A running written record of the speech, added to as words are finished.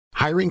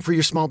Hiring for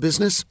your small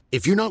business?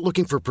 If you're not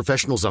looking for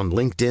professionals on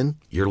LinkedIn,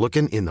 you're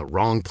looking in the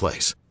wrong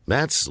place.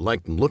 That's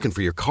like looking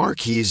for your car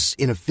keys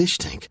in a fish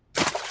tank.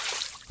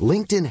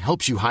 LinkedIn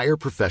helps you hire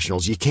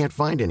professionals you can't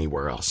find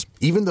anywhere else,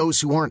 even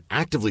those who aren't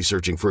actively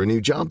searching for a new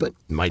job but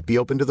might be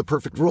open to the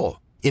perfect role.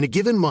 In a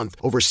given month,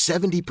 over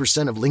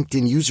 70% of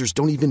LinkedIn users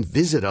don't even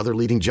visit other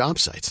leading job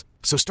sites.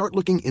 So start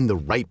looking in the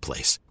right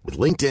place. With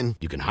LinkedIn,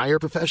 you can hire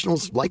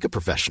professionals like a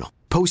professional.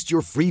 Post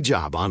your free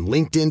job on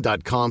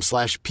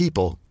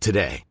linkedin.com/people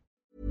today.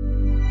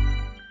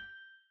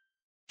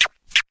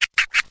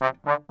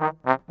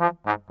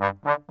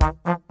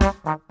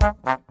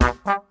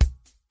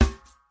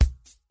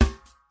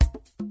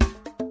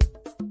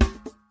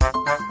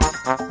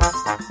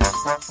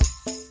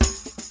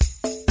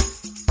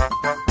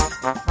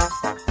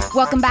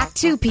 Welcome back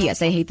to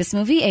P.S. I Hate This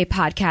Movie, a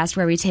podcast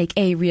where we take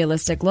a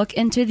realistic look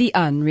into the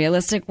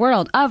unrealistic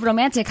world of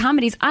romantic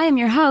comedies. I am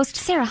your host,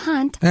 Sarah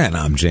Hunt. And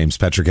I'm James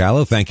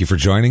Petrogallo. Thank you for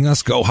joining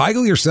us. Go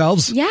Heigl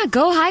yourselves. Yeah,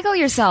 go Heigl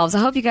yourselves. I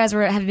hope you guys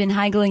have been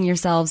Heigling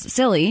yourselves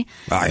silly.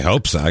 I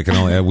hope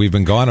so. We've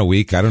been gone a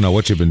week. I don't know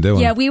what you've been doing.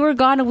 Yeah, we were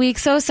gone a week.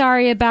 So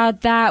sorry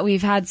about that.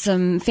 We've had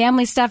some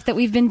family stuff that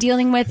we've been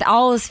dealing with.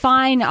 All is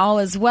fine. All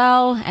is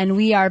well. And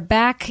we are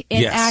back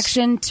in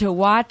action to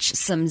watch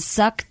some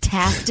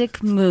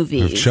sucktastic movies.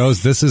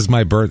 This is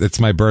my it's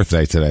my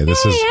birthday today. Happy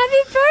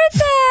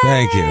birthday!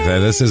 Thank you.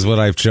 This is what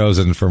I've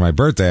chosen for my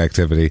birthday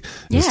activity,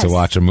 is to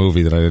watch a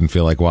movie that I didn't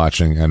feel like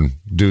watching and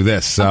do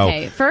this.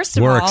 So first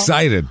of we're all,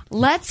 excited.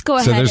 Let's go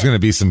ahead. So there's going to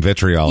be some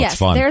vitriol. Yes, it's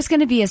fun. There's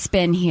going to be a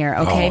spin here,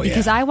 okay? Oh,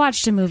 because I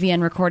watched a movie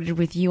and recorded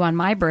with you on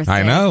my birthday.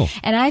 I know.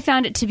 And I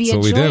found it to be a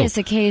joyous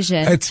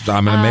occasion.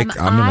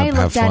 I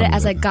looked at it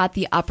as I got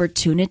the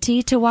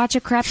opportunity to watch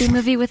a crappy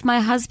movie with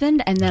my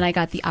husband, and then I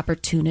got the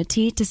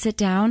opportunity to sit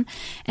down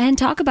and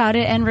talk about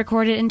it and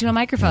record it into a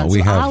microphone.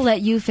 I'll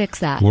let you fix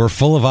that. We're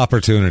full of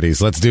opportunities.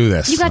 Let's do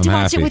this. You got to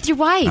watch it with your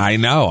wife. I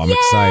know. I'm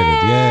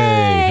excited.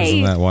 Yay.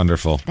 Isn't that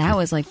wonderful? That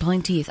was like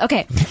pulling teeth.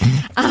 Okay.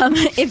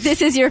 If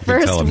this is your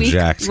first week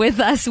with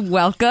us,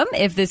 welcome.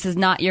 If this is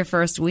not your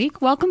first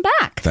week, welcome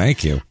back.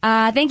 Thank you.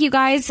 Thank you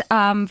guys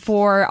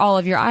for all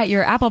of your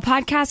Apple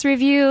Podcast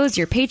reviews,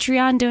 your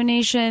Patreon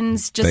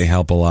donations. They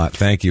help a lot.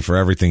 Thank you for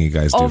everything you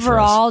guys do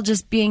overall, for us.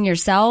 just being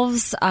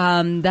yourselves.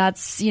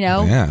 That's,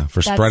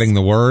 for spreading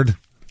the word.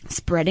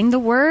 Spreading the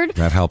word.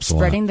 That helps a lot.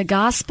 Spreading the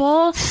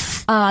gospel.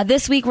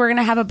 This week, we're going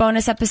to have a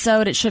bonus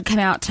episode. It should come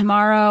out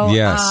tomorrow.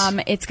 Yes.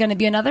 It's going to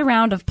be another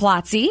round of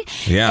Plotzy.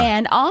 Yeah.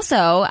 And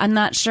also, I'm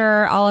not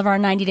sure all of our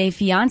 90 Day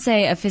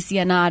Fiancé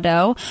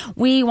aficionado,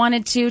 we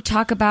wanted to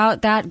talk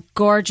about that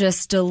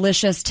gorgeous,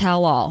 delicious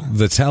tell-all.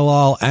 The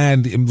tell-all,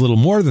 and a little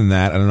more than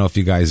that. I don't know if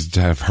you guys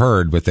have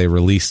heard, but they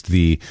released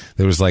there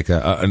was like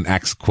an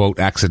quote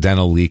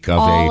accidental leak of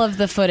all of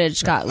the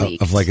footage got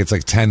leaked. Of it's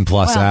like 10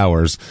 plus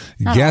hours.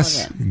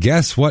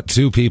 Guess what?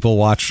 2 people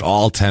watched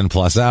all 10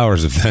 plus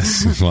hours of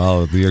this.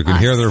 Well, you can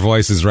hear their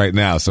voices right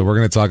now. So we're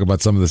going to talk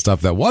about some of the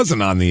stuff that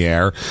wasn't on the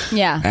air.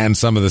 Yeah. And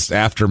some of this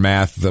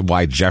aftermath,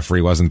 why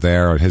Jeffrey wasn't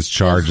there, or his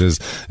charges,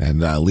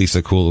 and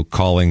Lisa Cool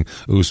calling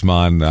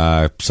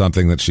Usman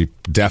something that she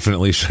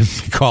definitely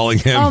shouldn't be calling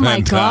him. Oh,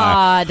 my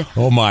God.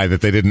 That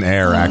they didn't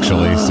air,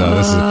 actually. So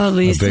this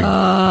is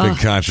a big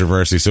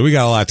controversy. So we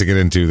got a lot to get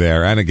into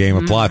there, and a game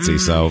of Plotzy.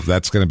 So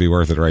that's going to be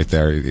worth it right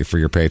there for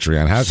your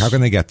Patreon. How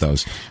can they get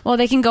those? Well,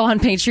 they can go on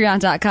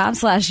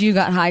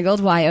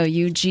patreon.com/YouGotHeigled,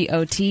 YouGotHeigled.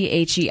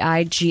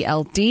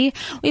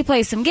 We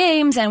play some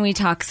games and we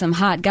talk some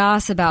hot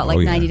goss about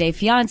 90 Day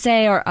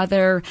Fiancé or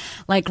other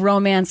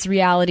romance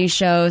reality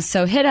shows.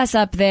 So hit us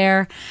up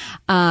there.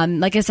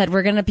 Like I said,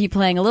 we're going to be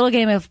playing a little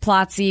game of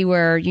Plotzy,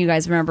 where you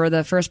guys remember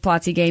the first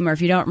Plotzy game, or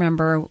if you don't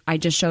remember, I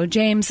just showed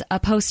James a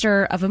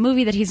poster of a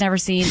movie that he's never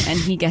seen and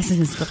he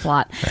guesses the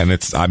plot. And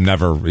I'm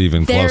never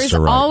even close to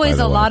right. There's always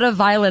a lot of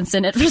violence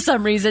in it for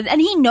some reason.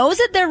 And he knows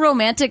that they're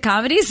romantic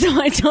comedies,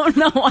 so I don't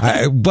know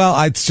why.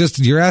 It's just,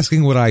 you're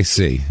asking what I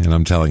see, and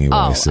I'm telling you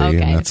what I see,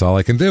 and that's all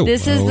I can do.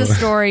 This is the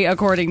story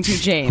according to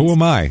James. Who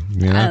am I?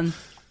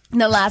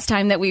 The last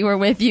time that we were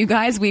with you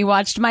guys, we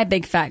watched My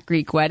Big Fat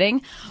Greek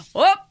Wedding.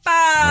 Whoopa!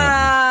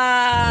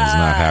 I was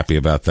not happy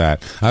about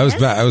that. I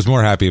was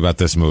more happy about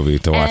this movie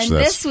to watch and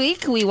this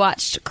week we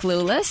watched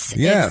Clueless.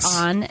 Yes. It's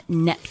on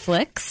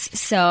Netflix.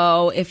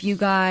 So if you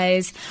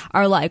guys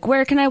are like,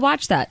 where can I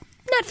watch that?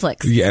 Netflix.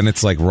 Yeah, and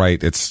it's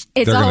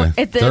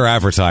they're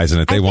advertising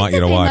it. They want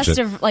you to watch it.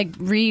 They must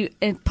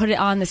have put it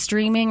on the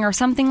streaming or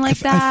something like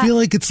that. I feel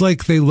like it's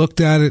like they looked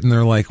at it and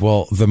they're like,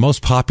 well, the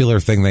most popular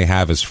thing they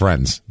have is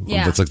Friends.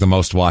 Yeah. It's like the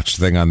most watched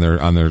thing on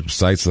their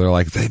site. So they're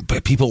like,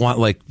 people want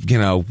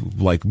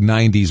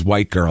 90s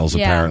white girls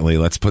apparently.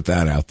 Let's put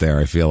that out there.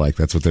 I feel like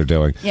that's what they're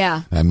doing.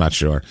 Yeah. I'm not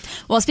sure.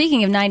 Well,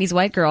 speaking of 90s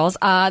white girls,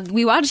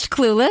 we watched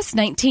Clueless,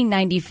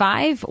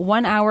 1995,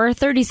 1 hour,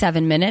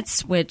 37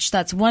 minutes, which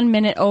that's 1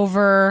 minute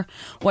over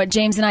what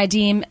James and I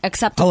deem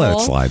acceptable. I'll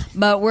let it slide.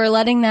 But we're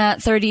letting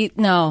that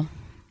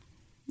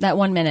That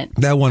 1 minute.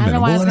 That 1 minute. I don't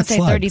know why I was going to say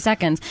slide. 30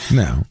 seconds.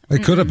 No,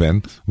 it could have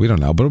been. We don't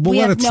know, but we'll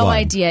let it slide. We have no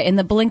idea. In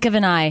the blink of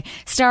an eye.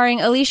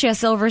 Starring Alicia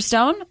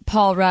Silverstone,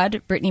 Paul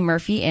Rudd, Brittany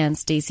Murphy, and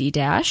Stacey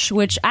Dash,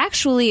 which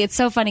actually, it's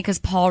so funny because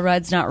Paul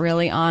Rudd's not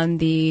really on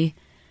the...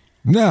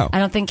 No. I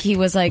don't think he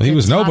was like... He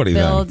was nobody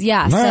build. then.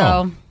 Yeah, no.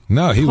 So...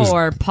 No, he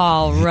Poor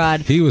Paul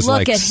Rudd. He was Look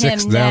like at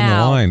six him down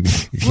now. the line.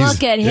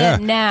 Look at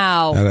him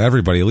now. And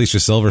everybody. Alicia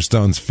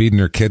Silverstone's feeding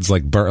her kids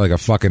like a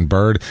fucking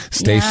bird.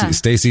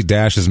 Stacey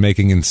Dash is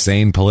making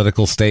insane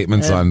political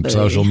statements on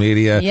social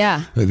media.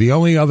 Yeah. The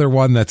only other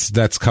one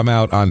that's come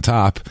out on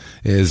top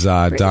is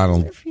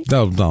Donald.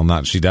 No,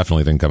 not. She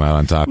definitely didn't come out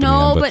on top. No, in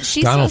the end, but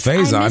she's Donald so,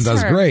 Faison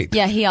does great.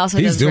 Yeah, he also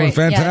He's does doing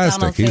great.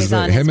 fantastic.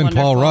 Yeah, Him and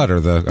Paul Rudd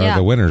are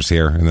the winners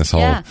here in this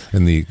whole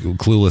in the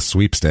Clueless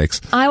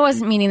sweepstakes. I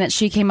wasn't meaning that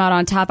she came out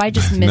on top. I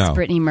just miss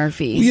Brittany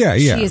Murphy. Yeah.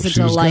 She is a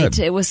delight. Was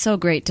it was so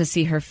great to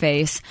see her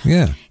face.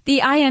 Yeah. The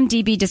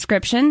IMDb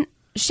description: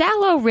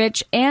 shallow,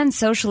 rich, and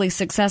socially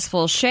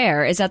successful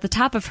Cher is at the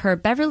top of her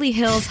Beverly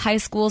Hills High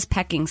School's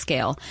pecking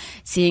scale.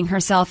 Seeing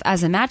herself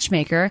as a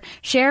matchmaker,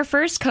 Cher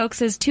first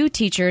coaxes two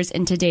teachers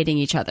into dating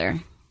each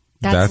other.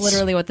 That's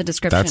literally what the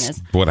description is.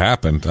 That's what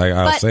happened.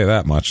 I'll say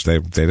that much. They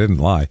didn't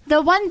lie.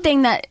 The one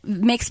thing that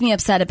makes me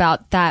upset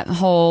about that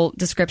whole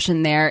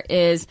description there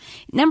is,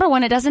 number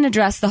one, it doesn't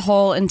address the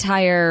whole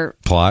entire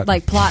plot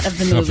of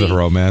the movie. Of the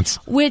romance.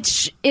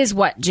 Which is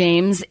what,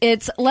 James?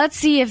 It's, let's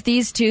see if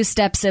these two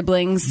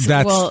step-siblings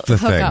will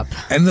hook up.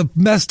 And the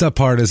messed up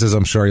part is, as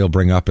I'm sure you'll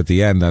bring up at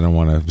the end, I don't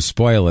want to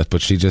spoil it,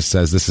 but she just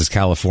says, this is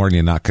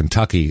California, not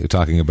Kentucky,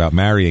 talking about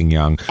marrying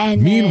young.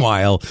 And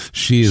meanwhile,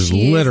 she's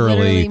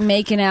literally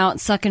making out,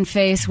 sucking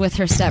face with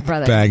her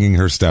stepbrother, banging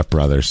her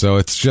stepbrother. So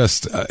it's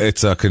just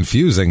it's a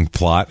confusing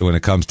plot when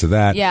it comes to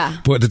that. Yeah,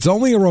 but it's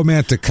only a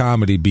romantic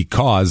comedy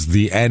because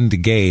the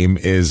end game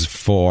is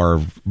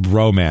for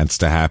romance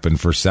to happen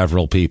for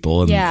several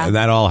people, and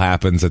that all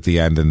happens at the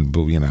end, and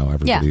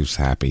everybody's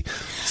happy.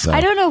 So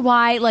I don't know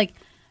why.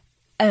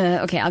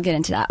 Okay, I'll get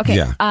into that. Okay,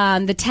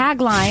 the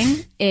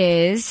tagline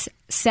is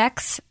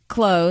sex,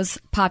 clothes,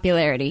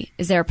 popularity.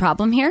 Is there a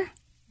problem here?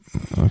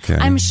 Okay,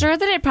 I'm sure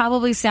that it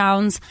probably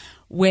sounds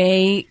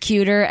way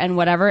cuter and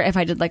whatever if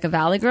I did like a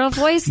Valley Girl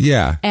voice.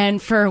 Yeah.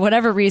 And for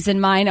whatever reason,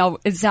 mine,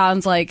 it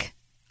sounds like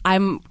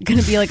I'm going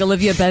to be like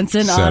Olivia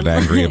Benson on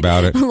angry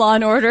about it. Law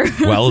and Order.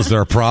 Well, is there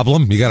a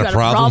problem? You got a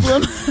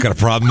problem? Got a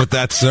problem with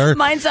that, sir?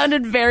 Mine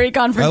sounded very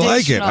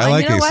confrontational. I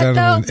like it. It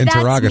sounded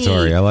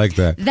interrogatory. I like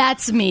that.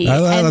 That's me.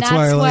 That's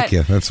why I like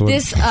you. That's what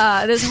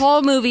this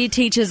whole movie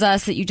teaches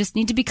us, that you just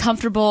need to be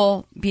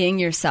comfortable being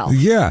yourself.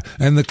 Yeah.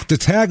 And the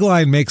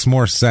tagline makes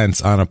more sense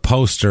on a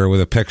poster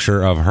with a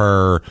picture of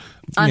her,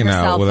 with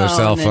her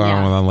cell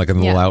phone on like a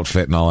little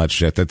outfit and all that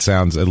shit. It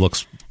sounds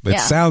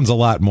a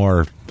lot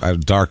more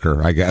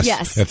darker, I guess.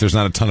 Yes. If there's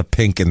not a ton of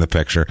pink in the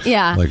picture.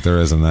 Yeah. Like there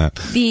is in that.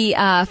 The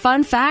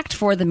fun fact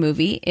for the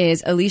movie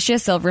is Alicia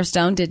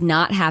Silverstone did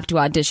not have to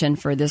audition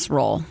for this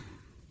role.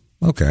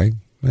 Okay.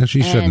 And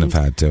she shouldn't have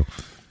had to.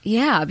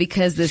 Yeah,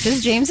 because this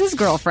is James's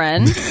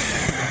girlfriend.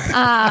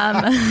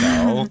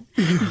 No.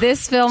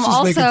 This film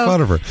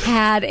also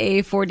had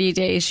a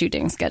 40-day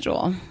shooting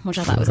schedule, which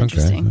I thought was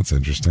interesting. That's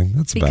interesting.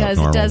 That's because about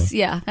normal. It does.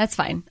 Yeah, that's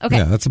fine. Okay.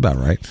 Yeah, that's about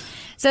right.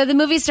 So the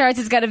movie starts.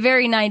 It's got a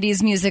very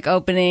 90s music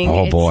opening.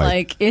 Oh,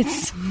 boy.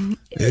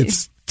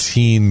 It's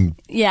teen.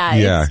 Yeah,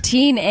 it's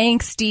teen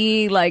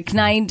angsty, like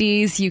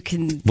 90s. You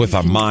can a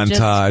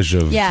montage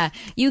of. Yeah,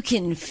 you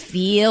can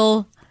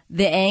feel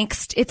the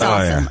angst. It's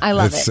awesome. I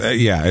love it.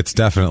 It's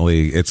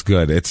definitely, it's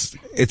good.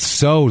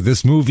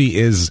 This movie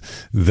is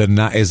the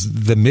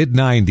mid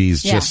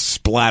 90s just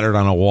splattered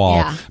on a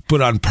wall,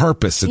 but on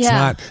purpose. It's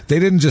not, they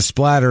didn't just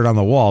splatter it on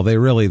the wall. They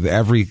really,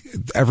 every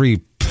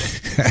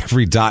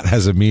dot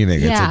has a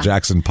meaning. It's a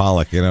Jackson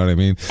Pollock, you know what I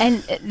mean?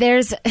 And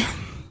there's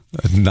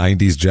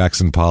 90s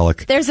Jackson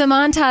Pollock. There's a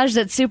montage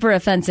that's super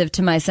offensive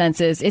to my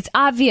senses. It's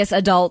obvious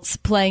adults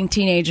playing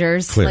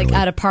teenagers, Clearly. like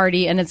at a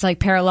party, and it's like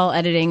parallel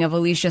editing of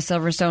Alicia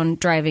Silverstone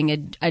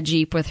driving a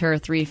Jeep with her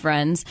three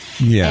friends.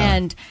 Yeah.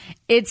 And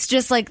it's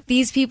just like,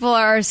 these people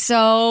are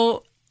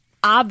so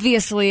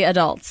obviously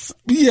adults.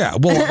 Yeah,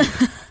 well,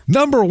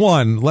 number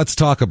one, let's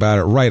talk about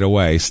it right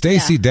away.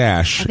 Stacey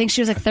Dash. I think she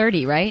was like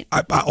 30, right?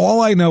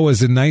 All I know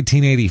is in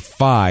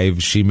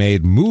 1985, she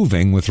made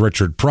Moving with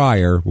Richard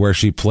Pryor, where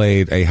she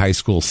played a high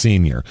school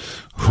senior.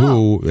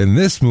 Who, in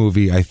this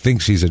movie, I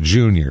think she's a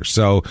junior.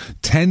 So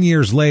 10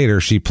 years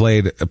later, she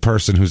played a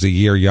person who's a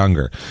year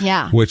younger.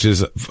 Yeah. Which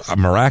is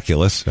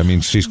miraculous. I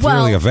mean, she's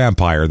clearly a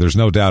vampire. There's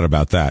no doubt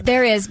about that.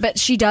 There is, but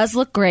she does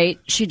look great.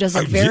 She does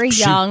look very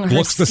young. Her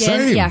looks skin, the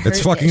same. Yeah,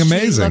 it's fucking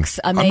amazing. She looks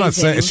amazing. I'm not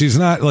saying she's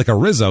not like a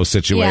Rizzo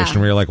situation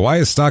where you're like, why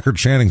is Stockard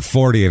Channing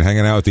 40 and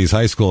hanging out with these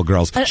high school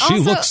girls? And she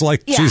also, looks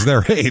like she's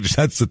their age.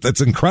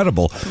 That's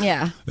incredible.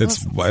 Yeah.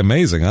 It's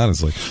amazing,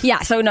 honestly.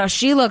 Yeah, so no,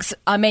 she looks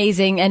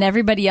amazing, and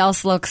everybody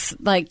else looks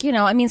like,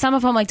 I mean, some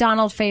of them, like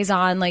Donald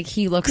Faison, like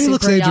he looks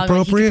super age young.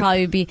 appropriate. Like,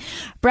 he could probably be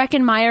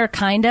Breckenmeyer,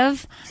 kind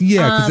of.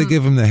 Yeah, because they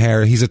give him the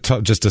hair. He's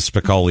just a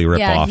Spicoli ripoff.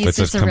 Yeah, he's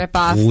just a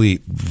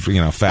complete,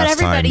 Fast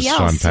Times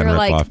Sean Penn ripoff.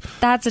 Like,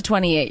 that's a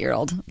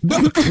 28-year-old.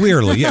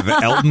 Clearly, yeah.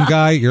 The Elton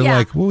guy, you're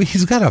like, well,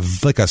 he's got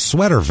a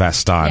sweater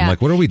vest on. Yeah.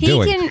 Like, what are we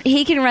doing?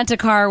 He can rent a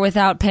car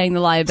without paying the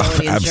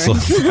liability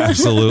insurance.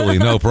 Absolutely,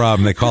 no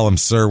problem. They call him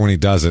sir when he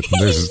does it.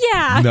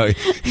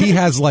 He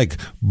has like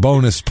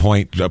bonus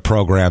point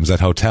programs at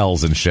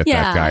hotels and shit.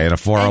 Yeah. That guy in a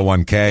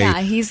 401k.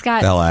 Yeah, he's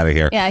got the hell out of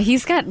here. Yeah,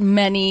 he's got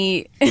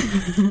many.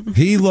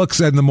 He looks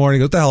in the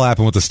morning. What the hell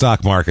happened with the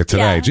stock market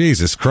today? Yeah.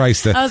 Jesus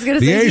Christ! I was going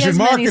to say the Asian he has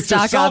markets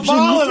are so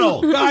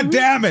volatile. God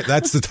damn it!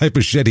 That's the type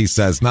of shit he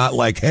says. Not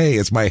like, hey,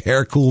 is my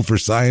hair cool for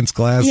science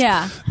class?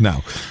 Yeah.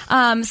 No.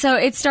 So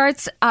it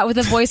starts with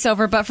a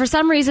voiceover, but for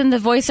some reason the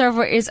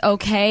voiceover is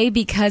okay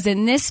because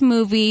in this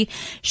movie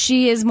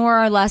she is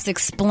more or less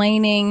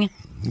explaining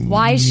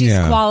why she's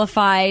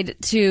qualified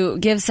to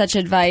give such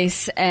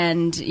advice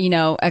and,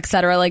 et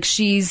cetera. Like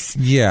she's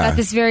got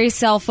this very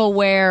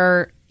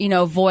self-aware,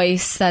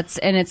 voice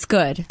and it's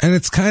good. And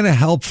it's kind of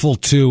helpful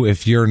too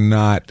if you're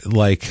not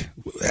like,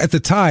 at the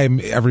time,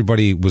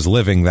 everybody was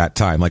living that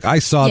time. Like I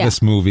saw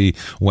this movie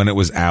when it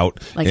was out.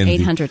 Like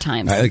 800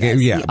 times.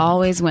 We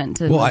always went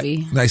to the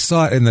movie. I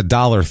saw it in the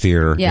Dollar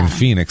Theater in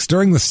Phoenix.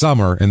 During the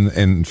summer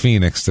in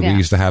Phoenix, we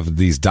used to have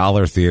these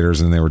dollar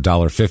theaters and they were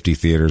 $1.50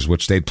 theaters,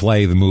 which they'd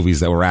play the movies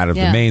that were out of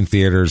the main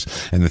theaters.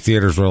 And the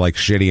theaters were like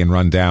shitty and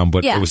run down,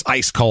 but it was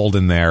ice cold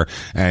in there.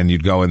 And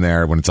you'd go in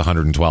there when it's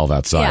 112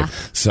 outside. Yeah.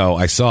 So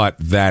I saw it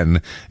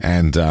then.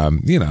 And,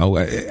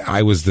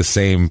 I was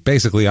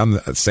basically I'm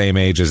the same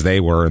age as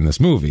they were in this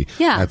movie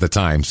at the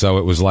time. So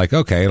it was like,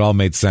 okay, it all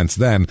made sense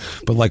then.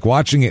 But like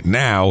watching it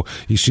now,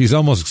 she's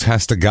almost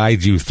has to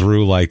guide you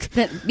through like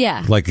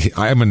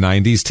I'm a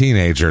 90s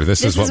teenager.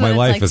 This is what my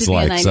life is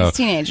like. So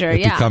teenager,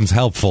 it becomes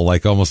helpful,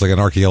 like almost like an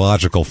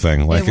archaeological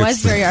thing. Like it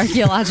was very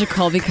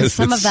archaeological because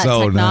some of that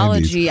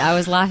technology, 90s. I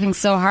was laughing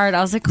so hard.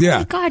 I was like, oh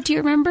my God, do you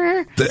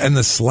remember? And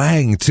the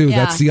slang too.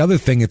 Yeah. That's the other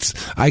thing.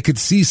 I could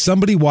see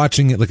somebody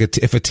watching it like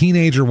if a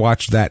teenager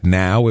watched that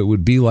now, it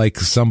would be like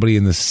somebody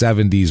in the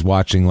 70s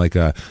watching like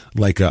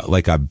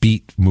a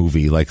beat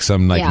movie, like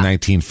some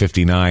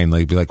 1959.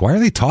 Like be like, why are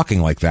they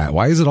talking like that?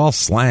 Why is it all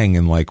slang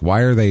and like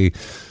why are they?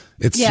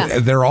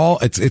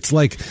 It's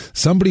like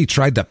somebody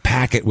tried to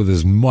pack it with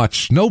as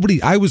much.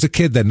 I was a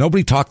kid then.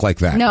 Nobody talked like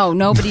that. No,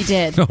 nobody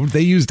did. No,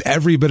 they used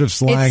every bit of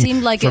slang. It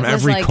seemed like from it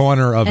was every like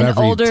corner of an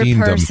every older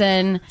teendom.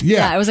 person.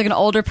 Yeah, it was like an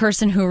older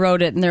person who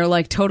wrote it, and they're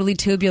like totally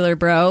tubular,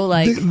 bro.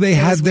 Like they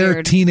had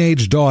their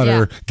teenage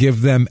daughter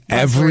give them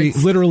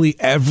literally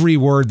every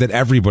word that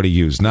everybody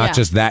used, not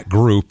just that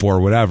group or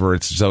whatever.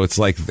 It's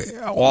like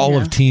all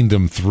of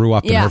teendom threw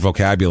up in her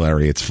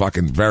vocabulary. It's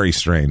fucking very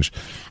strange.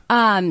 So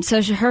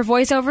her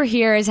voiceover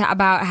here is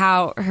about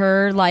how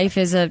her life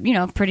is a,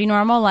 pretty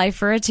normal life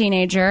for a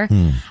teenager.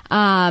 She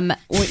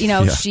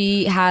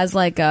has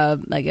like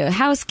a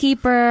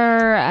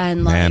housekeeper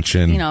and like,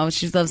 mansion.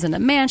 She lives in a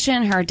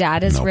mansion. Her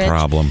dad is rich. No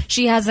problem.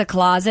 She has a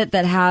closet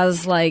that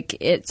has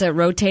it's a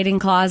rotating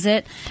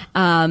closet.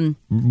 And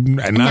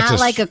not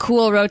like a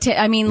cool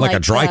I mean, like a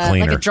dry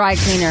cleaner. Like a dry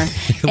cleaner.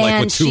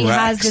 And she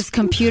has this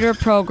computer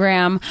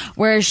program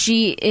where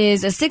she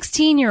is a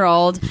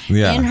 16-year-old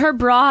in her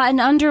bra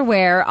and underwear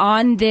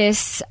on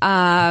this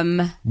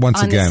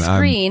once again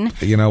screen.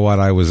 You know what?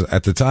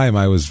 At the time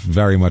I was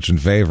very much in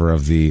favor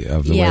of the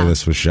way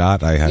this was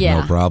shot. I had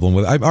no problem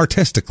with it.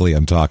 Artistically,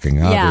 I'm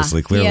talking.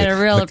 Obviously, clearly, he had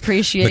a real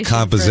appreciation. The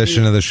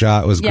composition of the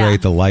shot was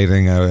great. The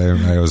lighting,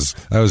 I was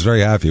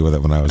very happy with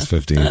it when I was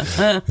 15.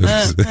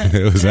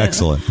 It was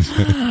excellent.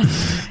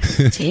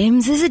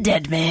 James is a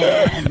dead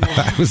man.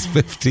 I was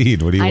 15.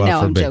 What do you want from me? I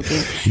know, I'm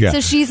joking. Yeah.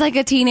 So she's like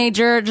a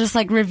teenager, just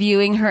like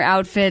reviewing her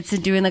outfits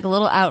and doing like a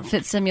little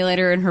outfit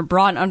simulator in her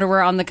bra and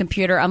underwear on the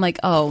computer. I'm like,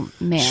 oh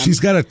man. She's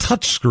got a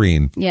touch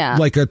screen. Yeah.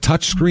 Like a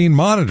touch screen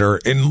monitor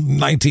in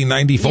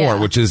 1994,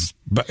 which is,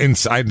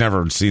 I'd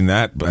never seen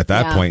that at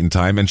that point in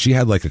time. And she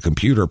had like a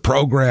computer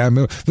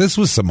program. This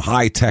was some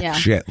high tech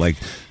shit. Like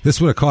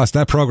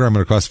that program would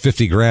have cost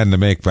 $50,000 to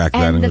make back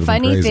then. And the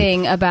funny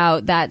thing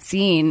about that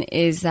scene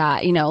is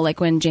that, like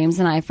when James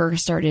and I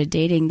first started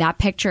dating, that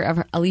picture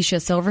of Alicia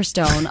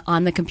Silverstone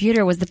on the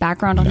computer was the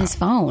background on his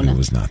phone. It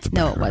was not the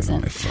background. No, it wasn't.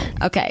 On my phone.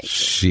 Okay.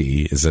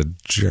 She is a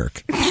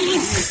jerk.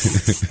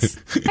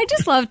 I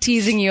just love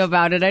teasing you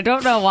about it. I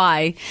don't know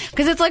why.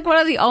 Because it's like one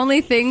of the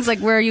only things like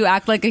where you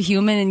act like a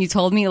human, and you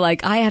told me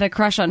like I had a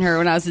crush on her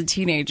when I was a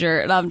teenager,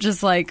 and I'm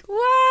just like, what?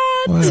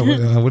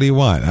 What do you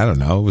want? I don't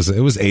know.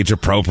 It was age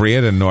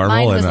appropriate and normal.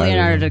 Mine was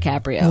Leonardo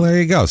DiCaprio. Well, there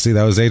you go. See,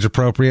 that was age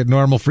appropriate,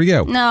 normal for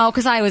you. No,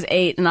 because I was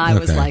 8 and I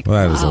was like,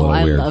 that was a little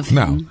weird. I love him.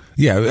 No.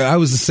 Yeah, I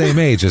was the same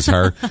age as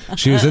her.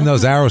 She was in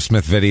those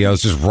Aerosmith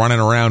videos, just running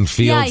around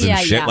fields and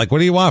shit. Like, what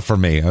do you want from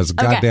me? I was a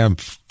goddamn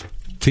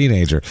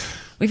teenager.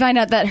 We find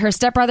out that her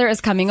stepbrother is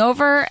coming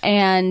over,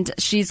 and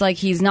she's like,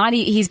 he's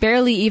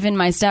barely even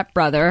my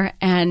stepbrother.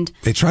 And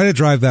they try to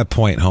drive that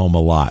point home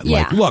a lot.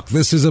 Like, look,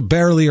 this is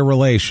barely a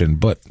relation,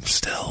 but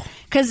still.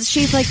 because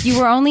she's like, you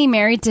were only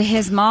married to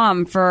his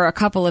mom for a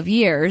couple of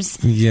years.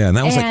 Yeah, and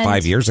that was like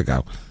 5 years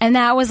ago. And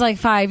that was like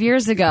 5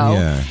 years ago.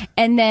 Yeah.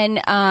 And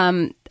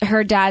then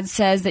her dad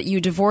says that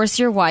you divorce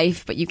your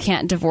wife, but you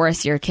can't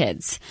divorce your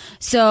kids.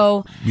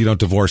 So you don't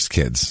divorce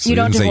kids. So you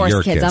don't divorce say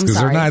your kids. I'm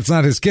sorry. It's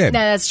not his kid. No,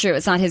 that's true.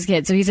 It's not his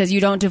kid. So he says you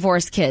don't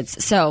divorce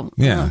kids. So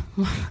yeah,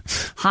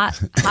 hot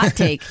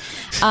take.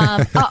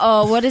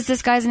 What is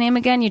this guy's name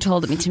again? You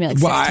told it to me like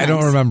 6 times. I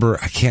don't remember.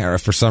 I can't.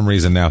 For some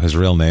reason now his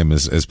real name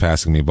is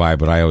passing me by,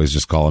 but I always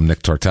just call him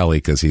Nick Tortelli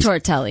because he's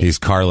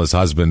Carla's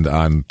husband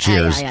on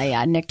Cheers.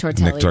 Yeah. Nick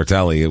Tortelli. Nick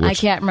Tortelli. I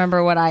can't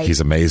remember He's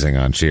amazing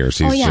on Cheers.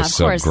 He's just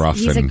so gruff.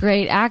 He's a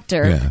great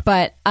actor,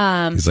 but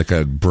he's like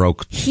a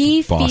broke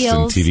Boston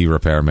TV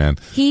repairman.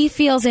 He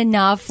feels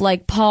enough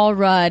like Paul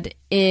Rudd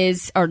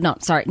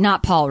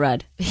not Paul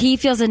Rudd. He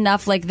feels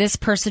enough like this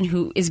person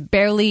who is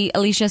barely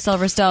Alicia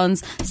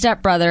Silverstone's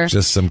stepbrother.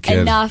 Just some kid.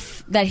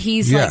 Enough that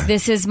he's like,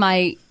 this is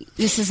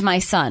my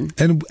son,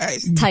 and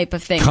type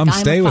of thing. Come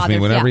stay with me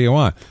whenever you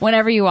want.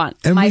 Whenever you want.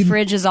 And my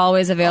fridge is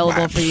always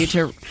available for you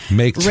to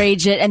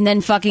rage it and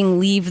then fucking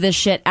leave the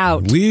shit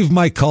out. Leave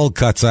my cold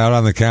cuts out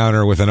on the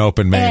counter with an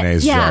open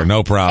mayonnaise jar.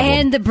 No problem.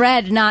 And the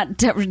bread not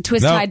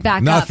tied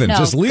back nothing. up.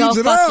 No, just leaves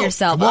it fuck out.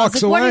 yourself.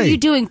 Walks away. What are you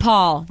doing,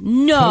 Paul?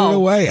 No. Put it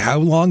away.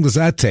 How long does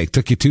that take?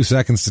 Took you 2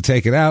 seconds to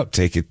take it out.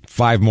 Take it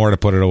 5 more to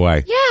put it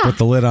away. Yeah. Put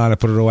the lid on it,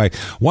 put it away.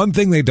 One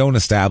thing they don't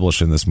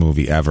establish in this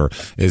movie ever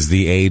is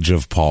the age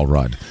of Paul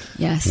Rudd.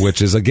 Yes.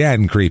 Which is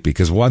again creepy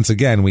because once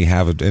again we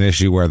have an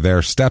issue where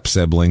they're step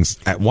siblings.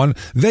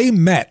 They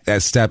met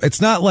as it's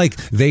not like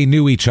they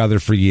knew each other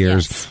for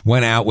years,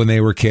 went out when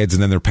they were kids,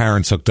 and then their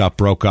parents hooked up,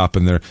 broke up,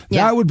 and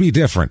that would be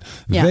different.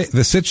 Yeah.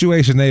 The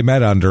situation they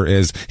met under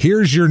is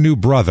here's your new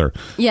brother.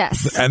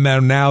 Yes. And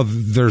then now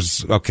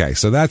there's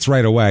so that's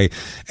right away,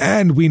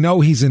 and we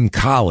know he's in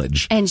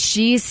college, and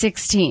she's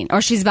 16,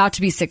 or she's about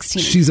to be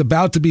 16. She's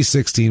about to be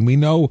 16. We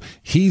know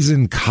he's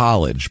in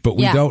college, but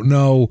we don't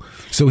know.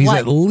 So he's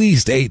at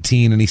least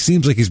 18, and he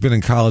seems like he's been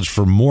in college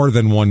for more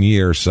than 1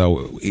 year.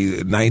 So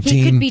 19.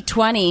 He could be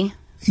 20.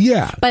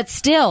 Yeah. But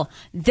still,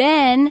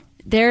 then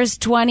there's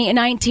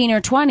 19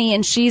 or 20,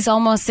 and she's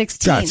almost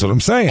 16. That's what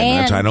I'm saying.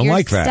 And I don't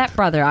like that.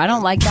 Stepbrother. I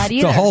don't like that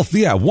either.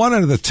 One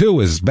out of the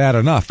two is bad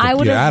enough. I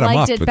would have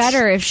liked it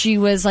better if she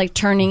was like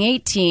turning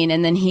 18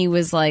 and then he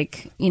was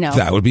like,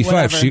 that would be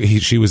fun.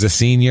 If she was a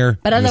senior.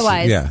 But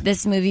otherwise,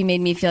 this movie made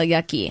me feel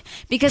yucky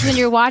because when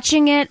you're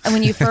watching it,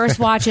 when you first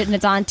watch it and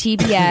it's on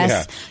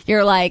TBS,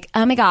 you're like,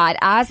 oh my God,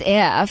 as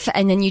if,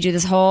 and then you do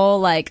this whole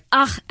like,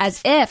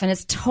 as if, and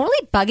it's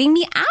totally bugging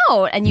me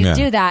out. And you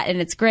do that, and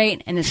it's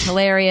great and it's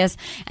hilarious.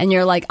 And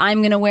you're like,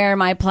 I'm going to wear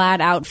my plaid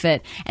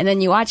outfit. And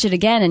then you watch it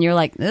again and you're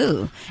like,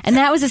 ooh. And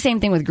that was the same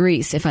thing with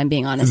Grease, if I'm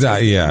being honest.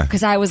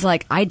 Because I was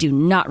like, I do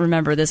not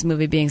remember this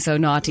movie being so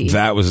naughty.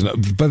 But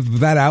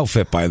that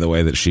outfit, by the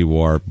way, that she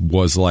wore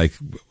was like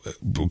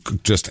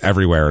just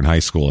everywhere in high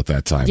school at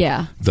that time.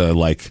 Yeah. The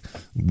like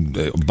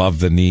above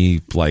the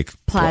knee, like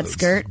plaid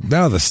skirt.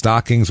 No, the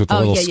stockings with the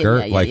little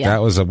skirt.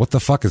 That was what the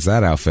fuck is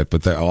that outfit?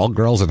 But all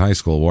girls in high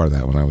school wore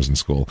that when I was in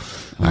school.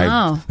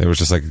 Wow. It was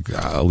just like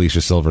Alicia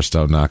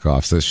Silverstone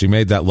knockoffs. So she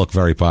made that look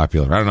very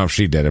popular. I don't know if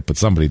she did it, but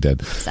somebody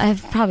did.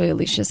 I've probably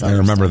Alicia Silverstone. I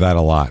remember that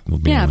a lot.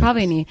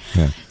 Probably me.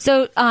 Yeah.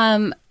 So,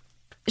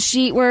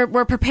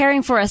 we're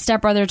preparing for a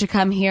stepbrother to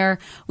come here.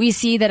 We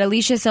see that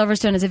Alicia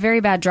Silverstone is a very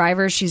bad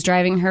driver. She's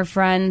driving her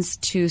friends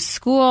to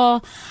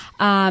school.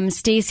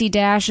 Stacey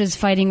Dash is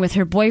fighting with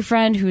her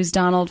boyfriend, who's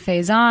Donald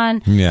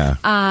Faison. Yeah.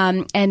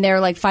 And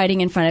they're like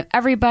fighting in front of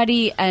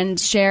everybody. And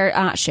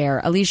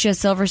Alicia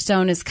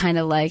Silverstone is kind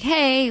of like,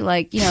 hey,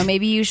 like,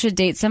 maybe you should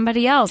date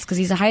somebody else because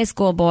he's a high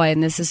school boy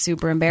and this is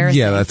super embarrassing.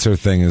 Yeah, that's her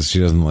thing. Is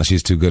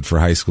she's too good for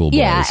high school boys.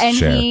 Yeah,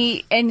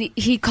 and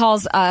he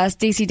calls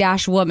Stacey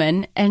Dash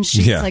woman, and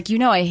she's like,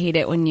 I hate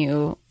it when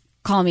you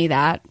call me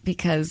that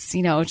because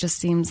it just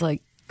seems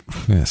like.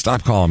 Yeah,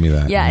 stop calling me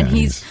that. Yeah, and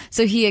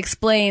he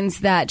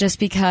explains that just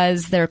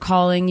because they're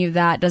calling you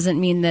that doesn't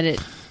mean that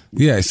it.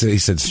 Yeah, he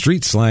said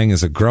street slang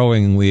is a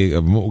growingly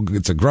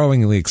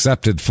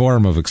accepted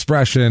form of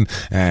expression,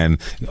 and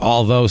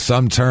although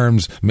some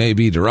terms may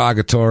be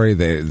derogatory,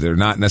 they're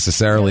not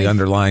necessarily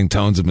underlying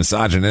tones of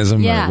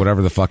misogynism or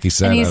whatever the fuck he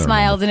said. And he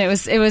smiled, and it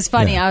was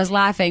funny. Yeah. I was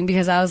laughing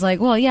because I was like,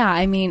 well, yeah,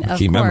 I mean, of course.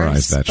 He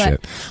memorized that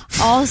shit.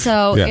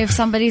 Also, if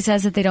somebody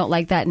says that they don't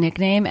like that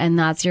nickname and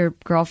that's your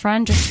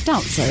girlfriend, just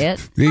don't say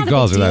it. He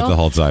calls her that the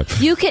whole time.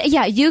 You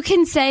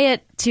can say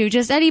it to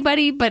just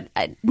anybody, but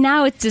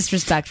now it's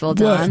disrespectful,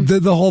 Don. Well,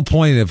 the whole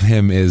point of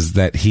him is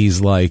that he's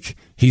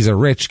a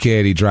rich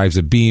kid. He drives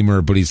a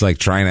Beamer, but he's like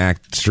trying to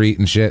act street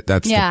and shit.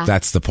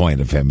 That's the point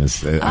of him. I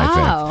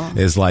think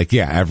is like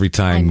every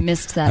time. I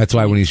missed that. That's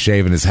why when he's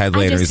shaving his head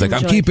later, he's like,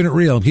 I'm keeping it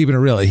real.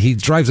 He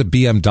drives a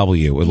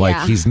BMW.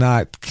 Like he's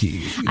not.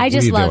 I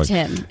just loved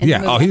him.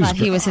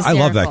 He was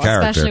hysterical. I love that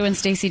character, especially when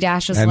Stacey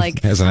Dash was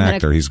like, as an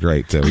actor, he's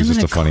great too. He's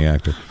just a funny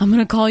actor. I'm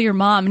gonna call your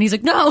mom, and he's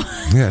like, no.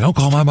 Yeah, don't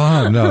call my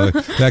mom. No,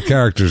 that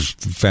character's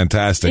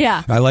fantastic.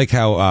 Yeah, I like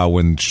how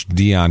when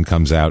Dion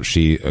comes out,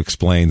 she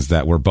explains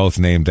that we're both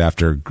named named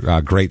after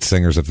great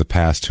singers of the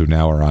past who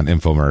now are on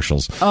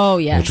infomercials. Oh,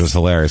 yes. Which was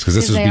hilarious because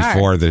this was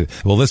before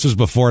this was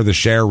before the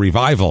Cher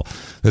revival.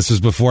 This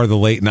was before the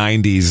late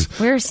 90s.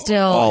 We're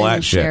still in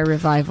the Cher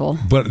revival.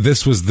 But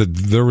this was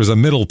there was a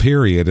middle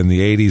period in the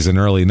 80s and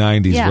early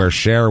 90s where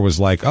Cher was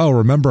like, oh,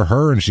 remember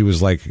her? And she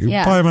was like,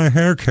 buy my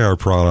hair care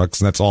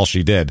products. And that's all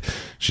she did.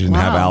 She didn't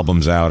have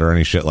albums out or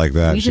any shit like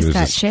that. We just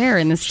got Cher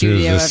in the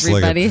studio,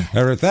 everybody.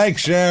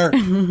 Thanks, Cher.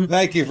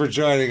 Thank you for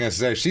joining us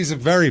there. She's a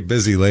very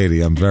busy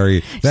lady.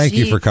 Thank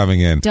you for coming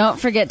in. Don't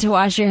forget to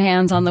wash your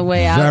hands on the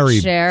way out,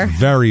 Cher.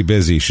 Very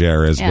busy,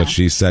 Cher is what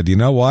she said. You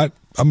know what?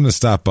 I'm going to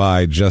stop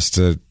by just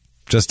to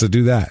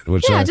do that.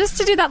 Just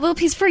to do that little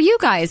piece for you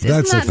guys.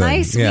 Isn't that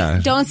nice?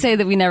 Yeah. Don't say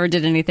that we never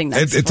did anything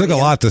nice. It took a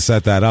lot to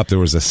set that up. There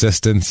was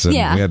assistance, and we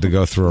had to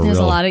go through There's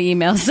a lot of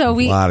emails. So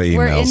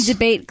we're in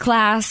debate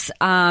class,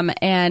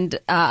 and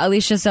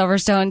Alicia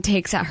Silverstone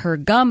takes her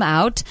gum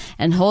out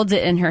and holds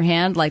it in her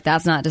hand like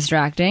that's not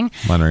distracting.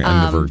 On her end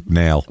of her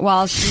nail.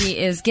 While she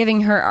is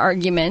giving her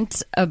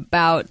argument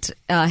about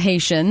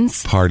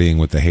Haitians. Partying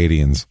with the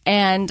Haitians.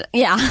 And,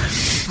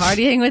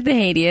 partying with the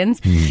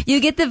Haitians. You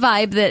get the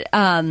vibe that...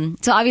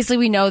 so obviously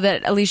we know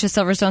that Alicia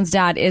Silverstone's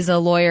dad is a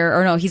lawyer,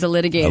 or no, he's a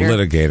litigator.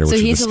 A litigator,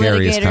 which is the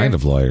scariest kind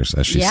of lawyers,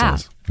 as she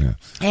says. Yeah.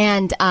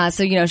 And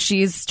so,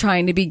 she's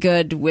trying to be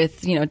good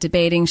with,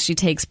 debating. She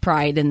takes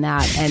pride in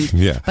that.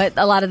 And But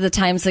a lot of the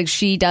times, like,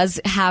 she does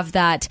have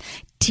that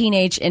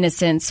teenage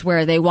innocence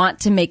where they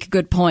want to make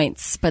good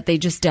points, but they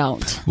just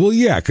don't. Well,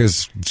 yeah,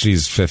 because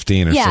she's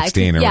 15 or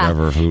 16 or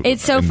whatever.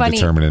 It's so funny.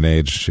 Determinate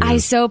age. I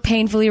so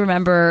painfully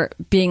remember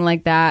being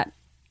like that.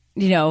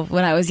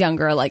 When I was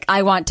younger, like,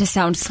 I want to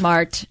sound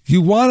smart.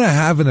 You want to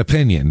have an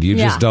opinion. You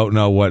just don't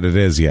know what it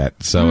is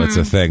yet. So it's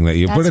a thing that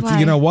you...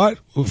 you know what?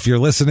 If you're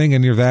listening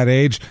and you're that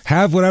age,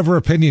 have whatever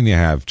opinion you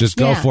have. Just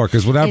go for it,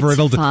 because whatever,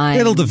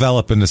 it'll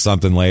develop into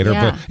something later.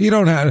 Yeah. But you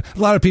don't have... A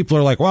lot of people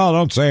are like, well,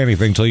 don't say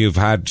anything until you've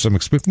had some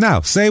experience.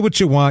 No, say what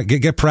you want.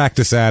 Get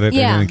practice at it,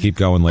 and then keep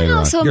going later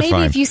on. So you're maybe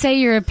fine. If you say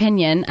your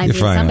opinion,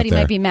 somebody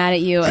might be mad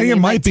at you. And you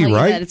might be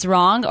right. That it's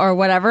wrong or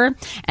whatever.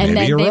 And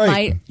maybe then they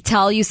might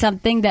tell you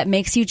something that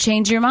makes you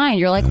change your mind.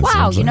 You're like,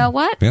 wow, you know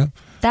what? Yeah.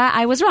 That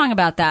I was wrong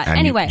about that. And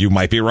anyway. You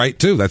might be right,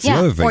 too. That's the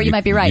other thing. Or you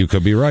might be right. You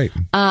could be right.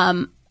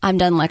 I'm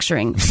done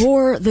lecturing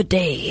for the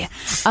day.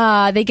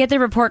 They get their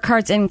report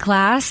cards in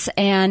class,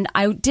 and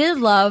I did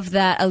love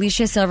that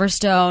Alicia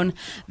Silverstone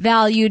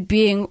valued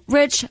being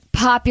rich,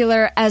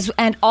 popular,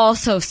 and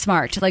also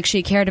smart. Like,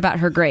 she cared about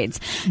her grades.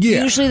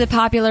 Yeah. Usually the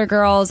popular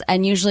girls,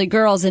 and usually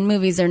girls in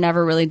movies, are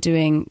never really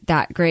doing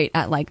that great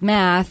at, like,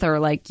 math or,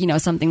 like,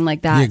 something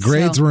like that. Yeah,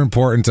 grades were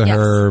important to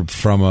her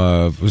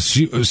from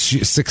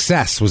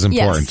success was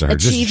important to her.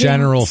 Just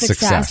general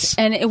success.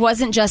 And it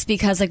wasn't just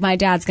because, like, my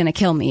dad's going to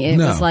kill me. It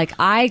was like,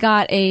 I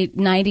got a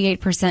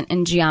 98%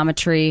 in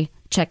geometry.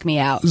 Check me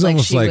out.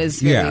 She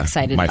was very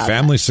excited my about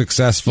family's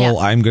successful. Yeah.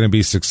 I'm going to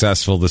be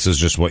successful. This is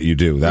just what you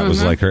do. That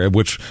was like her,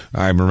 which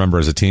I remember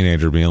as a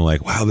teenager being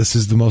like, wow, this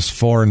is the most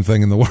foreign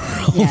thing in the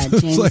world. Yeah,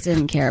 James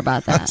didn't care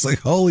about that. It's like,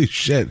 holy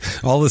shit.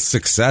 All this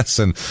success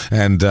and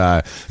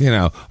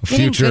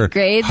future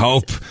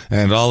hope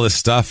and all this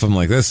stuff. I'm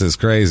like, this is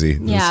crazy.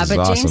 Yeah, but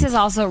awesome. James is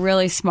also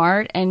really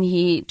smart, and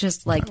he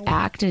just, like,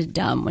 acted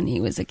dumb when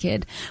he was a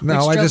kid.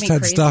 No, I just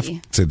had stuff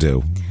to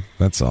do.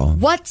 That's all.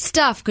 What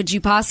stuff could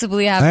you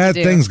possibly have I had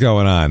to do? things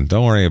going on.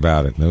 Don't worry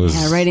about it. It was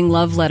writing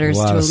love letters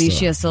to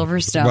Alicia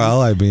Silverstone.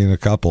 Well, I mean, a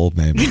couple,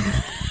 maybe.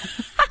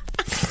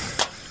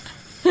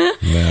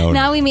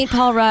 Now we meet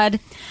Paul Rudd.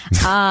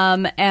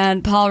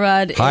 And Paul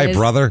Rudd is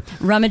brother.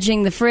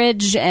 rummaging the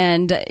fridge,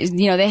 and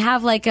they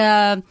have like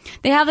a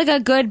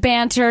good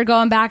banter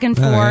going back and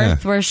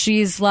forth where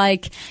she's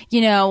like,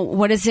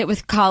 what is it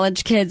with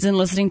college kids and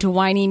listening to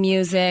whiny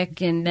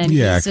music, and then he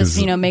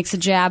just makes a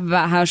jab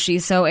about how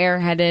she's so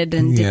airheaded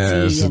and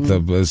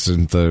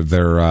ditzy.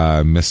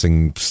 They're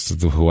missing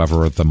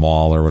whoever at the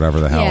mall or whatever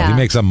the hell. Yeah. He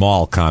makes a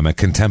mall comment.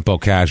 Contempo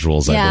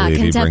casuals, I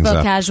believe he brings up.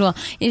 Contempo casual.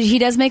 He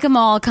does make a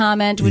mall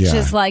comment, which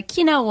is like,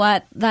 you know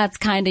what, that's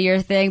kind of your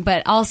thing.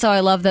 But also I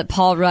love that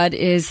Paul Rudd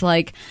is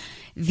like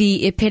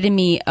the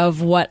epitome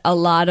of what a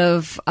lot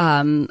of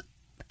a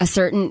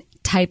certain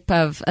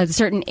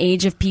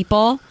age of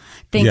people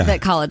think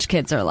that college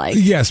kids are like.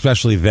 Yeah,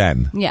 especially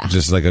then. Yeah.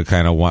 Just like a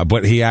kind of one.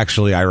 But he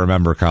actually, I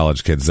remember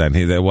college kids then.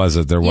 There was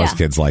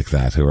kids like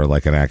that who were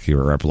like an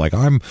accurate rep. Like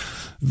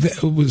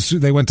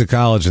they went to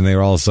college and they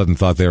all of a sudden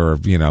thought they were,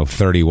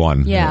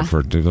 31. Yeah.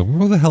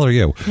 Who the hell are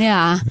you?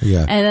 Yeah.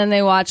 Yeah. And then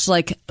they watch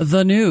like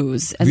the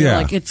news and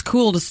they're like, it's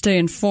cool to stay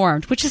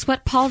informed, which is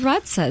what Paul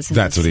Rudd says.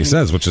 That's what he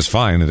says, which is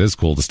fine. It is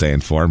cool to stay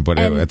informed. But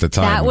at the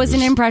time. That was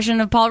an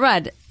impression of Paul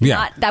Rudd. Yeah.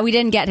 Not that we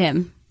didn't get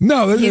him.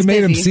 No, it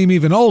made him seem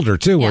even older,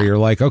 too, where Yeah. you're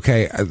like,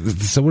 okay,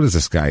 so what is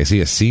this guy? Is he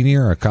a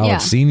senior, a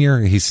college senior?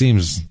 He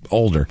seems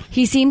older.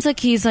 He seems like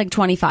he's like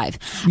 25.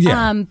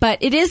 Yeah. But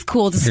it is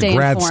cool to Like a stay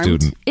grad informed.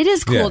 student. It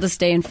is cool Yeah. to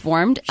stay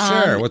informed.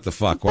 Sure, what the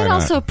fuck? Why but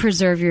not? also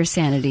preserve your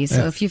sanity.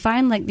 So if you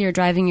find like you're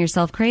driving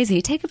yourself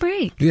crazy, take a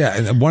break. Yeah,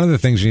 and one of the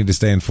things you need to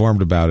stay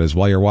informed about is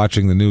while you're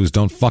watching the news,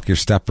 don't fuck your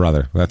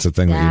stepbrother. That's the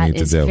thing that you need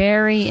That is to do.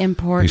 very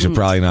important. You should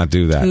probably not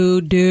do that.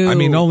 To do. I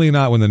mean, only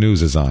not when the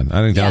news is on.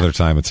 I think the Yeah. other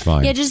time it's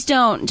fine. Yeah, just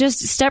don't. Just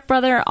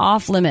stepbrother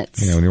off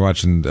limits. You know, when you're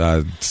watching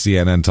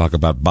CNN talk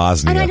about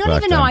Bosnia. And I don't back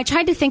even know. then. I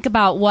tried to think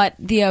about what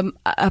the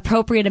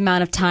appropriate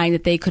amount of time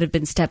that they could have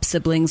been step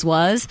siblings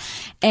was,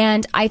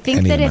 and I think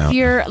Any that amount. if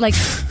you're like,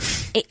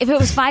 if it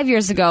was 5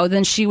 years ago,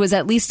 then she was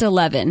at least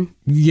 11.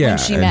 Yeah, when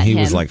she and met he him.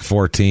 was like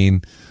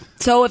 14.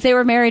 So if they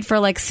were married for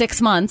like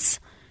 6 months,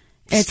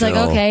 it's like,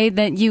 Still. okay,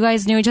 that you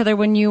guys knew each other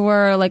when you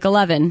were like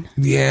 11.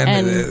 Yeah,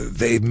 And-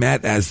 they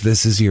met as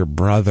this is your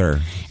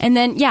brother. And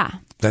then, yeah.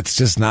 That's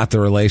just not the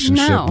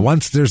relationship. No.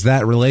 Once there's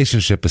that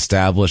relationship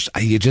established,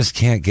 you just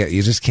can't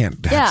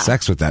have Yeah.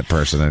 sex with that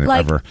person ever.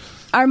 Like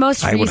our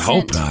most I recent, would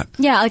hope not.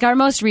 Yeah, like our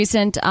most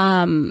recent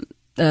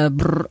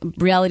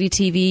reality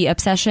TV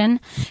obsession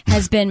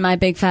has been My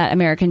Big Fat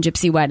American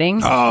Gypsy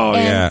Wedding. Oh,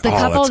 and yeah. The Oh,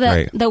 couple that's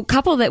great. the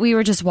couple that we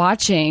were just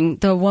watching,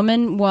 the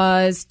woman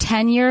was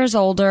 10 years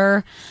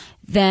older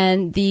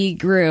than the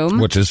groom,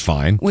 Which is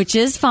fine. but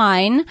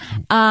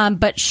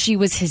she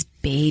was his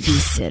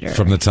babysitter.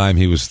 From the time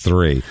he was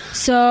 3.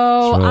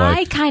 So like-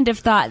 I kind of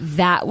thought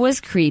that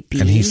was creepy.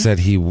 And he said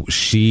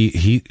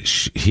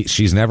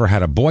she's never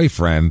had a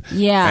boyfriend.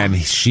 Yeah. And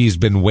she's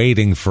been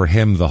waiting for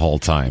him the whole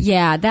time.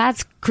 yeah,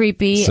 that's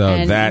creepy So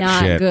and that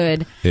not shit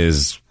good.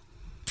 is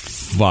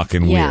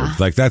fucking Yeah. weird.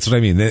 Like, that's what I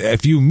mean.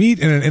 If you meet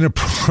in an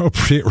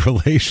inappropriate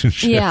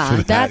relationship, Yeah, for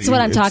that, that's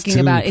what I'm it's talking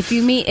too- about. If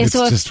you meet, it's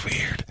so just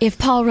weird. If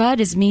Paul Rudd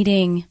is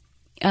meeting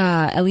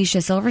Alicia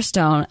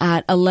Silverstone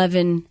at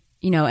 11,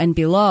 and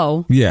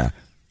below, Yeah.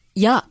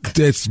 yuck.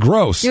 It's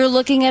gross. You're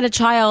looking at a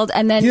child,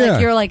 and then Yeah.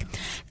 like you're like,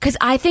 because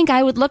I think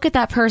I would look at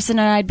that person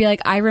and I'd be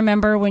like, I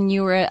remember when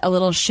you were a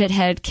little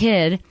shithead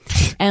kid,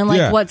 and like,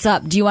 Yeah. what's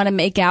up? Do you want to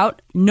make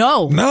out?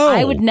 No, No.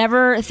 I would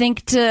never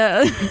think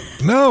to.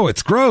 No,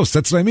 it's gross.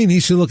 That's what I mean. He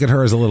should look at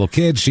her as a little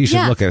kid. She should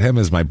Yeah. look at him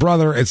as my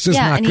brother. It's just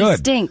yeah, not and good. he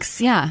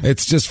stinks. Yeah.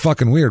 It's just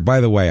fucking weird.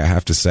 By the way, I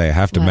have to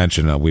What?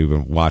 mention, we've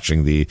been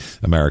watching the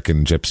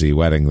American Gypsy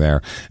Wedding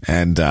there,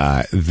 and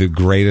the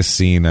greatest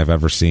scene I've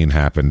ever seen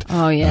happened.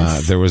 Oh,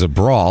 yes. There was a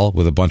brawl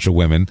with a bunch of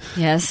women.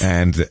 Yes.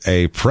 And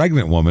a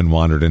pregnant woman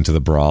wandered into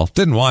the brawl.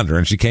 Didn't wander,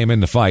 and she came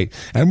in to fight.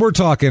 And we're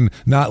talking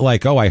not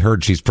like, oh, I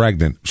heard she's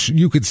pregnant.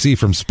 You could see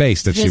from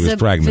space that she was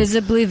pregnant.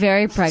 Visibly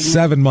very pregnant.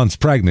 7 months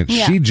pregnant.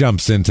 Yeah. She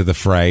jumps into the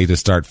fray to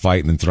start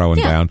fighting and throwing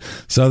Yeah. down.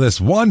 So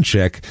this one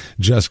chick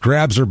just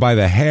grabs her by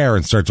the hair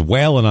and starts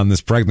wailing on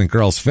this pregnant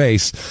girl's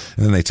face.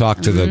 And then they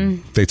talk to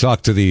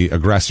the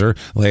aggressor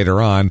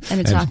later on. And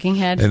the talking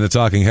head. And the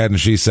talking head. And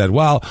she said,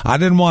 well, I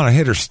didn't want to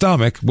hit her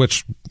stomach,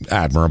 which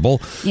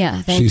admirable.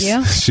 Yeah, thank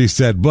you. She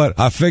said, but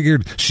I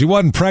figured she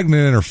wasn't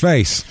pregnant in her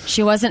face.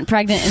 She wasn't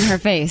pregnant in her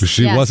face.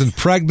 She Yes. wasn't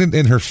pregnant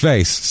in her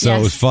face. So Yes.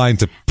 it was fine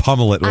to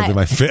pummel it with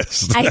my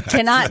fist. I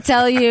cannot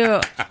tell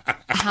you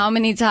how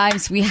many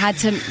times we had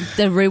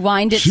to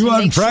rewind it She to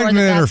wasn't make sure pregnant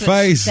that in that's her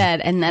what she face.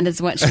 said, and that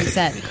is what she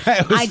said.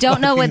 That was I don't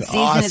know what fucking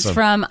season it's awesome.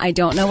 from. I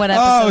don't know what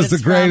episode Oh, it's the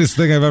from, greatest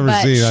thing I've ever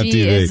but seen on she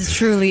TV. is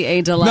truly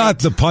a delight. Not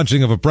the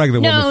punching of a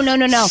pregnant No,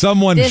 woman. no.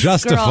 Someone This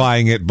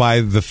justifying it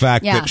by the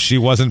fact Yeah. that she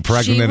wasn't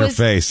pregnant She in her was-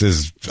 face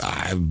is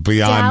beyond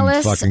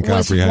Dallas fucking was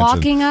comprehension.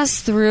 walking us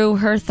through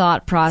her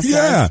thought process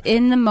Yeah.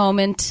 in the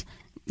moment.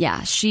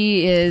 Yeah,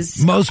 she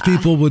is. Most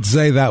people would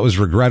say that was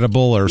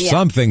regrettable or Yeah.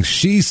 something.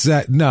 She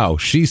said, no,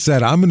 she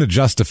said, I'm going to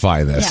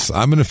justify this. Yeah.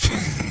 I'm going to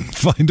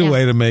find a Yeah.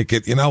 way to make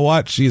it. You know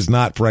what? She's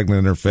not pregnant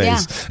in her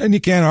face. Yeah. And you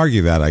can't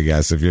argue that, I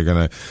guess, if you're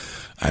going to.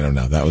 I don't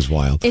know. That was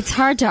wild. It's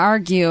hard to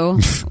argue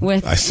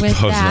with I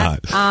suppose with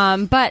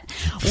that. But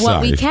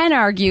what we Sorry. can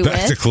argue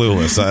Back to with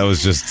Clueless. I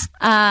was just.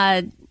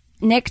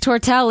 Nick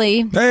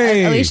Tortelli,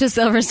 Hey! Alicia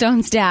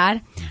Silverstone's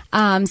dad,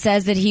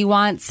 says that he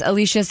wants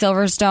Alicia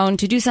Silverstone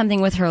to do something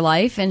with her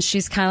life, and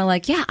she's kind of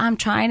like, "Yeah, I'm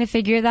trying to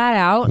figure that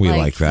out." We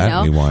like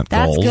that. We want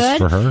that's goals good.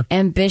 for her.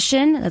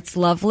 Ambition, that's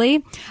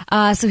lovely.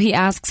 So he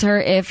asks her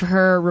if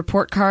her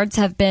report cards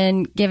have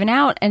been given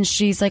out, and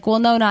she's like, "Well,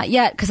 no, not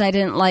yet, because I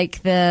didn't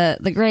like the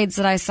grades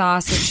that I saw."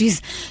 So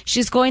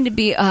she's going to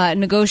be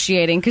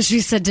negotiating, because she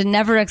said to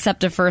never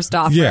accept a first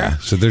offer. Yeah.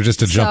 So they're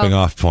just a jumping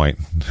off point.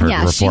 Her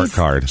report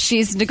card.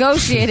 She's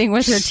negotiating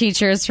with her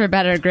teachers for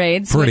better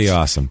grades. Pretty which-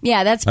 awesome.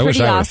 Yeah, that's I pretty wish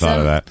I would have awesome. thought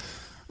of that.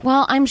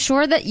 Well, I'm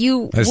sure that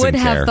you I just would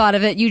didn't have care. thought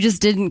of it. You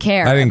just didn't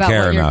care. I didn't about care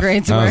what your enough.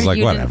 grades I were. was like,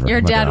 You didn't- whatever. Your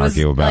I'm not dad gonna was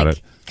argue about like,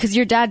 it. because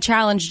your dad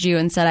challenged you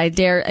and said, "I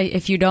dare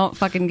if you don't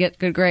fucking get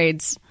good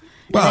grades."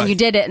 And then you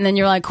did it, and then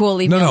you're like, cool,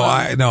 leave me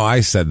alone.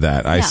 I said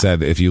that. I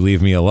said, if you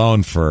leave me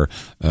alone for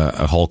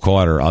a whole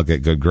quarter, I'll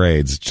get good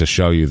grades to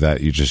show you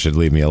that you just should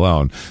leave me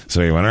alone.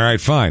 So he went, all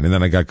right, fine. And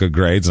then I got good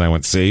grades, and I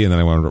went C, and then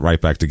I went right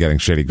back to getting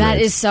shitty grades. That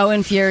is so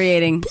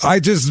infuriating. I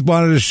just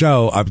wanted to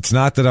show, it's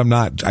not that I'm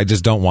not, I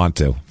just don't want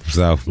to.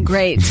 So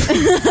great.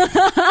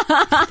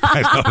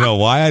 I don't know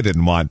why I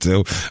didn't want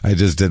to. I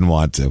just didn't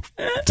want to.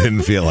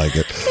 Didn't feel like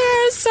it.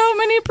 There are so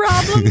many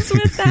problems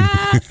with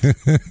that.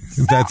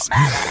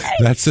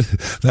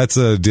 That's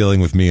a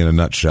dealing with me in a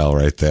nutshell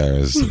right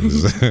there.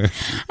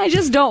 I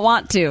just don't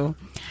want to.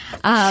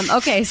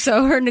 Okay,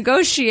 so her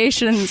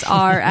negotiations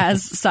are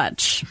as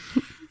such.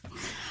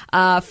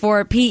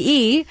 For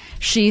PE,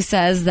 she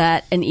says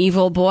that an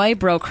evil boy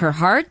broke her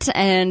heart,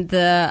 and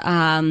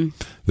the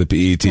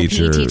PE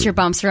teacher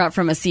bumps her up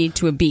from a C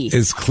to a B.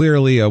 Is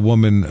clearly a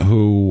woman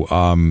who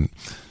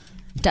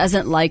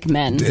doesn't like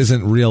men.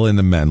 Isn't real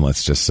into men,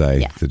 let's just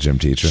say, the gym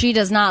teacher. She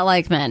does not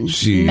like men.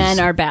 Men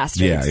are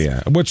bastards.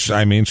 Yeah. Which,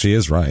 I mean, she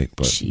is right.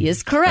 But she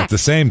is correct. At the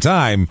same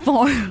time,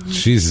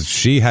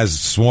 she has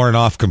sworn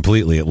off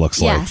completely, it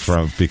looks like,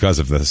 because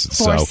of this.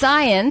 For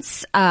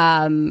science,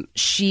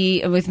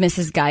 she, with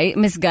Miss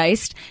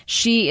Geist,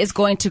 she is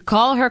going to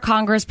call her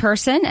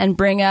congressperson and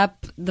bring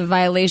up the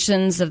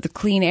violations of the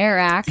Clean Air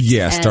Act.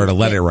 Yeah, start a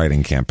letter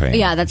writing campaign.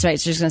 Yeah, that's right.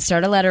 She's going to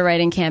start a letter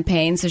writing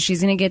campaign. So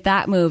she's going to get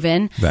that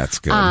moving. That's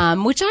good.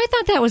 Which I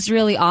thought that was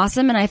really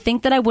awesome, and I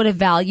think that I would have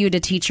valued a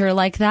teacher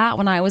like that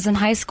when I was in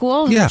high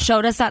school who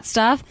showed us that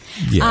stuff.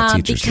 Yeah,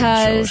 teachers didn't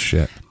show us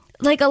shit.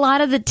 Like a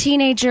lot of the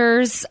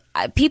teenagers,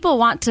 people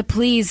want to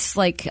please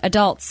like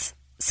adults.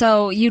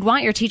 So you'd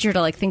want your teacher to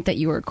like think that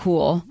you were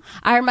cool.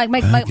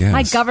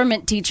 My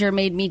government teacher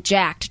made me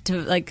jacked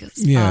to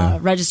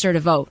register to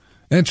vote.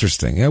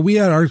 Interesting. Yeah, we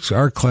had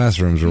our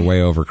classrooms were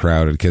way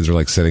overcrowded. Kids were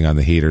like sitting on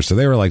the heater, so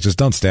they were like, "Just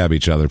don't stab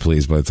each other,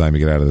 please." By the time you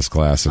get out of this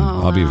class, and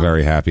I'll be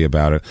very happy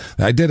about it.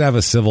 I did have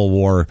a Civil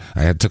War.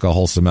 I took a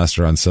whole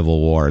semester on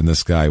Civil War, and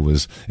this guy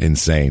was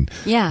insane.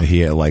 Yeah,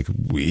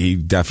 he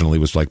definitely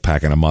was like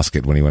packing a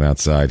musket when he went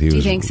outside. He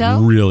was think so?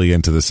 Really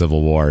into the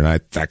Civil War,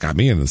 and that got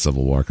me into the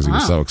Civil War because he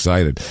was so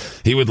excited.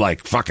 He would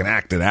like fucking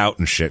act it out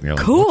and shit, and you're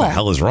like, cool. "What the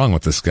hell is wrong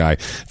with this guy?"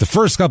 The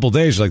first couple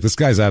days, you're like, "This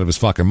guy's out of his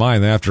fucking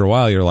mind." Then after a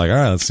while, you're like, "All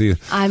right, let's see."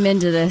 I'm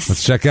into this.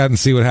 Let's check out and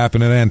see what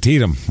happened at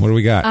Antietam. What do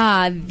we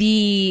got?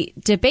 The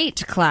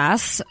debate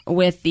class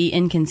with the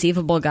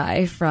inconceivable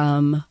guy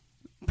from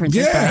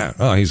Princess Bride.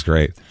 Oh, he's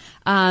great.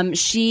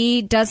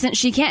 She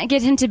can't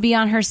get him to be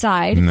on her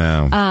side.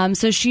 No.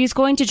 So she's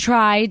going to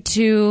try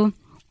to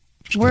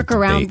work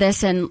around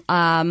this, and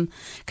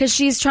because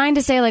she's trying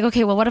to say like,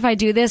 okay, well, what if I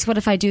do this? What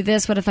if I do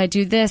this? What if I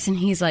do this? And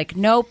he's like,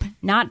 nope,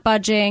 not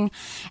budging.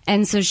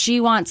 And so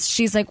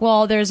she's like,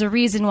 well, there's a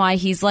reason why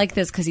he's like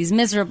this, because he's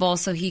miserable,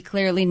 so he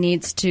clearly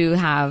needs to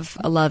have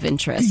a love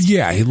interest.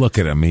 Yeah, look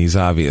at him. He's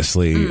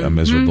obviously a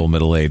miserable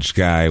middle-aged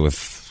guy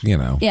with,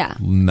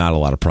 not a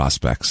lot of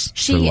prospects.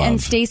 She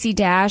and Stacey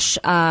Dash,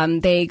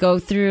 they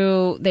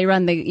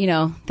run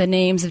the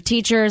names of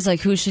teachers, like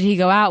who should he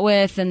go out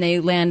with, and they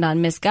land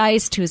on Miss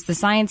Geist, who's the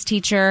science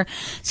teacher.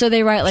 So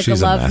they write like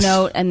She's a love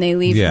note, and they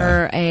leave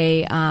her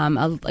a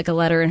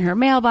letter in her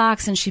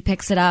mailbox, and she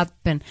picks it up.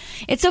 And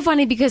it's so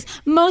funny because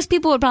most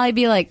people would probably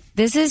be like,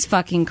 "This is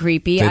fucking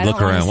creepy." They'd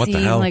look around. What the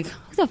hell? Like,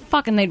 what the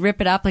fuck? And they'd rip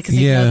it up, like, because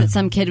they know that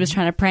some kid was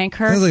trying to prank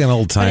her. It's like an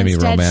old-timey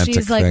romantic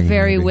she's like thing,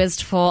 very maybe.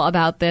 Wistful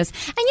about this.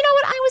 And you know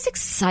what? I was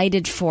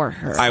excited for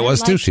her. I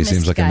was too. She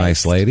seems like a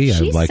nice lady.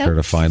 I'd like her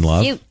to find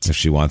love. If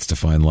she wants to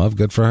find love,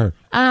 good for her.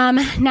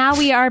 Now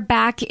we are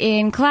back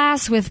in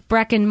class with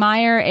Breckin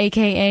Meyer,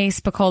 a.k.a.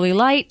 Spicoli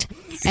Light,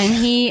 and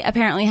he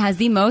apparently has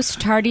the most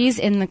tardies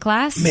in the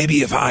class.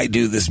 Maybe if I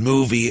do this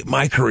movie,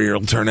 my career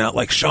will turn out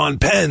like Sean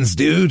Penn's,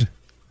 dude.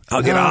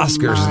 I'll get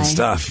Oscars and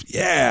stuff.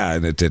 Yeah,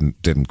 and it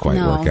didn't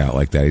quite work out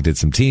like that. He did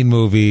some teen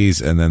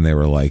movies, and then they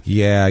were like,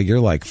 "Yeah, you're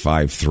like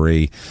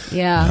 5'3".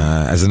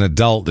 Yeah. As an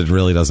adult, it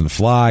really doesn't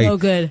fly. No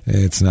good.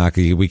 It's not.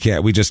 We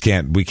can't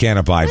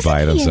abide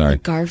by it. I'm sorry.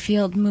 The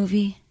Garfield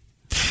movie.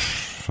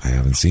 I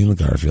haven't seen the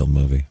Garfield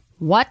movie.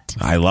 What?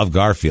 I love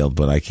Garfield,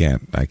 but I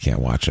can't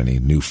watch any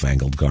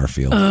newfangled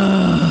Garfield.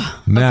 No,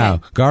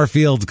 okay.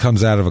 Garfield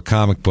comes out of a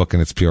comic book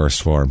in its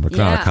purest form.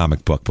 Not a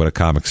comic book, but a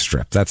comic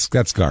strip. That's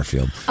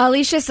Garfield.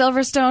 Alicia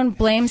Silverstone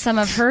blames some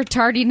of her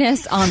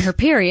tardiness on her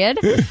period,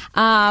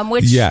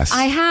 which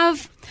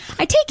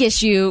I take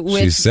issue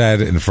with. She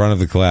said in front of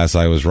the class,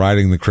 I was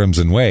riding the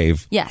Crimson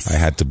Wave. Yes. I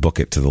had to book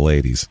it to the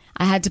ladies.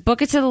 I had to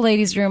book it to the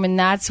ladies' room, and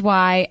that's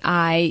why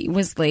I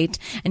was late.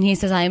 And he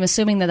says, I am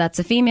assuming that that's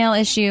a female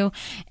issue.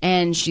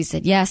 And she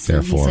said, yes.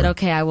 Therefore, and he said,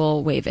 okay, I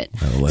will waive it.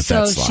 Let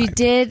that slide. She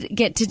did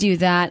get to do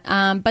that.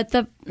 But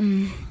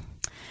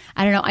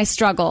I don't know. I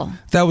struggle.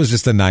 That was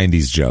just a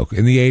 90s joke.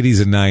 In the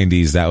 80s and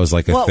 90s, that was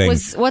like a thing.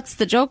 What's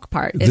the joke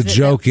part? The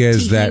joke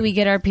is that we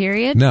get our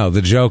period? No,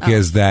 the joke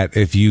is that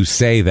if you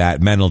say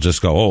that, men will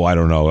just go, "Oh, I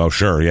don't know. Oh,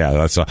 sure. Yeah,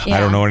 I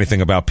don't know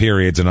anything about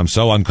periods, and I'm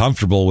so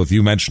uncomfortable with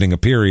you mentioning a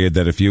period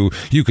that if you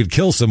could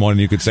kill someone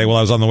and you could say, well,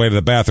 I was on the way to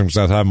the bathroom because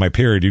I was having my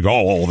period," you go,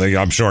 "Oh,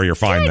 I'm sure you're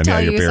fine." Can I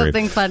tell your you period.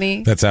 something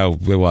funny? That's how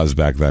it was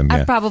back then. Yeah.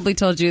 I probably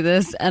told you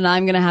this, and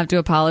I'm going to have to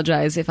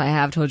apologize if I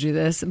have told you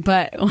this,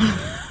 but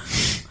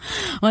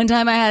one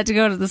time I had to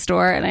go to the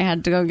store and I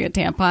had to go get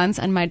tampons,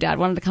 and my dad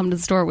wanted to come to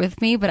the store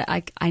with me, but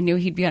I knew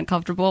he'd be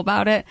uncomfortable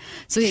about it.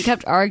 So he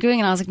kept arguing,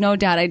 and I was like, "No,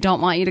 Dad, I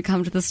don't want you to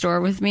come to the store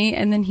with me."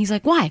 And then he's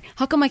like, "Why?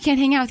 How come I can't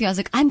hang out with you?" I was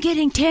like, "I'm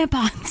getting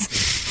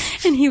tampons."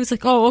 And he was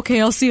like, "Oh, okay,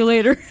 I'll see you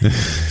later."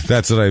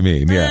 That's what I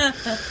mean, yeah.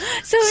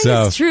 So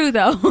it's true,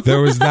 though.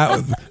 There was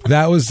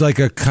that was like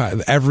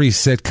every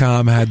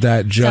sitcom had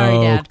that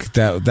joke.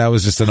 Sorry, that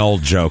was just an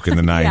old joke in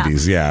the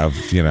 90s, yeah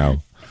you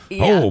know.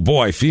 Yeah. Oh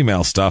boy,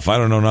 female stuff. I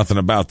don't know nothing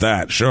about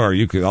that. Sure,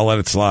 I'll let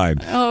it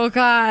slide. Oh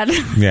God.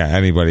 Yeah,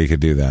 anybody could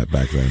do that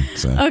back then.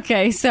 So.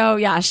 Okay, so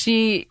yeah,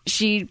 she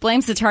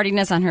blames the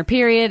tardiness on her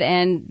period,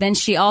 and then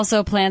she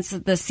also plants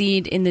the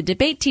seed in the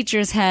debate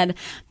teacher's head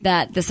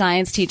that the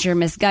science teacher,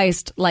 Miss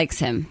Geist, likes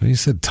him. You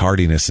said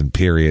tardiness and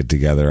period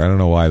together. I don't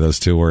know why those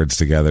two words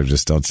together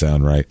just don't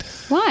sound right.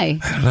 Why?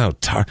 I don't know.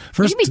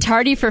 You can be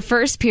tardy for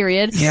first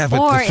period, yeah, but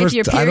or if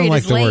your period I don't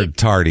like is the late. word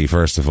tardy.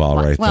 First of all,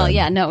 right? Well, then.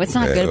 Yeah, no, it's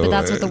not good, but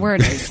that's what the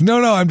word is.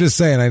 No, I'm just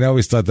saying. I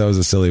always thought that was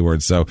a silly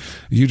word. So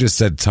you just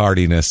said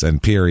tardiness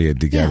and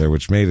period together,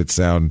 which made it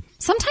sound.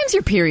 Sometimes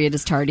your period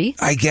is tardy.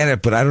 I get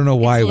it, but I don't know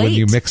why when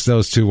you mix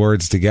those two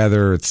words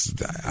together,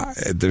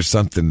 there's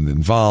something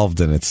involved,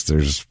 and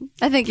there's.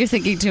 I think you're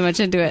thinking too much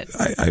into it.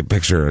 I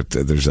picture it.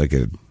 There's like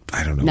a.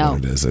 I don't know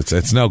what it is.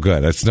 It's no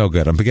good. It's no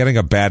good. I'm getting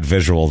a bad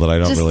visual that I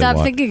don't really want. Just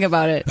stop thinking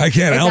about it. I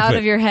can't help it. It's out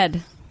of your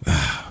head.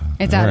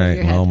 It's out of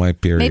your head. Well, my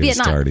period is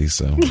tardy,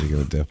 so what are you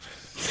going to do?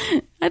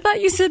 I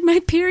thought you said my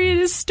period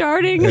is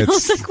starting. I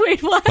was like,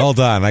 wait, what? Hold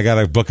on. I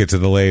got to book it to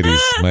the ladies.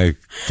 I'm really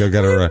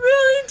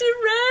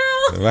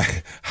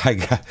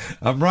derailed.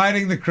 I'm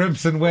riding the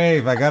Crimson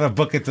Wave. I got to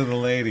book it to the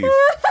ladies.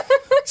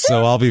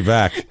 So I'll be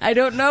back. I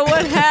don't know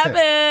what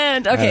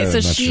happened. Okay,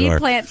 so she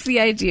plants the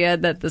idea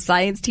that the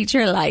science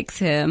teacher likes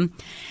him,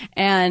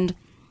 and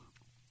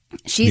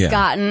she's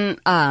gotten,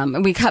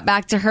 we cut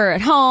back to her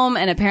at home,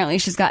 and apparently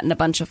she's gotten a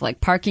bunch of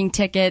like parking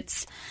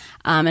tickets.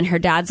 And her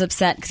dad's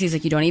upset because he's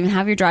like, "You don't even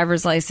have your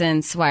driver's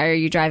license. Why are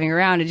you driving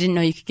around? I didn't know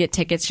you could get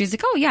tickets." She's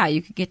like, "Oh yeah,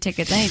 you could get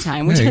tickets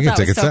anytime." Which I thought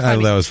was so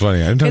funny. That was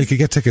funny. I didn't know you could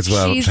get tickets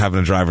without having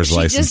a driver's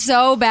license. She just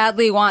so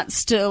badly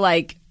wants to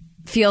like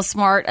feel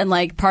smart and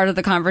like part of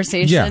the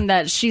conversation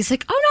that she's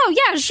like, "Oh no,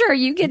 yeah, sure,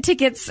 you get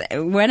tickets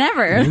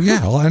whenever."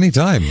 Yeah, well,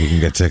 anytime you can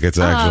get tickets.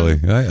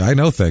 Actually, I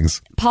know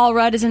things. Paul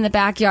Rudd is in the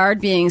backyard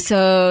being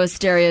so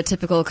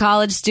stereotypical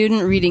college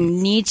student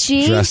reading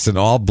Nietzsche, dressed in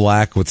all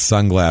black with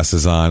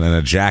sunglasses on and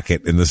a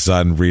jacket in the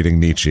sun, reading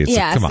Nietzsche. It's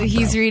like, come on,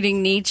 he's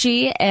reading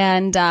Nietzsche,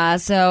 and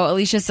so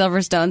Alicia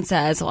Silverstone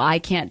says, "Well, I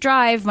can't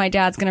drive. My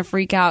dad's going to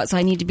freak out, so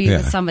I need to be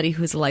with somebody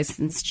who's a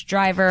licensed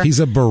driver."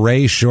 He's a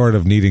beret short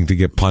of needing to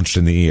get punched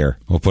in the ear.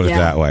 We'll put it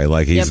that way.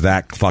 Like, he's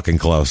that fucking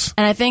close.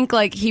 And I think,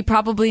 like, he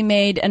probably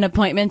made an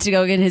appointment to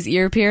go get his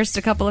ear pierced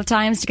a couple of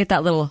times to get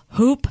that little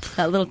hoop,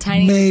 that little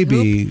tiny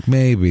hoop.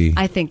 Maybe.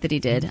 I think that he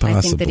did. Possible.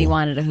 I think that he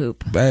wanted a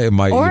hoop.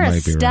 Or a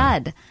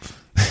stud.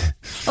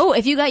 Oh,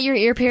 if you got your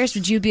ear pierced,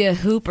 would you be a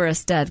hoop or a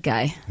stud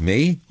guy?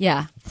 Me?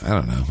 Yeah. I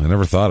don't know. I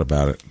never thought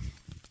about it.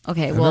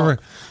 Okay, well...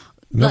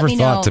 Never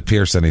thought to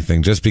pierce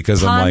anything just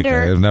because I'm like,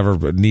 I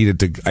never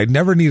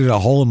needed a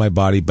hole in my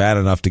body bad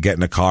enough to get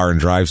in a car and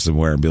drive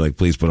somewhere and be like,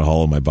 "Please put a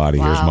hole in my body.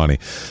 Wow. Here's money."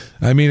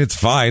 I mean, it's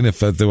fine.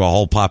 If a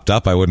hole popped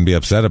up, I wouldn't be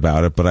upset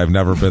about it, but I've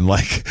never been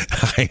like,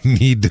 I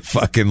need to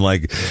fucking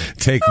like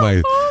take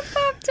my...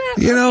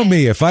 You know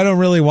me. If I don't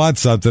really want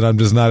something, I'm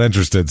just not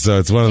interested. So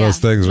it's one of those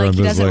things where I'm just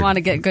like... he doesn't want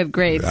to get good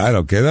grades. I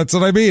don't care. That's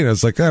what I mean.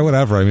 It's like,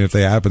 whatever. I mean, if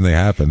they happen, they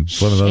happen.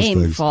 It's one of those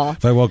things.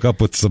 If I woke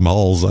up with some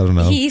holes, I don't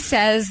know. He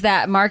says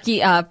that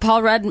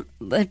Paul Rudd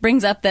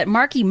brings up that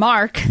Marky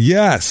Mark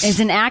is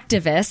an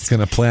activist. He's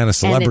going to plant a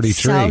celebrity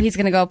tree. So he's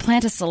going to go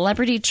plant a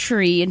celebrity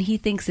tree, and he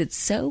thinks it's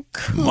so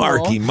cool.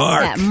 Marky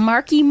Mark. That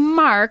Marky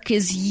Mark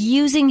is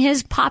using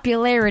his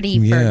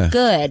popularity for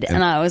good.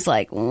 And I was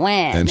like,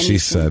 when? And she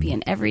said... be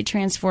in every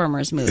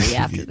Transformers movie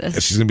after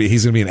this. He's going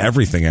to be in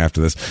everything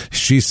after this.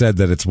 She said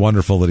that it's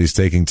wonderful that he's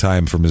taking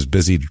time from his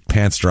busy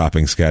pants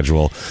dropping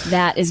schedule.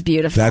 That is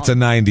beautiful. That's a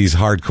 90s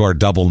hardcore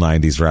double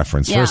 90s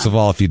reference. Yeah. First of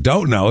all, if you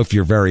don't know, if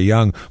you're very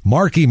young,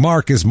 Marky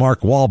Mark is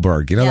Mark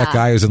Wahlberg. You know that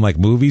guy who's in like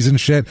movies and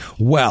shit?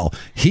 Well,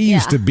 he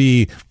used to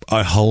be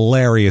a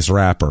hilarious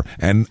rapper,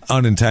 and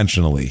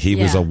unintentionally. He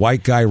was a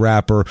white guy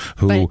rapper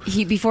who... But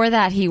before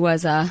that, he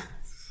was a...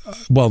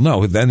 Well,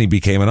 no, then he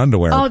became an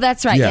underwear. Oh,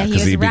 that's right. Yeah, he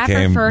was a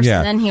rapper first,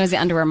 and then he was the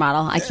underwear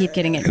model. I keep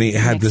getting it. And he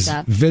had this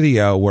up.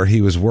 video where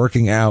he was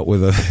working out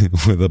with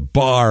a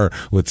bar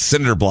with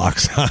cinder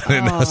blocks on it.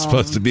 And I was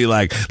supposed to be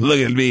like, look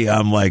at me,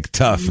 I'm like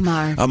tough.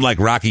 Mark. I'm like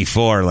Rocky IV,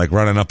 like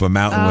running up a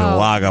mountain with a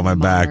log on my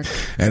back.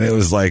 And it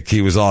was like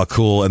he was all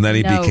cool. And then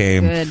he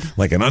became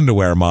like an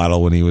underwear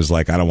model when he was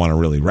like, I don't want to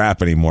really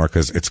rap anymore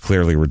because it's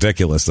clearly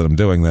ridiculous that I'm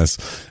doing this.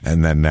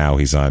 And then now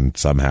he's on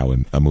somehow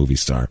in a movie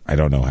star. I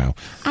don't know how.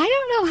 I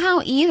don't know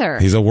how either.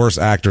 He's a worse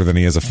actor than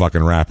he is a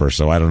fucking rapper,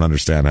 so I don't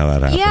understand how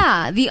that happened.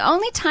 Yeah, the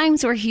only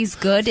times where he's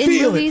good in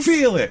movies.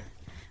 Feel it.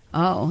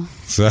 Oh,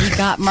 so you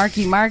got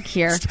Marky Mark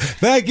here.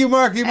 Thank you,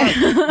 Marky Mark.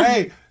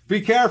 Hey,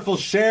 be careful.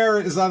 Cher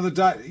is on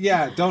the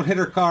yeah, don't hit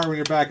her car when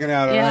you're backing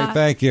out. All right,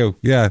 thank you.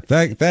 Yeah,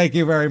 thank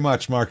you very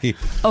much, Marky.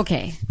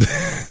 Okay.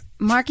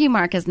 Marky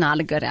Mark is not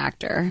a good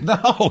actor.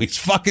 No, he's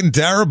fucking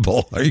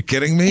terrible. Are you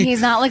kidding me?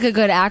 He's not like a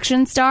good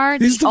action star.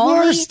 He's the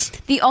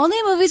worst. The only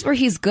movies where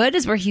he's good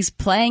is where he's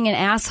playing an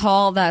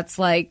asshole that's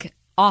like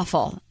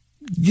awful.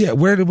 Yeah,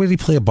 where did he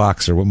play a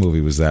boxer? What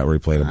movie was that where he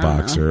played a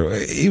boxer?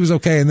 He was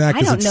okay in that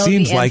because it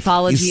seems like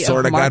he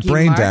sort of got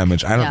brain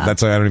damage.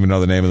 That's why I don't even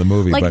know the name of the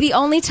movie. Like the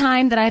only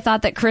time that I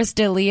thought that Chris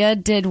D'Elia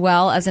did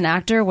well as an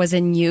actor was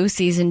in You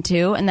season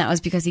 2, and that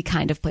was because he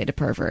kind of played a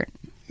pervert.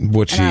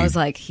 I was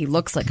like, he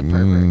looks like a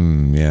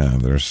pervert. Yeah,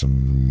 there's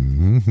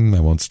some. I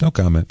won't. No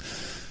comment.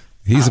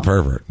 He's a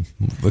pervert.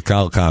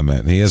 I'll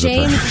comment. He is a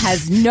pervert. James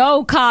has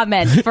no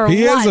comment for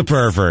he once. He is a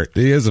pervert.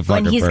 He is a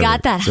fucking pervert. When he's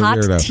got that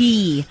hot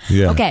tea.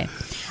 Yeah. Okay.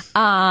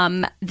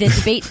 The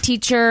debate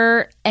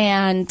teacher,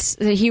 and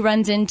he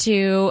runs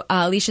into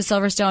Alicia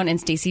Silverstone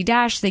and Stacey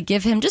Dash. They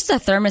give him just a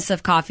thermos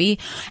of coffee.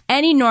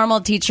 Any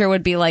normal teacher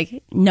would be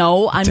like,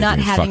 no, I'm not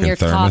having your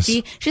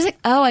coffee. She's like,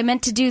 oh, I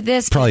meant to do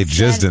this. Probably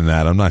jizzed in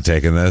that. I'm not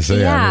taking this.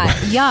 Yeah,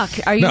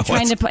 yuck. Are you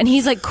trying to... And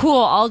he's like,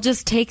 cool, I'll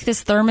just take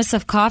this thermos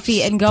of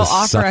coffee and go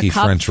offer a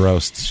cup French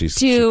roast, she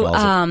calls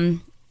it.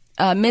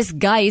 Miss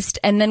Geist,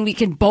 and then we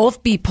can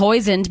both be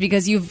poisoned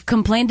because you've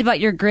complained about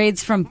your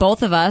grades from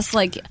both of us.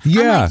 Like,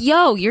 yeah. I'm like,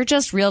 yo, you're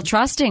just real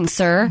trusting,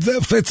 sir.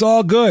 It's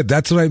all good.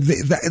 That's what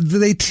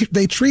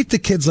they treat the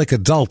kids like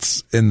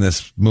adults in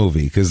this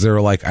movie because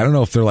they're like, I don't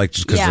know if they're like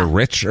just because they're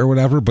rich or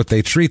whatever, but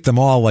they treat them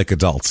all like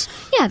adults.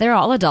 Yeah, they're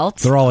all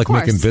adults. They're all like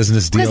making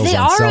business deals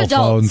on cell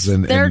phones,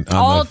 and they're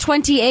all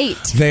 28.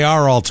 They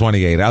are all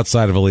 28.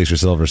 Outside of Alicia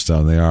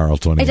Silverstone, they are all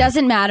 28. It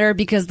doesn't matter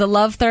because the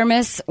love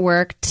thermos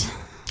worked.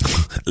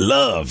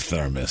 Love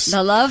thermos.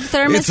 The love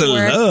thermos. It's a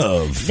worked.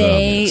 Love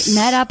thermos. They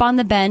met up on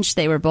the bench.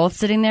 They were both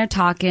sitting there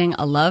talking.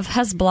 A love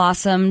has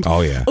blossomed.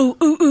 Oh yeah. Ooh,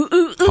 ooh, ooh, ooh,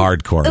 ooh.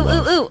 Hardcore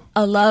love. Ooh, ooh, ooh.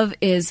 A love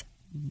is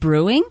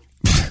brewing.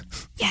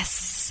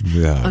 Yes.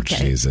 Oh, okay.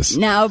 Jesus.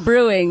 Now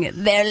brewing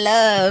their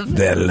love.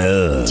 Their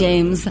love.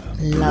 James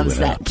loves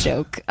that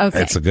joke.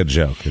 Okay. It's a good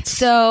joke.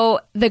 So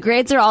the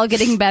grades are all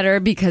getting better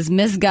because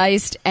Ms.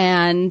 Geist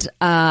and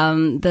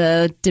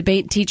the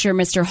debate teacher,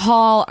 Mr.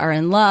 Hall, are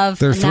in love.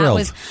 They're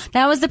thrilled.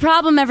 That was the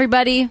problem,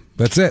 everybody.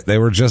 That's it. They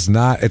were just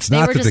not. It's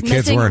not that the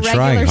kids weren't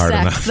trying hard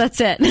enough.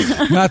 That's it.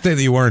 Not that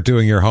you weren't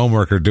doing your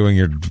homework or doing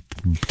your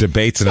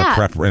debates in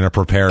a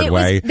prepared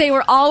way. They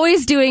were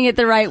always doing it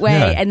the right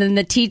way, and then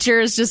the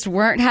teachers just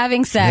weren't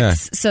having sex.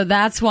 So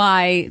that's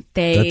why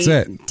they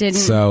didn't.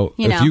 So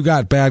if you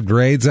got bad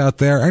grades out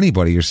there,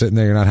 anybody, you're sitting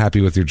there, you're not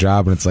happy with your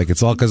job, and it's like,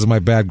 it's all because of my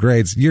bad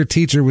grades. Your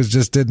teacher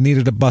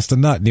needed to bust a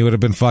nut, and you would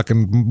have been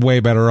fucking way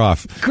better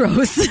off.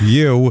 Gross.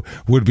 You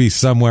would be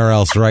somewhere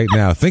else right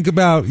now. Think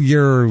about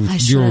your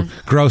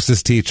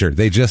grossest teacher.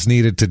 They just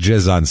needed to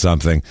jizz on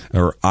something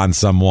or on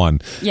someone.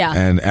 Yeah.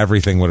 And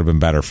everything would have been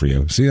better for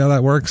you. See how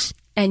that works?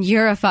 And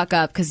you're a fuck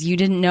up because you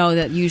didn't know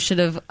that you should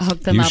have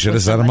hooked them up. You should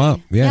have set them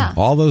up. Yeah.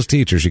 All those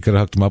teachers, you could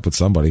have hooked them up with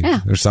somebody. Yeah.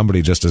 There's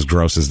somebody just as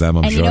gross as them,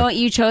 I'm sure. And you know what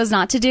you chose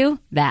not to do?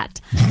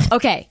 That.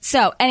 Okay.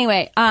 So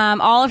anyway,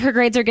 all of her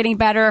grades are getting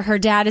better. Her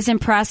dad is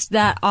impressed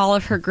that all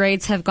of her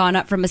grades have gone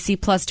up from a C+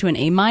 to an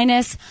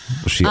A-.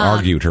 She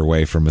argued her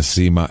way from a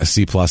C+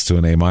 to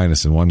an A-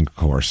 in one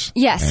course.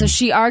 Yes. So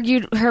she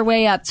argued her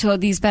way up to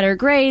these better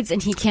grades,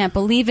 and he can't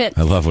believe it.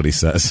 I love what he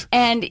says.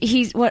 And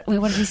what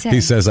did he say?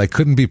 He says, I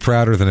couldn't be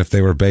prouder than if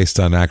they were based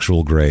on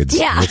actual grades.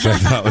 Yeah. Which I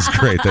thought was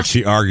great, that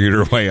she argued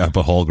her way up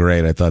a whole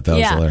grade. I thought that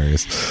was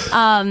hilarious.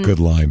 Good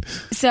line.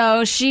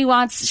 So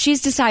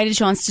she's decided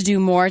she wants to do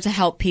more to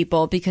help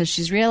people because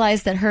she's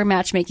realized that her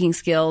matchmaking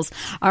skills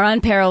are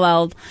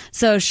unparalleled.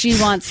 So she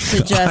wants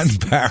to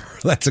just...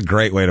 That's a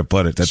great way to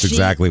put it. That's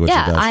exactly what she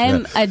does. I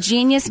am a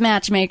genius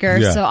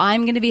matchmaker, so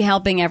I'm going to be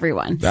helping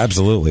everyone.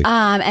 Absolutely.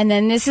 And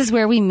then this is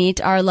where we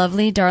meet our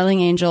lovely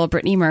darling angel,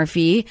 Brittany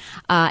Murphy,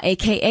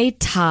 a.k.a.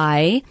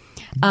 Ty.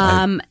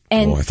 I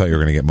thought you were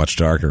going to get much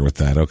darker with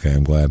that. Okay,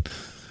 I'm glad.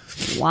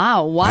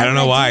 Wow. Why? I don't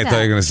know why. I thought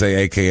you were going to say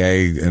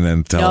AKA and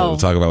then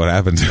talk about what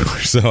happened to her.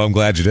 So I'm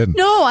glad you didn't.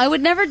 No, I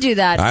would never do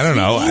that. I don't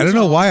know. I don't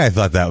know why I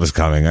thought that was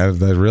coming. I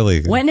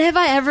really. When have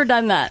I ever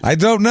done that? I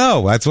don't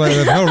know. That's why I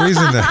have no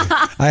reason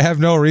to. I have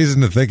no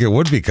reason to think it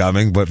would be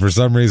coming. But for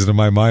some reason in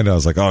my mind, I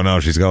was like, oh no,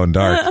 she's going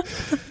dark.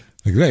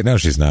 Like, wait, no,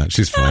 she's not.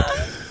 She's fine.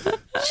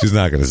 She's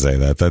not going to say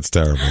that. That's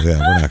terrible. Yeah,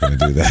 we're not going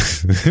to do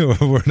that.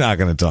 We're not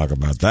going to talk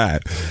about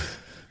that.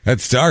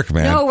 That's dark,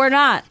 man. No, we're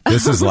not.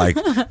 This is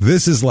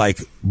like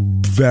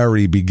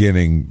very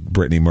beginning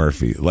Brittany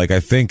Murphy. Like, I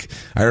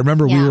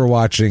remember we were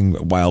watching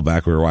a while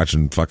back. We were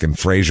watching fucking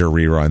Frasier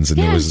reruns,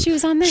 and she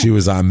was on that. She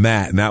was on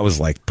that, and that was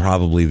like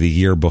probably the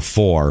year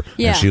before.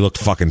 Yeah. And she looked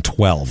fucking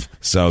 12.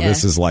 So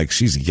this is like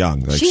she's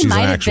young. Like she's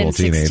might an have actual been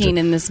teenager 16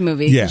 in this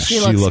movie. Yeah, she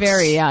looks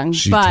very young.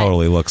 She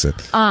totally looks it.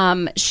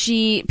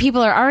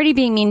 People are already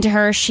being mean to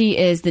her. She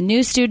is the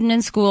new student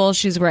in school.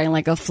 She's wearing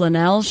like a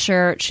flannel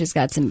shirt. She's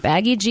got some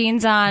baggy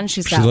jeans on.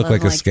 She looked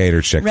like a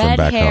skater chick red from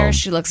back hair. home.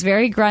 She looks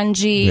very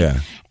grungy.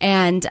 Yeah.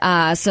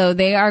 And so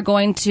they are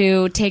going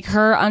to take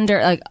her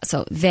under.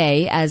 So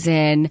they, as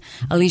in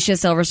Alicia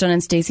Silverstone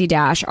and Stacey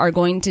Dash, are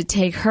going to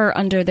take her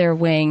under their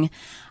wing.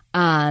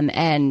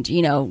 And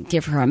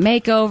give her a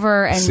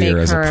makeover and see make her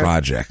as her a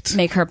project,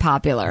 make her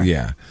popular.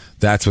 Yeah,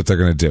 that's what they're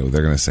going to do.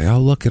 They're going to say, "Oh,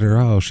 look at her!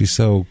 Oh, she's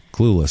so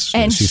clueless,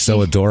 and she's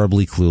so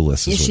adorably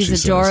clueless."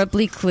 She's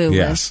adorably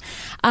clueless.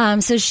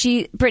 Yes.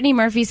 So Brittany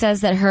Murphy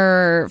says that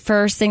her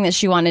first thing that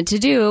she wanted to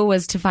do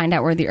was to find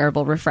out where the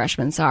herbal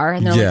refreshments are,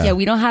 and they're like, "Yeah,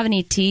 we don't have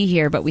any tea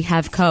here, but we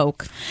have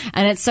Coke."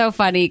 And it's so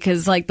funny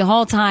because like the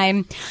whole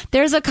time,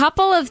 there's a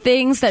couple of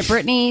things that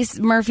Brittany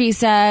Murphy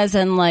says,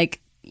 and like.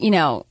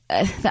 The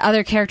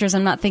other characters,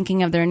 I'm not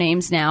thinking of their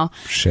names now.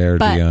 Cher,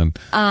 Dion.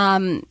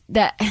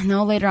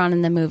 Later on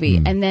in the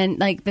movie. And then,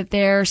 like, that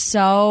they're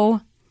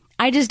so...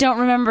 I just don't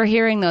remember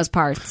hearing those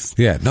parts.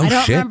 Yeah, no shit. I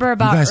don't remember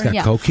about you guys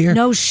got Coke here?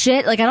 No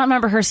shit. Like, I don't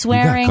remember her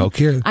swearing. You got Coke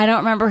here? I don't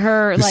remember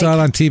her, You saw it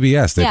on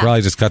TBS. They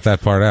probably just cut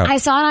that part out. I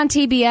saw it on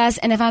TBS,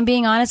 and if I'm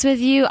being honest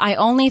with you, I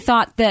only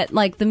thought that,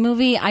 like, the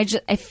movie,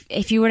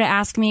 if you were to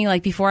ask me,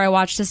 like, before I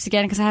watched this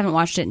again, because I haven't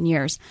watched it in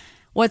years...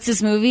 What's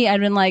this movie? I'd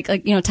been like,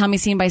 tell me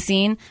scene by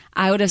scene.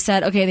 I would have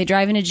said, okay, they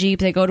drive in a Jeep,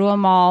 they go to a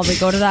mall, they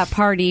go to that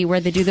party where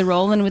they do the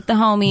rolling with the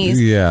homies.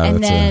 Yeah, and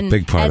that's then a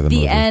big part of the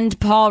movie. At the end,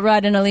 Paul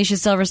Rudd and Alicia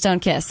Silverstone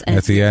kiss. And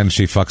at the end,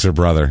 she fucks her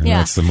brother. And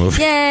that's the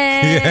movie.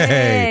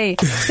 Yay!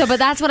 So, but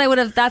that's what I would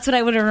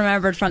have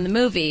remembered from the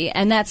movie.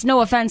 And that's no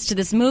offense to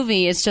this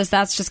movie. It's just,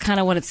 that's just kind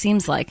of what it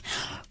seems like.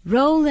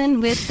 Rolling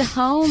with the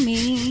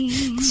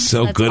homies.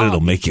 So that's good,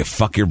 it'll make you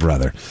fuck your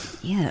brother.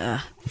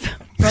 Yeah.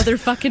 Brother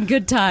fucking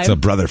good time. It's a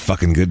brother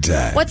fucking good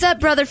time. What's up,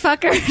 brother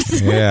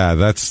fuckers? Yeah,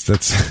 that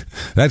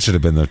should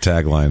have been the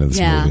tagline of this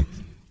movie.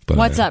 But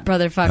what's up,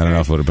 brother fucker? I don't know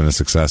if it would have been as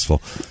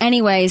successful.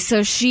 Anyway,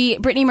 so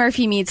Brittany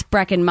Murphy meets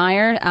Breckin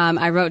Meyer.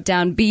 I wrote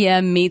down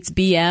BM meets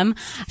BM.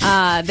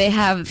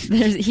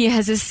 He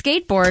has his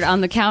skateboard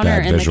on the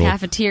counter in the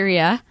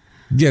cafeteria.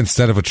 Yeah,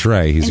 instead of a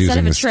tray, he's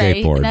using a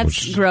skateboard.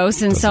 That's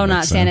gross and so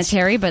not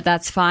sanitary, but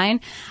that's fine.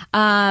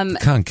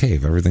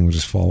 Concave, everything would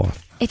just fall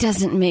off. It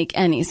doesn't make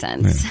any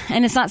sense,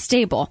 and it's not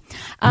stable.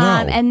 No.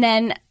 And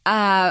then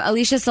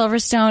Alicia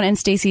Silverstone and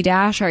Stacey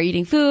Dash are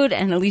eating food,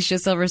 and Alicia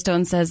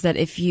Silverstone says that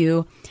if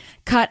you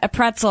cut a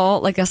pretzel,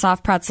 like a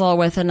soft pretzel,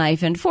 with a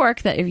knife and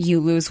fork, that if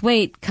you lose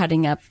weight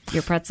cutting up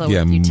your pretzel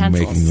with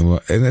utensils.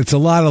 And it's a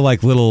lot of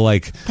like little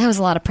like... That was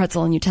a lot of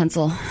pretzel and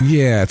utensil.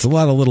 Yeah, it's a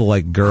lot of little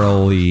like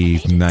girly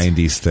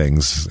 90s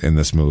things in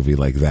this movie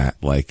like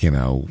that. Like,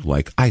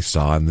 like I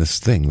saw in this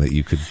thing that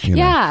you could,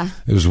 Yeah.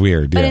 It was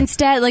weird. But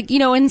instead, like,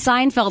 in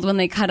Seinfeld when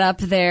they cut up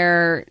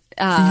their...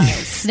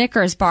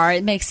 Snickers bar,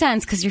 it makes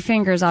sense because your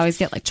fingers always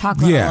get like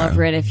chocolate all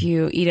over it if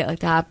you eat it like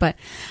that. But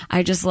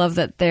I just love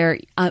that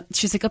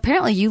she's like,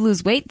 apparently you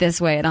lose weight this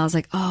way, and I was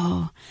like,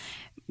 oh,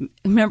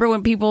 remember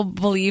when people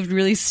believed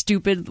really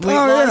stupid weight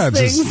loss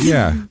things?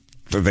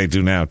 They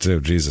do now too.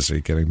 Jesus, are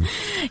you kidding me?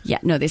 Yeah,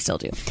 no, they still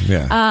do.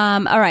 Yeah.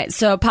 All right.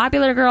 So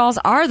popular girls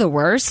are the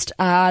worst.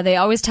 They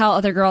always tell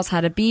other girls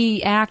how to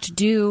be, act,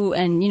 do,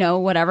 and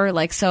whatever.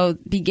 Like, so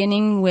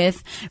beginning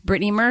with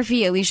Brittany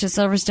Murphy, Alicia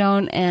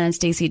Silverstone, and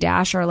Stacey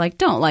Dash are like,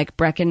 don't like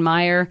Breckin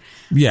Meyer.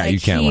 Yeah, you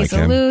can't like him.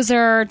 He's a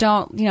loser.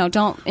 Don't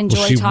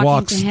enjoy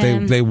talking to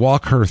him. They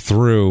walk her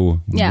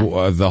through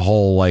the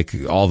whole like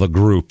all the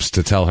groups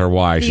to tell her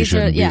why she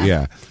shouldn't be.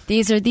 Yeah.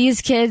 These are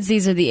these kids.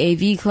 These are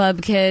the AV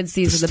club kids.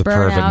 These are the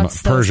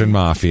burnouts. Persian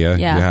mafia.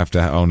 Yeah. You have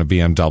to own a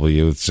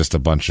BMW. It's just a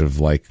bunch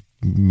of like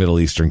Middle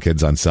Eastern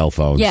kids on cell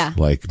phones,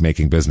 like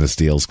making business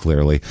deals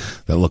clearly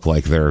that look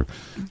like they're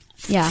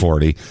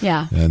 40.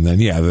 Yeah. And then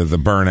the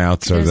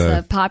burnouts are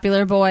the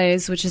popular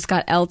boys, which has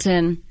got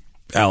Elton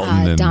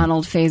and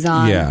Donald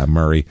Faison. Yeah,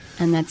 Murray.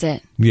 And that's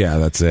it. Yeah,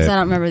 that's it. I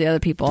don't remember the other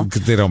people.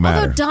 They don't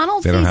matter. Although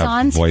Donald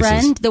Faison's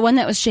friend, the one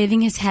that was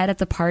shaving his head at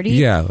the party,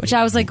 which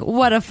I was like,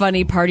 what a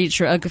funny party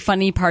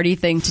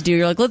thing to do.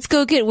 You're like, let's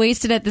go get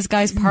wasted at this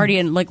guy's party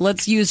and like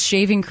let's use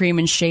shaving cream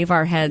and shave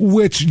our heads.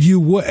 Which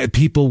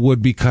people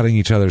would be cutting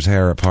each other's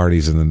hair at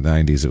parties in the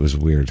 90s. It was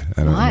weird.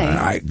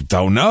 I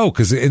don't know,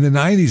 because in the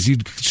 90s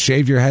you'd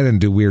shave your head and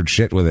do weird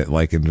shit with it,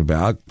 like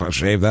I'll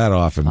shave that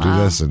off and do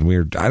this and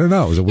weird. I don't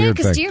know. It was a weird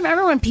thing. Do you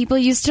remember when people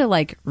used to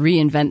like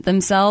reinvent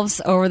themselves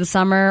over the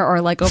summer? summer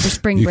or like over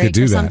spring break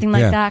or something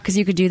like that, because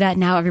you could do that.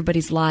 Now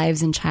everybody's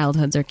lives and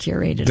childhoods are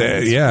curated.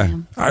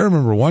 I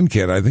remember one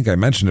kid, I think I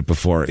mentioned it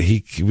before,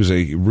 he was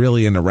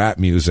really into rap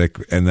music,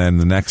 and then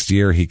the next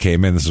year he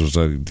came in.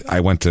 I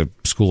went to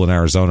school in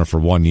Arizona for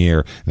 1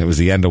 year, and it was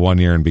the end of 1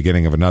 year and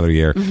beginning of another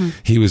year.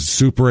 He was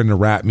super into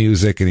rap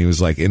music, and he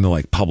was like into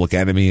like Public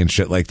Enemy and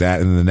shit like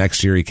that. And then the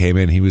next year he came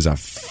in, he was a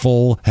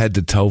full head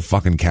to toe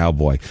fucking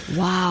cowboy.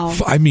 Wow.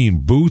 I mean,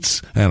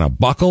 boots and a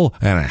buckle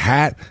and a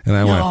hat. And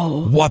I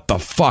went, what the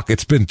fuck?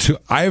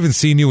 I haven't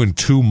seen you in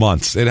 2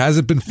 months. It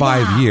hasn't been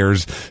 5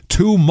 years.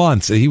 2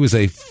 months. He was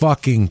a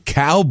fucking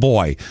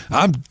cowboy.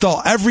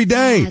 Every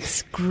day.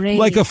 That's great.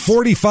 Like a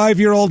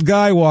 45-year-old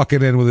guy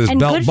walking in with his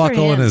belt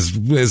buckle and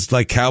his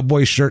like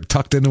cowboy shirt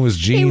tucked into his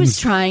jeans. He was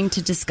trying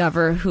to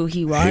discover who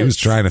he was. He was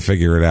trying to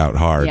figure it out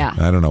hard. Yeah.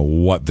 I don't know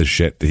what the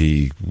shit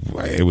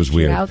it was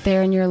weird. You're out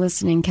there and you're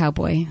listening,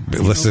 cowboy.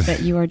 Listen, hope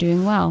that you are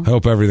doing well.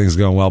 Hope everything's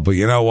going well, but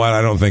you know what?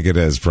 I don't think it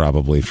is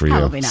probably for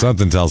probably you. Not.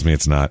 Something tells me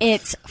it's not.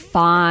 It's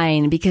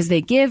fine because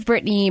they give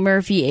Brittany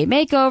Murphy a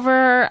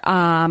makeover.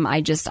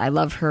 I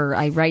love her.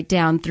 I write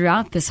down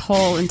throughout this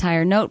whole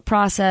entire note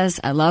process.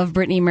 I love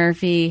Brittany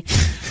Murphy.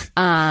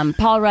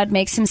 Paul Rudd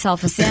makes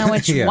himself a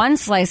sandwich, one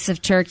slice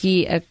of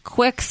turkey, a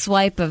quick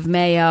swipe of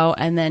mayo,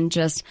 and then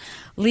just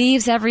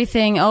leaves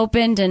everything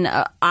opened and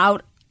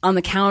out on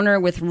the counter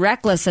with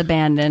reckless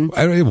abandon.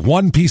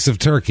 One piece of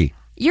turkey.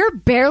 You're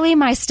barely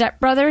my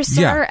stepbrother,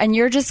 sir, and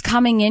you're just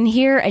coming in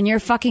here and you're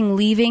fucking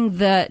leaving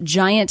the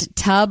giant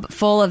tub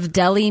full of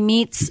deli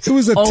meats. It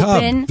was a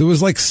open. Tub. There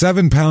was like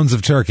 7 pounds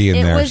of turkey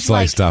in there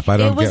sliced up. I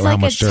don't get how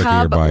much turkey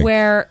you're buying.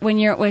 Where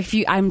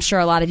I'm sure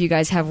a lot of you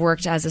guys have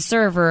worked as a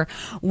server,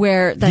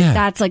 where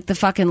that's like the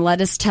fucking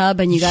lettuce tub,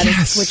 and you got to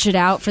switch it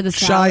out for the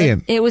salad.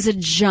 Giant. It was a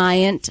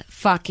giant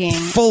fucking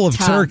full of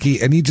tub.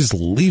 Turkey, and he just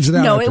leaves it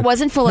out. No, it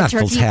wasn't full of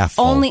turkey. Half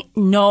full.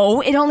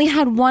 It only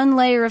had one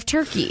layer of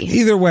turkey.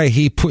 Either way,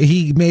 he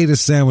made a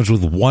sandwich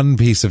with one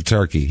piece of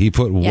turkey. He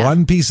put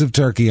one piece of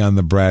turkey on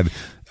the bread,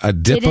 a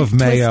dip of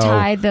mayo. Didn't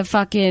tie the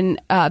fucking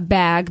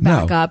bag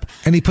back up.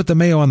 And he put the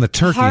mayo on the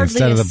turkey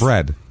instead of the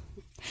bread.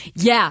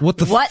 Yeah. What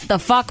the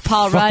fuck,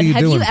 Paul Rudd?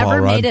 Have you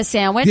ever made a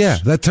sandwich? Yeah,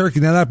 that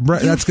turkey. Now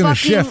that's going to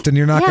shift, and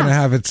you're not going to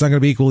have it's not going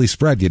to be equally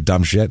spread. You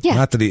dumb shit. Yeah.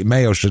 Not that the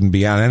mayo shouldn't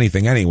be on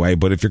anything anyway,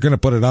 but if you're going to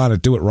put it on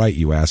it, do it right,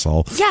 you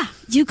asshole. Yeah,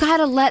 you got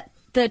to let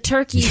the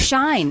turkey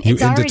shine.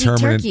 It's already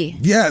turkey.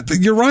 Yeah,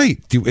 you're right.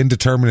 You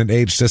indeterminate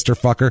age sister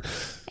fucker.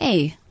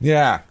 Hey.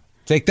 Yeah.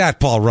 Take that,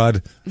 Paul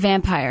Rudd.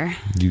 Vampire.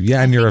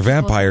 And you're a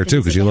vampire too,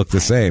 because you look the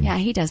same. Yeah,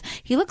 he does.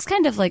 He looks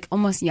kind of like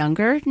almost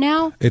younger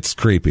now. It's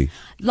creepy.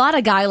 A lot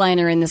of guy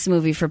liner in this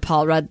movie for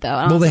Paul Rudd,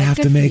 though. Well, they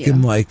have to make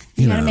him like,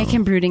 you got to make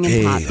him brooding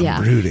and pop.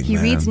 Yeah, brooding, he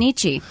reads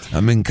Nietzsche.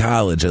 I'm in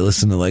college. I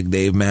listen to like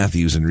Dave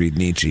Matthews and read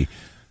Nietzsche.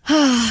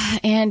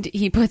 And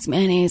he puts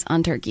mayonnaise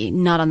on turkey,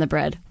 not on the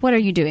bread. What are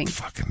you doing?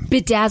 Fucking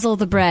bedazzle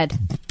the bread.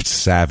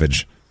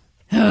 Savage.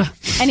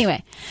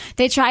 Anyway,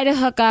 they try to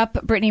hook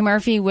up Brittany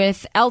Murphy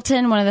with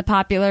Elton, one of the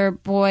popular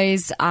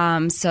boys.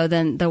 So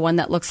then the one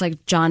that looks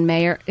like John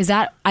Mayer. Is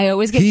that? I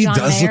always get John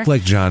Mayer. He does look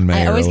like John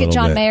Mayer. I always get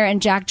John Mayer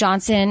and Jack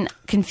Johnson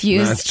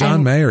confused. That's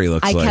John Mayer, he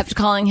looks like. I kept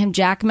calling him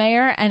Jack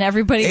Mayer, and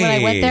everybody, when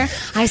I went there,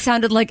 I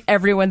sounded like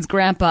everyone's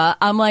grandpa.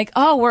 I'm like,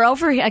 oh, we're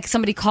over here. Like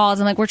somebody calls.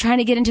 I'm like, we're trying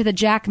to get into the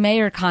Jack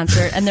Mayer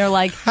concert. And they're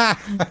like,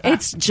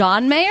 it's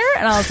John Mayer?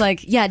 And I was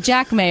like, yeah,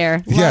 Jack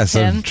Mayer. Yes,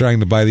 I'm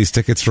trying to buy these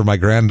tickets for my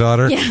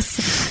granddaughter. Yes.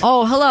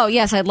 Oh, hello.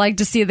 Yes, I'd like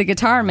to see the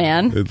Guitar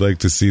Man. I'd like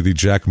to see the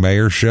Jack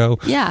Mayer show.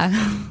 Yeah.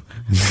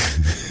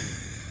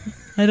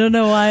 I don't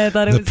know why I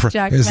thought it was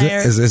Jack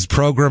Mayer. Is his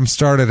program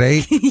start at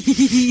 8?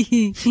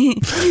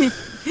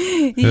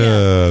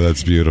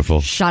 That's beautiful.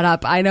 Shut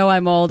up. I know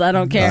I'm old. I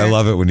don't care. I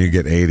love it when you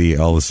get 80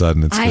 all of a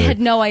sudden. I had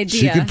no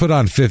idea. She could put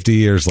on 50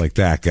 years like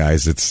that,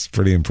 guys. It's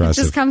pretty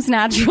impressive. It just comes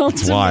natural to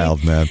me. It's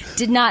wild, man.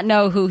 Did not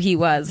know who he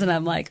was. And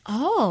I'm like,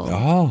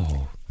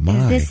 Oh, my.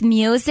 Is this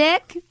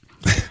music?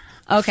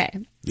 Okay.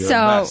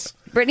 So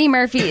Brittany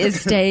Murphy is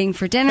staying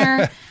for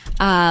dinner.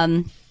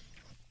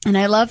 And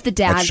I love the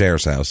dad. At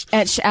Cher's house.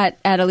 At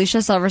Alicia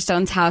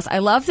Silverstone's house. I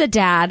love the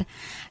dad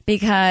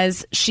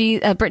because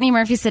Brittany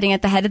Murphy's sitting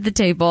at the head of the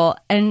table,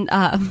 and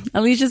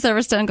Alicia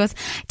Silverstone goes,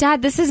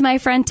 Dad, this is my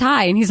friend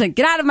Ty. And he's like,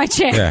 get out of my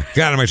chair. Yeah,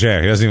 get out of my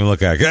chair. He doesn't even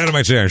look at it. Get out of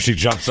my chair. And she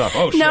jumps up.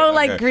 Oh, shit.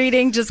 No,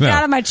 greeting, just get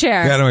out of my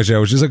chair. Get out of my chair,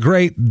 which is a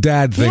great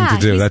dad thing to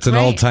do. That's an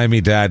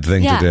old-timey dad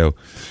thing to do.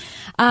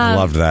 I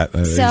loved that.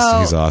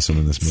 He's awesome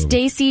in this movie.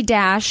 Stacey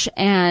Dash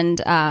and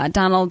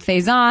Donald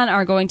Faison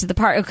are going to the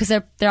party because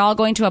they're all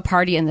going to a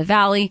party in the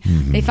Valley.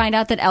 Mm-hmm. They find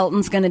out that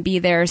Elton's going to be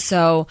there,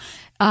 so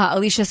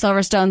Alicia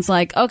Silverstone's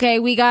like, okay,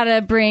 we got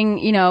to bring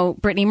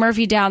Brittany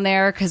Murphy down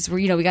there because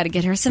we got to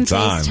get her some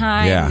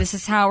FaceTime. Yeah. This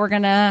is how we're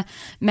going to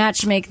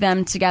match make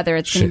them together.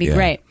 It's going to be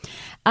great.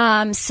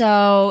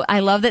 So I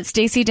love that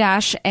Stacey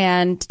Dash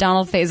and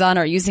Donald Faison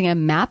are using a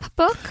map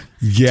book.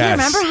 Yes. Do you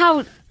remember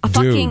how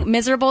fucking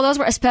miserable those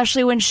were,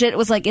 especially when shit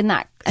was like in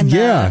that and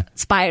the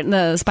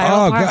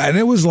spiral part. God. And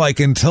it was like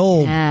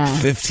until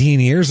 15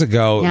 years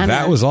ago,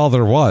 that was all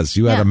there was.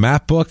 You had a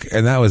map book,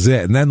 and that was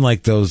it. And then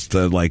like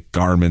the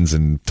Garmin's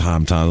and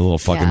TomTom, the little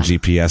fucking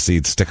GPS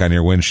you'd stick on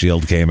your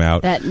windshield came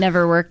out. That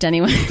never worked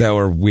anyway. That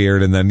were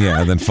weird. And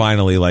then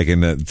finally, like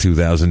in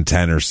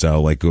 2010 or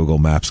so, like Google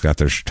Maps got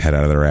their head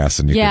out of their ass,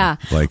 and you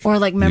could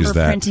remember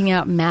printing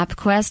out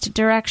MapQuest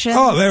directions.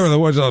 Oh, they were the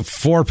ones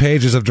 4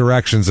 pages of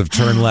directions of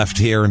turn left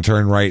here and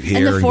turn right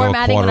here, and the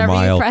formatting, go a quarter whenever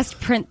mile. you pressed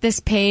print this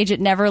page, it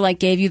never like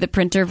gave you the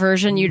printer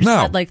version. You just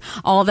had like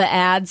all the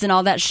ads and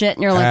all that shit,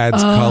 and you're like,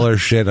 ads, color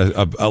shit,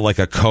 like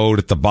a code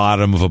at the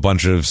bottom of a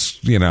bunch of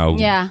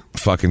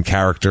fucking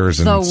characters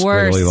and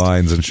squiggly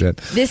lines and shit.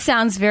 This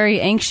sounds very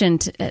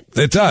ancient.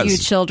 It does, you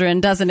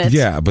children, doesn't it?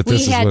 Yeah, but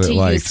this is what it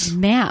likes. Use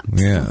maps.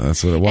 Yeah,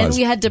 that's what it was. And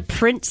we had to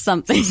print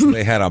something.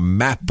 They had a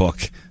map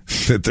book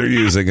that they're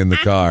using in the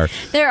car.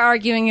 They're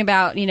arguing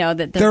about,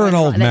 that they're an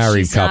old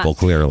married couple,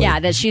 clearly. Yeah,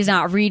 that she's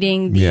not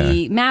reading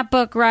the map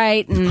book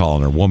right. And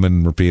calling her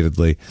woman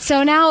repeatedly.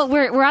 So now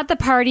we're at the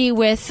party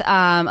with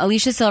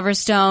Alicia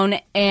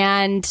Silverstone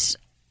and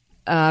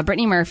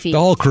Brittany Murphy. The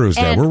whole crew's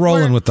there. We're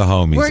rolling with the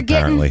homies,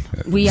 apparently.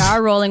 We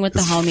are rolling with the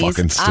homies.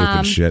 Fucking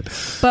stupid shit.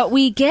 But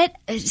we get...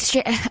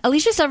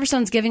 Alicia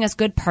Silverstone's giving us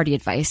good party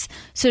advice.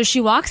 So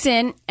she walks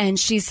in and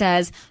she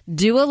says,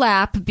 do a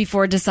lap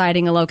before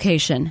deciding a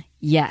location.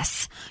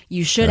 Yes,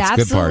 you should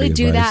absolutely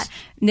do advice. that.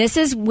 This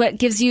is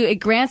what it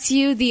grants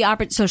you the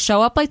opportunity. So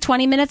show up like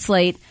 20 minutes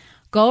late.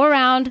 Go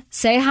around,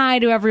 say hi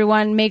to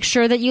everyone, make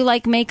sure that you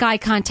make eye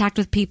contact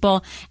with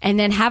people, and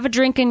then have a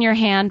drink in your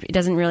hand. It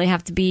doesn't really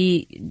have to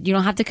be, you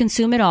don't have to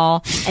consume it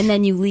all, and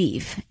then you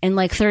leave in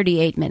like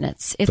 38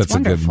 minutes. It's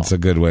wonderful. It's a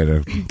good way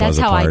to That's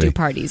how I do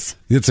parties.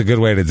 It's a good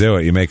way to do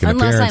it. You make an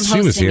appearance.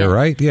 She was here,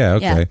 right? Yeah,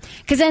 okay.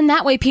 Because then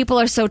that way people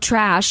are so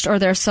trashed or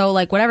they're so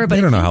like whatever. But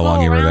they don't know how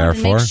long you were there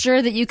for. Make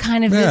sure that you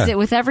kind of visit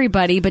with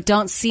everybody, but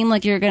don't seem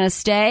like you're going to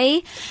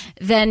stay.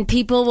 Then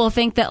people will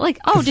think that like,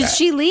 oh, did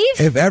she leave?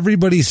 If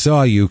everybody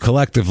saw you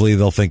collectively,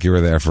 they'll think you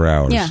were there for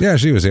hours. Yeah,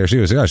 she was here.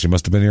 She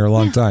must have been here a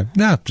long time.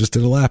 No, just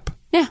did a lap.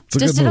 Yeah,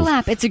 just did a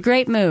lap. It's a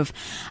great move.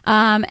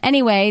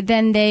 Anyway,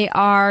 then they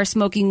are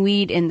smoking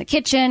weed in the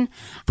kitchen.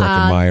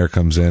 Breckenmeyer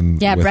comes in.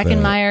 Yeah,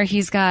 Breckenmeyer,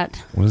 he's got...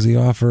 What does he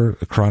offer?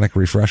 A chronic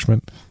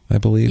refreshment, I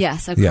believe?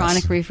 Yes,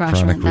 chronic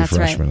refreshment. That's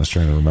right. I was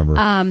trying to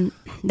remember.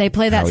 They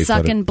play that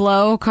suck and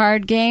blow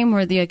card game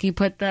where you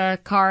put the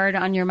card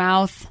on your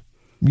mouth.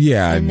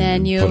 Yeah, and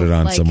then you put it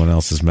on someone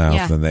else's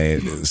mouth and they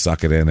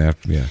suck it in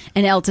after. Yeah.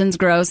 And Elton's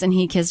gross, and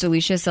he kissed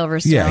Alicia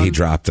Silverstone. Yeah, he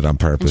dropped it on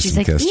purpose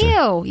and kissed her.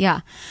 Ew, yeah.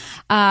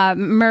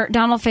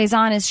 Donald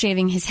Faison is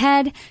shaving his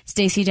head.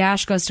 Stacey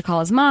Dash goes to call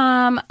his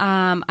mom.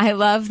 I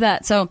love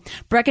that. So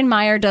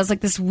Breckenmeyer does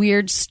like this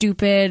weird,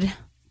 stupid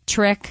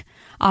trick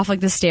off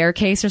like the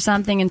staircase or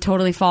something and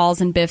totally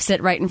falls and biffs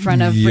it right in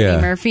front of Brittany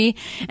Murphy.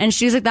 And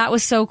she's like, that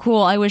was so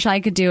cool. I wish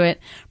I could do it.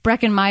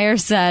 Breckenmeyer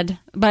said,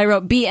 but I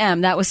wrote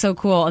BM. That was so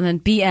cool. And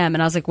then BM.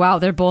 And I was like, wow,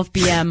 they're both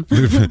BM.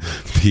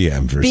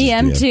 BM versus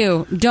BM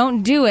too.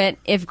 Don't do it.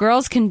 If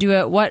girls can do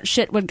it, what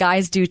shit would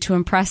guys do to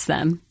impress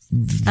them?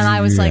 And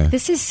I was like,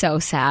 this is so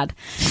sad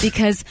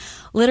because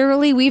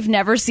literally we've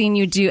never seen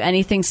you do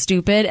anything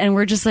stupid. And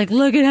we're just like,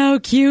 look at how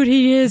cute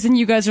he is. And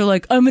you guys are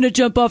like, I'm going to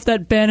jump off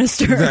that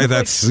banister.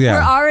 That's, yeah.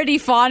 We're already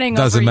fawning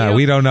over you. Doesn't matter.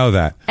 We don't know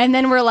that. And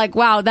then we're like,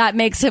 wow, that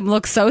makes him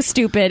look so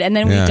stupid. And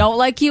then we don't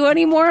like you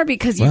anymore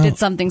because you did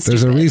something stupid.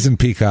 There's a reason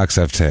peacocks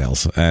have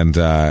tails. And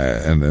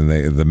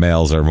the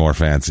males are more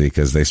fancy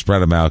because they spread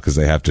them out because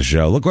they have to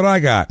show, look what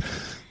I got.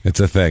 It's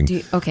a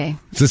thing. Okay.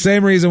 It's the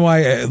same reason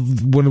why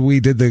when we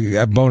did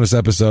the bonus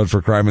episode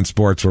for Crime and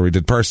Sports where we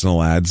did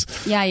personal ads.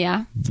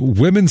 Yeah.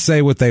 Women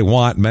say what they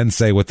want. Men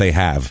say what they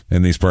have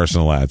in these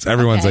personal ads.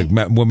 Everyone's like,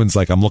 women's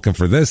like, I'm looking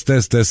for this,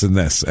 and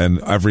this. And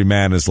every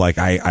man is like,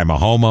 I'm a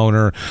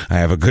homeowner. I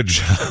have a good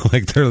job.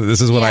 Like,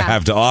 this is what I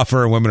have to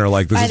offer. And women are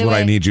like, this is what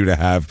I need you to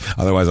have.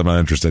 Otherwise, I'm not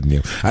interested in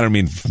you. I don't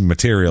mean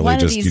materially,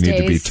 just you need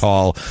to be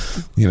tall.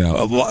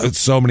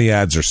 So many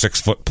ads are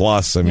 6 foot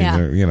plus. I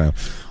mean,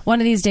 One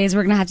of these days,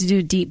 we're going to have to do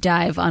a deep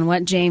dive on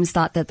what James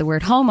thought that the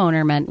word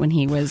homeowner meant when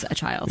he was a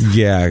child.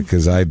 Yeah,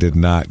 because I did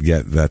not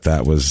get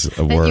that was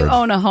a word. That you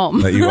own a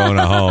home. That you own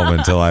a home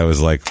until I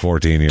was like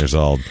 14 years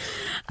old.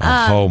 A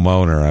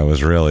homeowner, I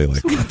was really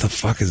like, what the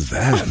fuck is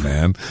that,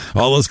 man?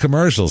 All those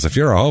commercials. If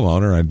you're a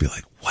homeowner, I'd be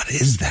like, what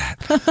is that?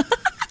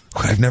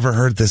 I've never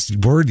heard this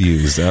word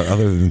used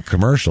other than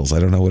commercials. I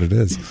don't know what it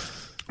is.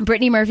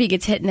 Brittany Murphy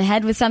gets hit in the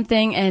head with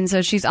something, and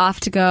so she's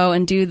off to go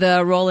and do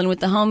the rolling with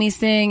the homies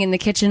thing in the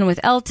kitchen with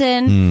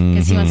Elton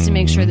because he wants to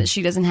make sure that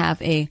she doesn't have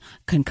a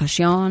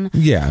concussion.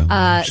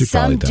 Yeah,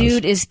 some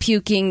dude is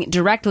puking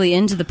directly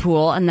into the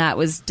pool, and that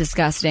was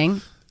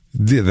disgusting.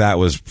 That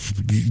was,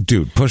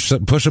 dude, push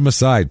him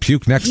aside.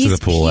 Puke next to the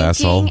pool,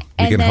 asshole. You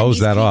can hose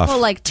that off.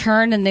 People like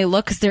turn and they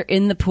look because they're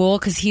in the pool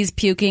because he's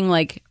puking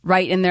like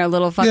right in their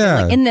little fucking,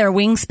 like in their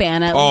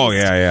wingspan at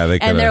least. Yeah.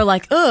 And they're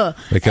like, ugh.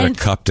 They could have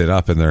cupped it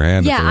up in their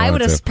hand. Yeah, I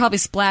would have probably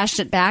splashed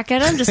it back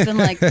at him, just been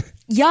like,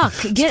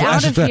 yuck, get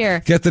out of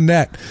here. Get the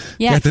net.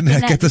 Yeah, get the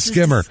net. Get the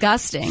skimmer.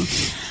 Disgusting.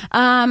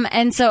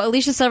 And so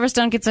Alicia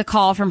Silverstone gets a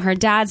call from her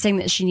dad saying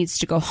that she needs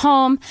to go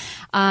home.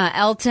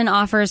 Elton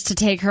offers to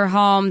take her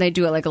home. They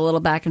do it like a little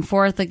back and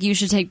forth. Like, you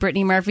should take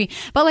Brittany Murphy.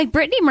 But like,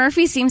 Brittany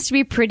Murphy seems to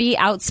be pretty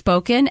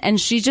outspoken, and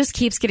she just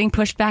keeps getting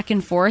pushed back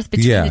and forth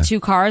between the two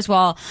cars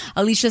while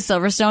Alicia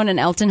Silverstone and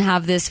Elton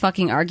have this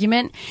fucking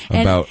argument.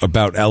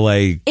 About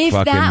LA. If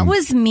that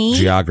was me,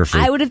 geography,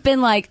 I would have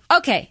been like,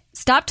 okay,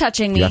 stop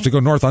touching me. You have to go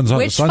north on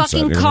Which Sunset.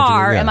 Fucking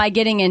car am I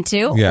getting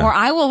into? Yeah. Or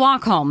I will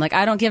walk home. Like,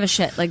 I don't give a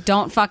shit. Like,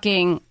 don't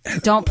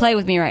play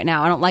with me right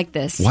now. I don't like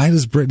this. Why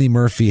does Brittany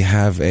Murphy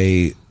have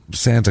a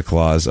Santa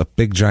Claus, a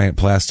big giant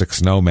plastic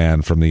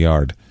snowman from the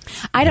yard?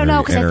 I don't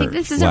know, because I think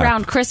this is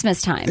around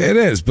Christmas time. It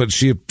is, but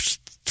she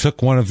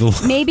took one of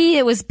the... Maybe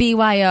it was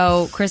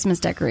BYO Christmas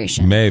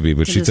decoration. Maybe,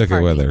 but she took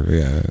it with her.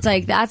 Yeah. It's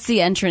like, that's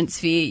the entrance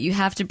fee. You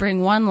have to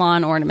bring one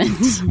lawn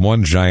ornament.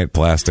 One giant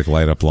plastic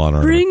light-up lawn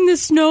ornament. Bring the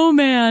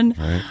snowman.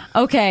 Right.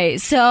 Okay,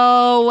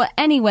 so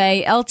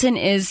anyway, Elton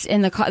is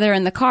in the car. They're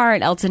in the car,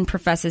 and Elton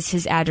professes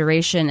his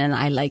adoration and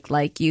I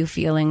like you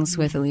feelings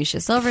with Alicia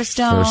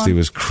Silverstone. First, he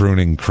was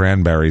crooning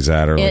cranberries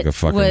at her like a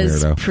fucking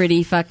weirdo. It was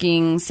pretty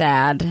fucking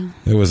sad.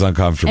 It was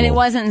uncomfortable. And it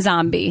wasn't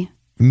Zombie.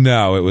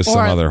 No, it was some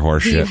other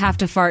horseshit. You have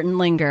to fart and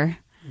linger.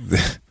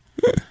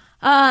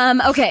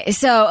 Okay,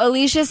 so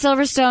Alicia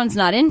Silverstone's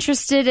not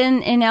interested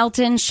in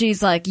Elton.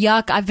 She's like,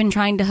 yuck, I've been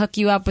trying to hook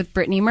you up with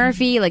Brittany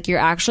Murphy. Like, you're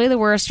actually the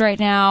worst right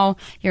now.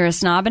 You're a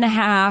snob and a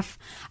half.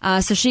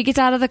 So she gets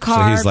out of the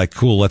car. So he's like,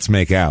 cool, let's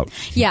make out.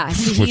 Yeah.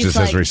 So which is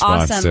like, his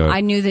response awesome, to it.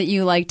 I knew that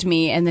you liked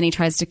me. And then he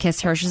tries to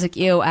kiss her. She's like,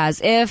 ew, as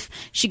if.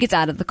 She gets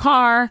out of the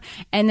car.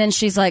 And then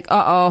she's like,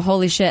 uh-oh,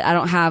 holy shit, I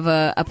don't have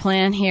a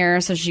plan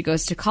here. So she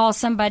goes to call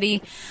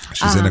somebody.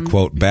 She's in a,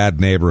 quote, bad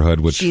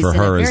neighborhood, which for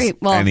her is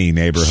any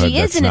neighborhood she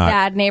that's is in not a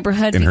bad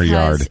neighborhood in her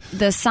yard.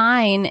 The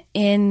sign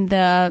in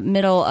the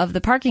middle of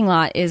the parking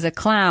lot is a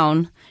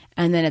clown.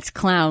 And then it's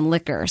clown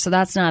liquor. So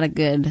that's not a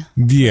good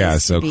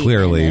so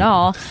clearly at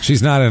all.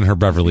 She's not in her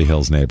Beverly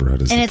Hills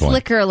neighborhood, is and the it's point.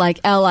 Liquor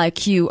like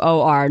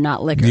Liquor,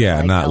 not liquor. Yeah,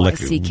 like not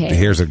liquor. L-I-C-K.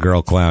 Here's a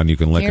girl clown you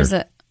can lick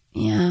her.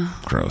 Gross.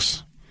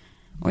 Gross.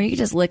 Or you could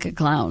just lick a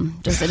clown.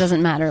 It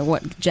doesn't matter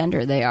what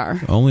gender they are.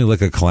 Only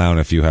lick a clown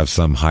if you have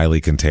some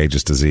highly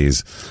contagious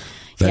disease.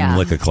 Then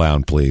lick a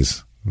clown,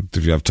 please.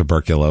 If you have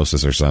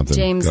tuberculosis or something,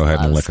 James go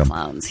ahead and lick them.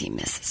 Clowns. He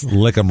misses them.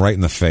 Lick them right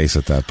in the face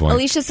at that point.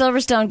 Alicia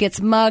Silverstone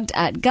gets mugged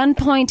at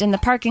gunpoint in the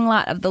parking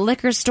lot of the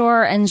liquor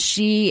store, and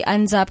she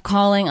ends up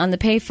calling on the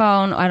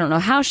payphone. I don't know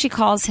how she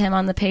calls him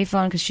on the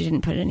payphone because she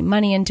didn't put any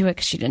money into it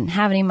because she didn't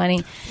have any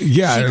money.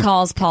 Yeah. She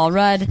calls Paul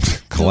Rudd.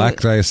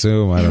 Collect, I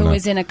assume. I don't know. Who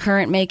is in a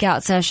current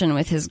makeout session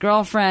with his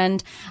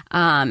girlfriend,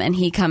 and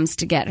he comes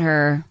to get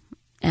her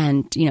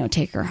and,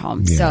 take her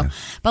home. Yeah. So,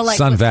 but like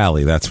Sun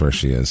Valley, that's where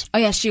she is. Oh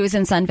yeah, she was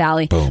in Sun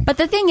Valley. Boom. But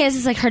the thing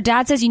is like her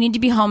dad says you need to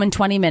be home in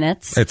 20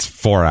 minutes. It's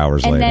 4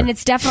 hours later. And then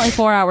it's definitely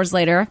 4 hours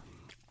later.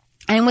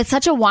 And with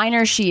such a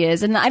whiner she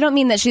is, and I don't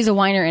mean that she's a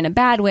whiner in a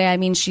bad way. I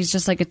mean, she's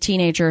just like a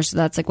teenager, so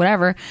that's like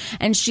whatever.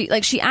 And she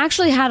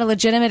actually had a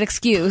legitimate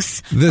excuse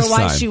for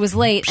why she was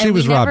late. She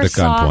was robbed at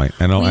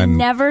gunpoint. We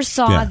never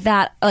saw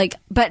that.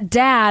 But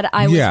Dad,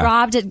 I was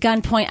robbed at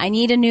gunpoint. I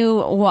need a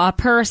new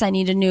purse. I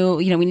need a new,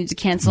 we need to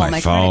cancel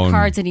my credit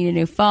cards. I need a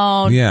new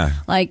phone. Yeah.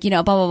 Blah,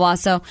 blah, blah.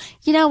 So,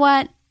 you know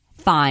what?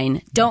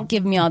 Fine. Don't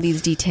give me all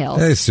these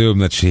details. I assume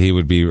that he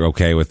would be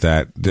okay with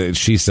that.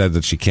 She said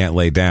that she can't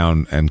lay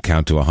down and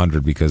count to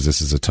 100 because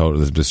this is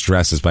this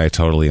dress is by a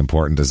totally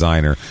important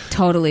designer.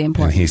 Totally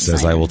important. And he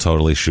says, I will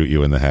totally shoot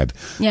you in the head.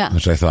 Yeah.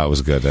 Which I thought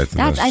was good.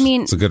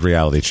 It's a good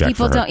reality check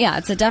people for her.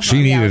 It's a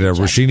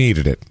definitely She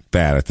needed it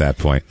bad at that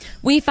point.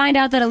 We find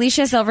out that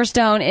Alicia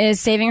Silverstone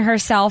is saving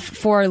herself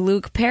for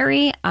Luke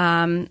Perry.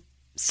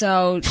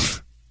 So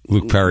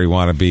Luke Perry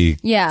wannabe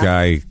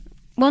guy.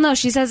 Well, no,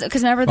 she says,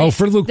 because remember,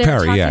 for Luke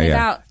Perry,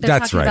 they're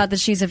talking about that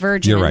she's a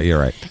virgin. You're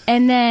right.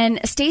 And then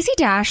Stacey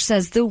Dash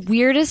says the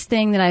weirdest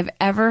thing that I've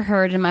ever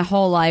heard in my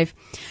whole life.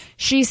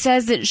 She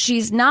says that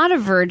she's not a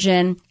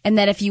virgin, and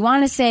that if you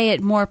want to say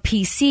it more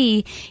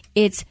PC,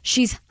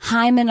 she's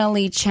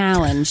hymenally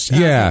challenged.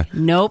 Yeah. Like,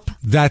 nope.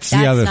 That's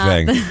the other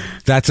thing.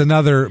 That's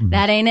another.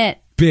 That ain't it.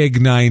 Big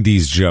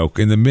 90s joke.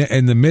 In the mid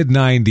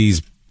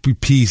 90s,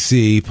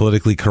 PC,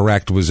 politically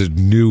correct, was a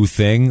new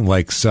thing.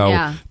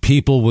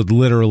 People would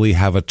literally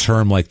have a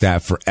term like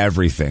that for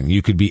everything.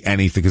 You could be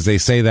anything, because they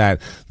say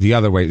that the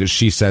other way.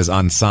 She says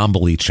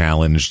ensemble-y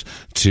challenged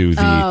to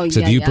the.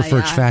 Do you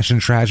prefer fashion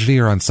tragedy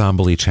or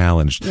ensemble-y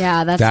challenged?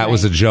 Yeah, that right.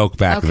 was a joke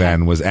back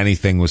then. Was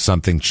anything was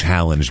something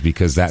challenged,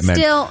 because that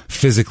meant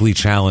physically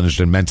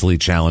challenged and mentally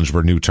challenged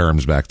were new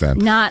terms back then.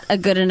 Not a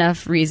good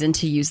enough reason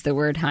to use the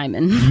word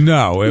hymen.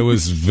 No, it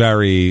was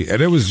very,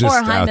 and it was just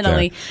or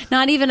hymenally.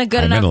 Not even a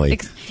good enough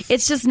Hymenally.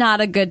 It's just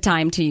not a good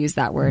time to use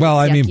that word. Well,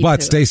 It's I mean, yucky but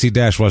poo. Stacey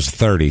Dash was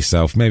 30,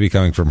 so maybe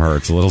coming from her,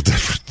 it's a little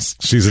different.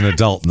 She's an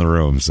adult in the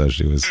room, so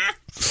she was.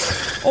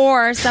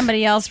 Or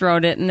somebody else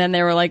wrote it, and then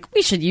they were like,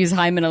 we should use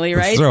hymenally,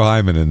 right? Let's throw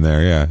hymen in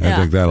there, yeah. I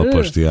think that'll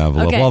push the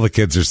envelope. Okay. All the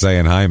kids are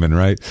saying hymen,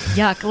 right?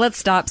 Yuck, let's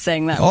stop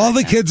saying that. All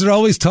the kids are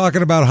always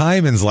talking about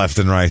hymens left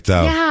and right,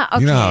 though. Yeah,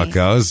 okay. You know how it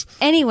goes.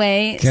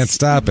 Anyway. Can't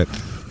stop it.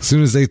 As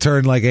soon as they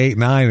turn like 8,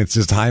 9, it's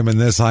just hymen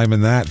this,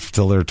 hymen that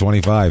till they're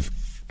 25.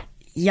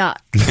 Yuck.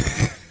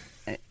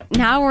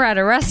 Now we're at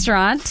a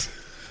restaurant.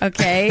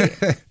 Okay.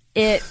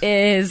 It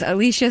is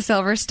Alicia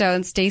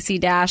Silverstone, Stacey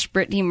Dash,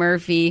 Brittany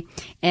Murphy,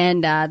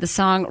 and the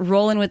song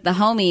Rollin' with the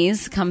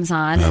Homies comes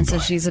on. And so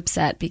she's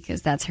upset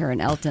because that's her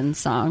and Elton's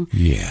song.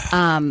 Yeah.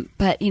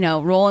 But,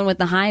 Rollin' with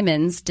the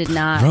Hymens did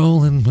not.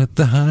 Rolling with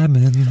the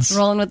hymens.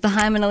 Rolling with the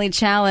Hymenally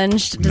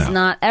Challenge does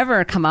not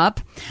ever come up.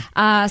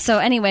 So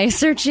anyway,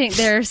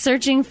 they're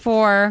searching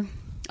for...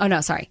 Oh,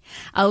 no, sorry.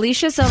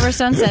 Alicia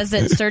Silverstone says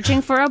that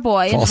searching for a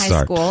boy in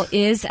high school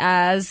is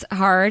as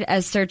hard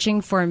as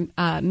searching for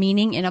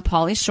meaning in a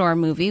Pauly Shore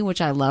movie,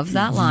 which I love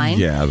that line.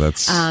 Yeah,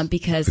 that's,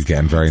 because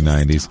again, very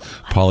 90s.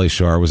 Pauly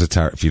Shore was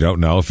if you don't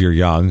know, if you're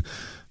young,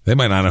 they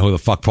might not know who the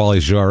fuck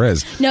Pauly Shore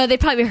is. No, they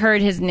probably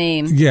heard his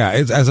name. Yeah,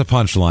 it's, as a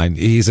punchline,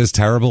 he's as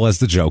terrible as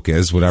the joke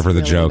is, whatever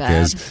the joke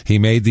is. He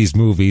made these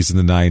movies in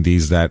the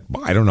 90s that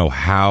I don't know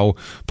how.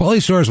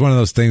 Pauly Shore is one of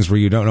those things where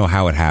you don't know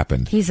how it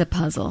happened. He's a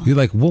puzzle. You're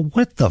like, well,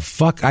 what the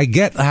fuck? I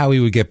get how he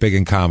would get big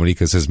in comedy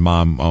because his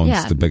mom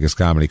owns the biggest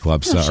comedy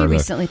club. Well, she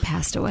recently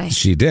passed away.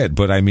 She did,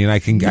 but I mean, I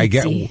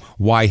get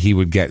why he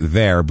would get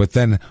there. But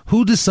then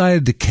who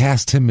decided to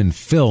cast him in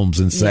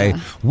films and say,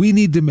 we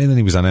need to, and then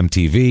he was on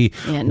MTV.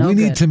 Yeah, we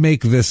need to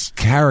make this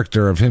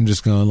character of him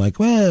just going like,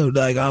 well,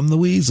 like I'm the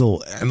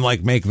weasel, and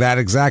like make that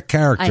exact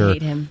character. I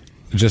hate him.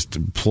 Just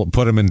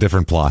put him in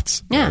different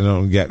plots. Yeah. I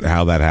don't get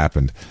how that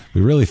happened.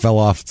 We really fell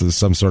off to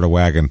some sort of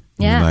wagon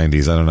in the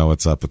 90s. I don't know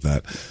what's up with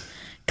that.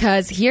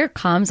 Because here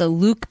comes a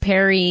Luke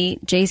Perry,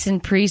 Jason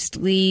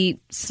Priestley,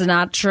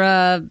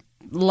 Sinatra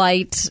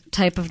light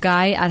type of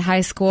guy at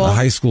high school. A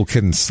high school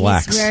kid in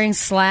slacks. He's wearing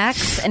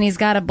slacks, and he's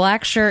got a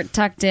black shirt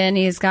tucked in.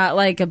 He's got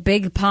like a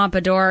big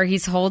pompadour.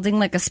 He's holding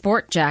like a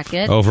sport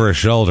jacket over his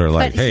shoulder,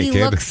 like, but hey, he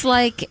kid. looks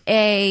like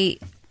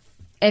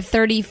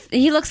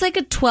he looks like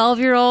a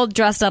 12-year-old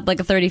dressed up like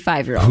a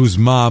 35-year-old. Whose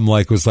mom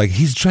was like,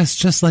 he's dressed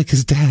just like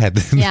his dad.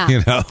 Yeah.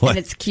 Like, and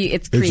it's cute.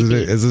 It's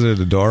creepy. Isn't it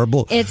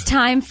adorable? It's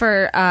time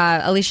for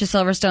Alicia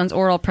Silverstone's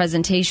oral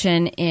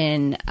presentation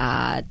in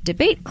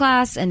debate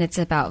class, and it's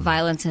about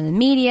violence in the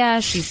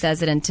media. She says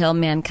that until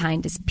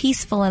mankind is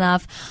peaceful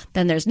enough,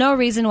 then there's no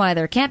reason why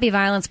there can't be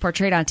violence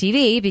portrayed on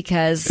TV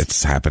because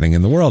it's happening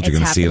in the world. You're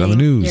going to see it on the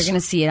news. You're going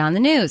to see it on the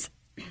news.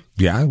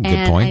 Yeah,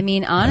 good point. I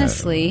mean,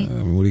 honestly,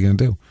 what are you going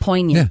to do?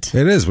 Poignant.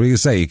 Yeah, it is. What do you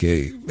say?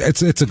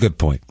 It's a good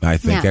point, I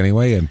think,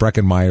 anyway, and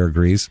Breckenmeyer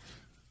agrees.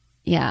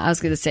 Yeah, I was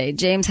going to say,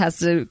 James has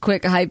to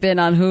quick hype in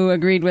on who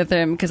agreed with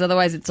him, because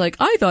otherwise it's like,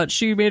 I thought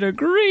she made a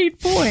great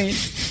point.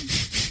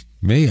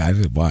 Me? I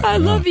did what? I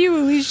love you,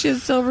 Alicia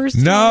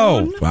Silverstone.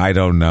 No, I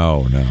don't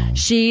know. No.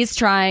 She's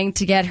trying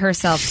to get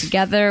herself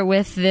together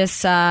with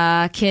this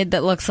kid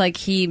that looks like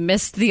he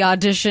missed the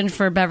audition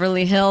for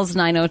Beverly Hills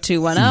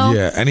 90210.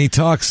 Yeah, and he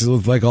talks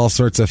with like all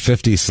sorts of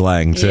 50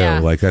 slang too. Yeah.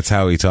 Like that's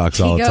how he talks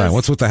all the time.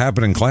 What's with the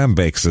happening clam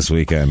bakes this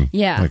weekend?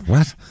 Yeah. Like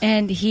what?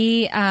 And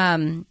he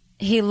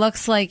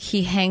looks like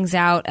he hangs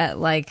out at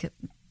like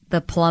the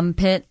Plum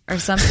Pit or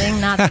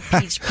something, not the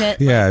Peach Pit.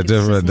 Yeah, like,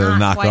 the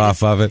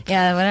knockoff of it.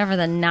 Yeah, whatever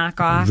the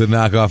knockoff. The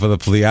knockoff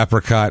of the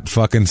apricot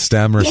fucking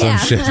stem or some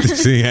shit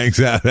that he hangs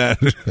out at.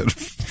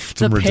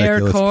 The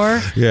pear core.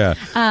 Yeah.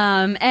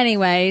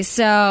 Anyway,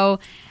 so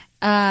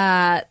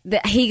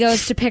he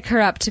goes to pick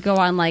her up to go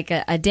on like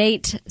a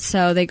date.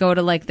 So they go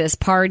to like this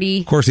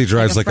party. Of course, he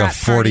drives like a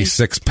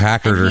 46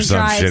 Packard or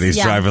some shit.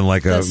 He's driving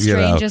like the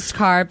strangest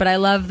car. But I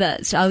love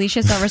that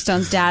Alicia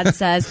Silverstone's dad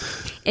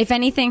says, if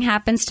anything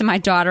happens to my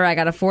daughter, I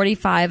got a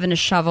 45 and a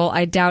shovel.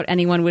 I doubt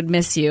anyone would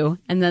miss you.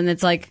 And then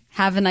it's like,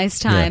 have a nice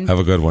time. Yeah, have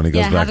a good one. He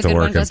goes back to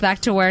work. Goes back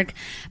to work.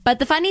 But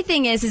the funny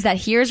thing is that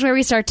here's where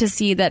we start to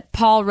see that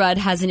Paul Rudd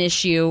has an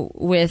issue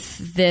with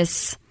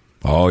this.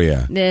 Oh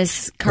yeah,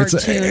 this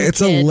cartoon it's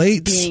kid a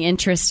late being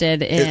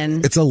interested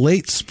in. It's a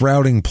late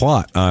sprouting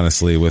plot,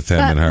 honestly, with him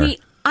and her.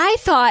 I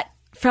thought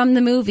from the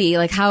movie,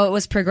 like how it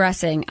was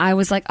progressing, I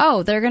was like,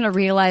 oh, they're going to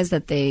realize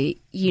that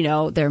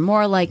they're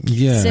more like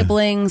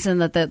siblings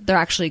and that they're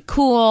actually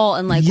cool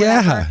and like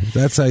whatever.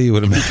 That's how you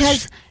would imagine.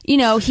 Because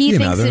he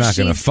thinks they're not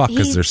going to fuck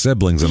because they're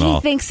siblings and all.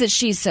 He thinks that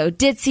she's so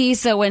ditzy.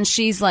 So when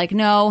she's like,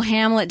 no,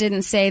 Hamlet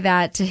didn't say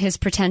that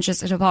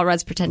to Paul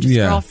Rudd's pretentious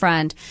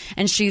girlfriend,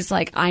 and she's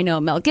like, I know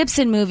Mel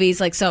Gibson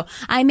movies, like, so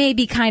I may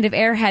be kind of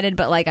airheaded,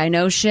 but like I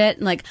know shit.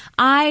 And like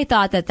I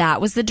thought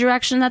that was the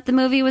direction that the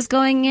movie was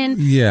going in.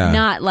 Yeah,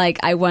 not like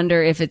I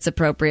wonder if it's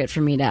appropriate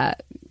for me to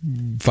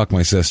fuck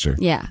my sister.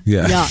 Yeah.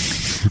 Yeah.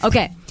 Yuck.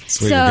 Okay.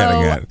 That's what you're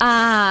getting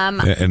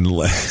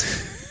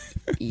at.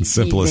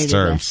 Simplest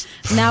terms.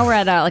 Now we're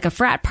at a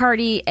frat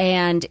party,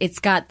 and it's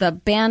got the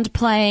band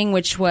playing,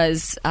 which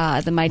was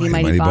the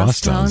Mighty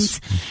Boss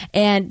Tones.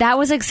 And that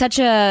was like such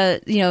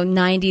a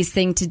 90s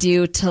thing to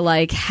do, to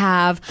like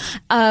have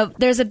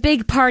there's a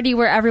big party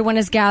where everyone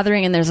is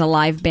gathering and there's a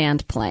live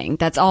band playing.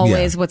 That's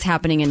always what's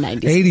happening in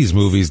 90s. 80s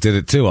movies did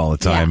it too all the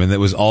time, and it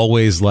was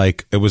always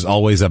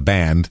a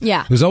band.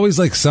 Yeah, it was always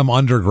like some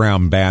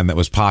underground band that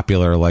was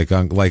popular, like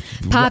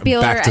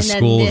popular, Back to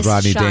School with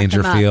Rodney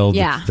Dangerfield.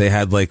 Yeah, they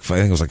had like, I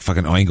think it was like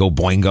fucking Oingo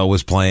Boingo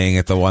was playing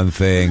at the one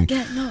thing,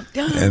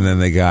 and then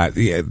they got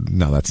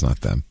no, that's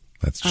not them.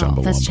 That's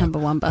Chumbawamba. That's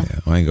Chumbawamba.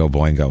 Yeah, Oingo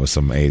Boingo was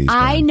some 80s band.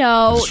 I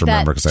know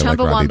that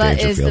Chumbawamba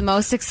like is the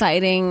most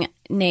exciting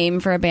name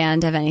for a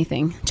band of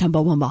anything.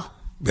 Chumbawamba.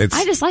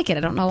 I just like it. I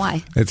don't know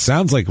why. It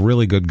sounds like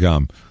really good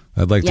gum.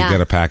 I'd like to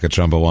get a pack of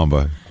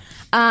Chumbawamba.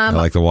 I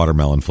like the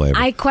watermelon flavor.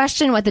 I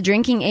question what the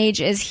drinking age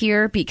is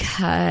here,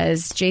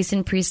 because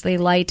Jason Priestley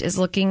Light is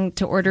looking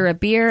to order a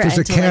beer There's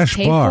and a to cash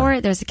pay bar. for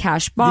it. There's a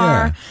cash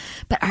bar. Yeah.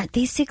 But aren't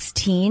they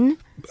 16?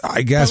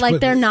 I guess.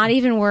 But they're not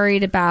even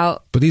worried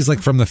about... But he's like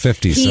from the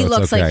 50s, He so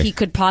looks it's okay. like he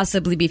could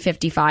possibly be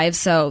 55,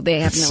 so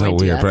they have It's no so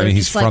idea. weird, but I mean,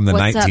 he's from the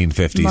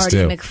 1950s, Marty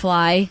too.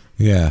 McFly?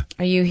 Yeah.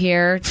 Are you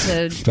here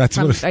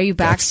to... are you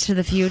back to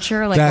the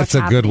future? Like, that's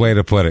what's a good happening? way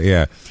to put it,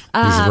 yeah.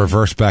 He's a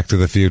reverse Back to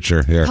the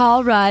Future here.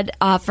 Paul Rudd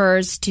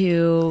offers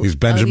to... He's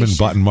Benjamin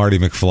Alicia. Button Marty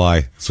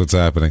McFly. That's what's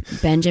happening.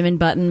 Benjamin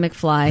Button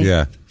McFly.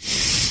 Yeah.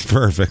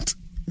 Perfect.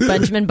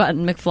 Benjamin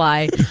Button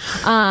McFly.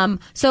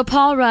 So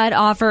Paul Rudd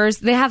offers,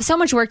 they have so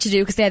much work to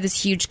do because they have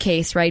this huge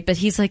case, right? But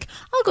he's like,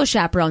 I'll go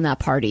chaperone that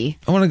party.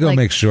 I want to go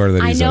make sure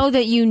that I he's know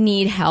that you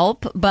need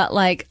help, but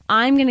like,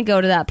 I'm going to go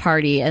to that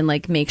party and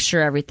like make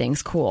sure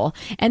everything's cool.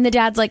 And the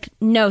dad's like,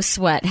 no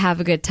sweat,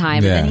 have a good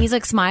time. Yeah. And then he's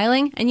like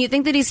smiling, and you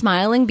think that he's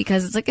smiling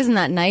because it's like, isn't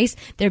that nice?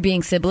 They're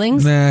being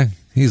siblings. Nah,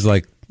 he's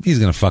like, he's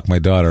going to fuck my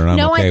daughter, and I'm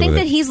okay with it. No, I think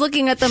that he's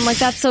looking at them like,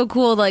 that's so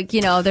cool. Like,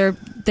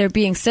 they're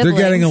being siblings.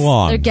 They're getting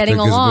along. They're getting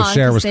along. But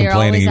Cher was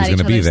complaining he was going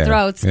to be there.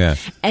 Throats. Yeah.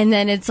 And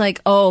then it's like,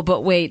 oh,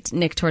 but wait,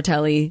 Nick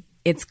Tortelli,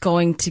 it's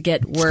going to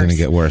get worse. It's going to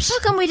get worse. How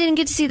come we didn't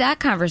get to see that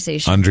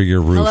conversation? Under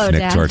your roof, Hello, Nick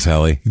Dad.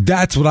 Tortelli.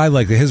 That's what I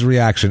like. His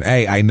reaction.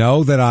 Hey, I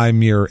know that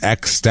I'm your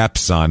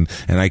ex-stepson,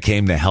 and I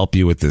came to help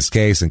you with this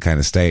case and kind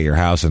of stay at your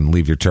house and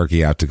leave your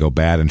turkey out to go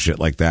bad and shit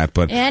like that.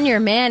 But and your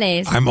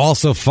mayonnaise. I'm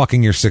also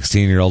fucking your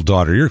 16-year-old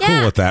daughter. You're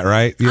cool with that,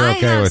 right? You're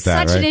okay with that, right?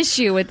 I have such an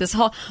issue with this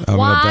whole... I'm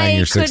going to bang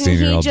your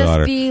 16-year-old daughter.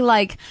 Why couldn't he just be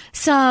like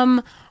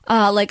some...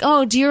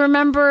 oh, do you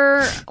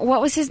remember... What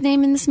was his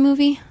name in this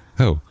movie?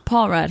 Who?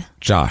 Paul Rudd.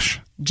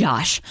 Josh.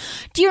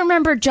 Do you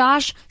remember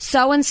Josh,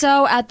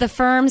 so-and-so at the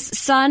firm's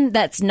son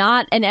that's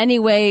not in any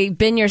way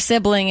been your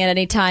sibling at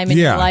any time in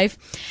your life?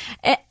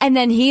 And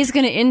then he's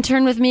going to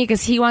intern with me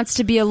because he wants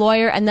to be a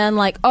lawyer, and then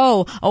like,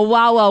 oh, a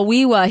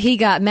wawa he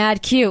got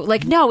mad cute.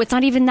 Like, no, it's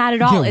not even that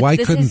at all. Yeah, why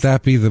couldn't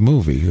that be the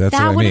movie? That's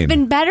what I mean. That would have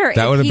been better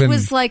that if he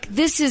was like,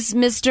 this is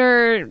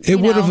Mr. It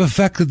would have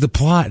affected the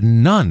plot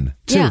none,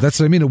 too. Yeah. That's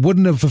what I mean. It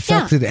wouldn't have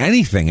affected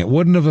anything. It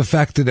wouldn't have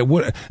affected...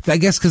 I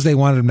guess because they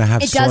wanted him to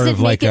have sort of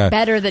like it doesn't make it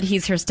better that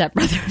he's her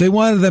stepbrother. They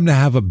wanted them to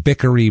have a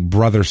bickery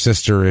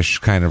brother-sister-ish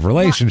kind of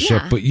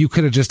relationship, but you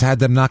could have just had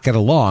them not get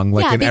along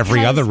like in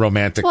every other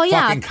romantic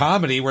fucking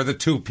comedy where the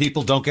two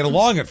people don't get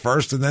along at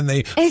first and then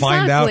they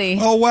find out,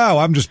 oh, wow,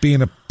 I'm just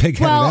being a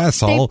pig-headed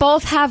asshole. They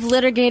both have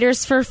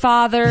litigators for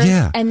fathers,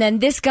 and then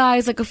this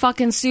guy's like a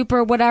fucking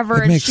super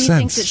whatever, and she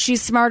thinks that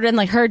she's smarter and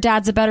like her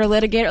dad's a better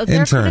litigator.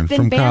 There could have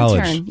been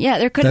banter. Yeah,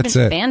 there could have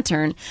been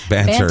banter.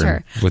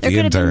 Banter with the intern.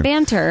 There could have been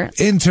banter.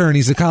 Intern,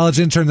 he's a college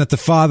intern that the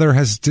father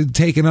has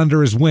taken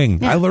under his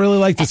wing. Yeah. I really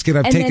like this kid.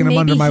 I've taken him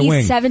under my wing.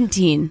 He's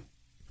 17.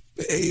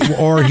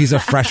 Or he's a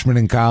freshman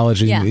in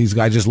college, and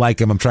I just like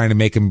him. I'm trying to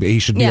make him. He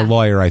should be a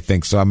lawyer, I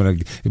think. So I'm going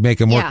to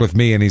make him work with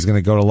me, and he's going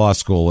to go to law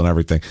school and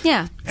everything.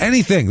 Yeah,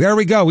 anything. There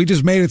we go. We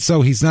just made it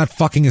so he's not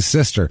fucking his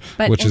sister,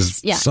 which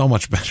is so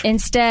much better.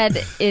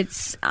 Instead,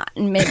 it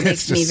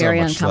makes me very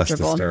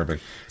uncomfortable.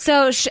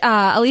 So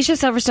Alicia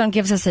Silverstone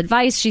gives us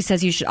advice. She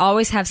says you should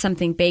always have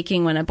something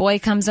baking when a boy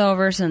comes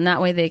over, so in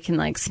that way they can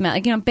like smell.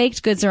 Like,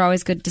 baked goods are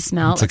always good to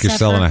smell. It's like you're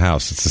selling a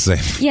house. It's the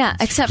same. Yeah,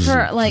 except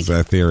for like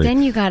that theory.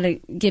 Then you got to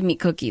give me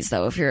cookies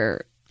though if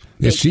you're.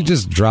 Yeah, she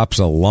just drops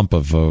a lump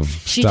of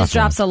She just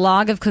drops a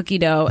log of cookie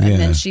dough, and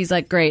then she's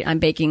like, "Great, I'm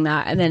baking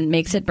that," and then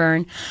makes it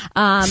burn.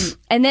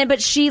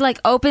 But she like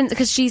opens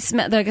because she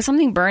smelled like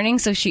something burning,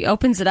 so she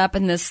opens it up,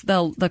 and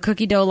the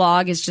cookie dough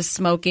log is just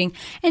smoking,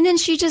 and then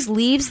she just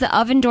leaves the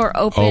oven door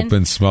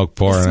open, smoke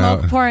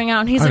pouring out.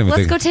 And he's like,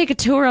 "Let's go take a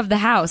tour of the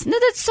house." No,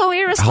 that's so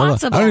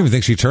irresponsible. I don't even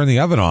think she turned the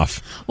oven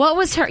off. What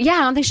was her? Yeah,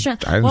 I don't think she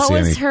turned. What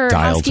was her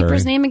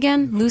housekeeper's name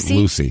again?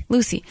 Lucy.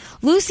 Lucy.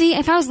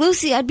 If I was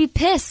Lucy, I'd be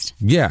pissed.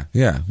 Yeah.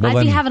 Well,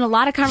 I'd be having a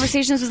lot of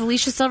conversations with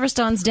Alicia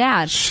Silverstone's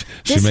dad. She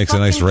makes a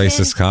nice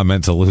racist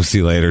comment to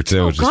Lucy later, too.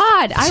 Oh,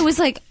 God. I was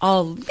like,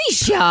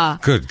 Alicia.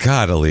 Good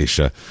God,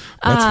 Alicia.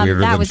 That's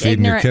weirder than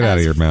feeding your kid out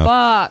of your mouth.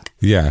 Fuck.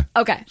 Yeah.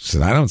 Okay. She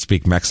said, I don't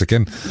speak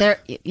Mexican.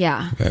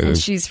 And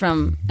she's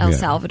from El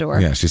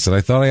Salvador. Yeah. She said,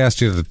 I thought I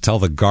asked you to tell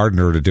the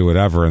gardener to do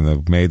whatever. And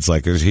the maid's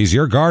like, he's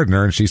your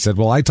gardener. And she said,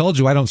 well, I told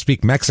you I don't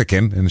speak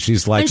Mexican. And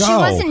she's like, and she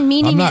wasn't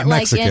meaning I'm not it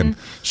Mexican.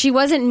 She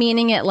wasn't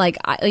meaning it like,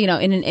 in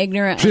an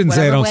ignorant She didn't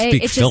say I don't way.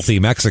 speak filthy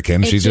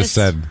Mexican. She just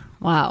said...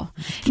 Wow.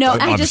 No,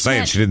 I'm just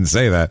saying she didn't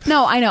say that.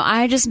 No, I know.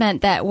 I just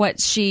meant that what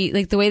she,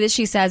 like the way that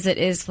she says it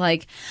is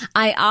like,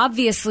 I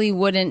obviously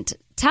wouldn't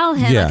tell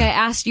him. Like I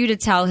asked you to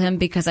tell him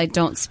because I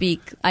can't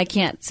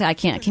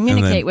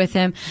communicate with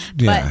him.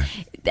 But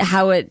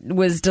how it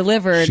was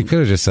delivered. She could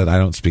have just said, I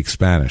don't speak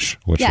Spanish,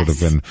 which would have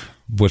been...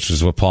 Which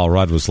is what Paul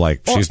Rudd was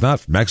like. She's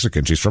not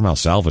Mexican. She's from El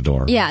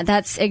Salvador. Yeah,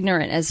 that's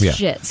ignorant as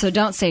shit. So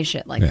don't say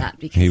shit like that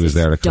because he was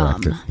there to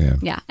dumb. correct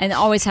it. Yeah, and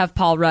always have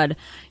Paul Rudd,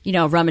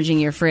 rummaging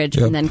your fridge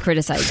and then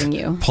criticizing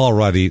you. Paul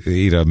Rudd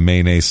eat a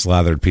mayonnaise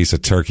slathered piece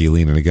of turkey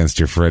leaning against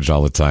your fridge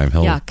all the time.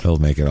 He'll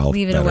make it all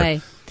leave it better.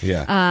 away.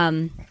 Yeah.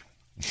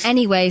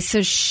 Anyway,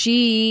 so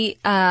she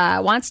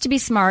wants to be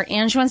smart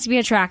and she wants to be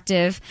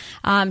attractive.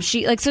 So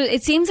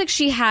it seems like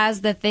she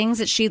has the things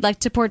that she'd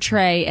like to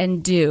portray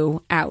and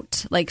do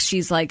out. Like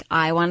she's like,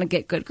 I want to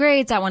get good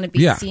grades. I want to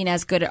be seen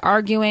as good at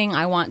arguing.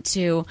 I want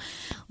to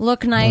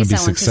look nice.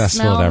 I want to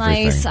smell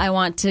nice. I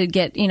want to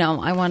get,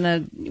 I want to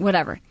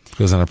whatever.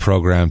 Goes on a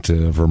program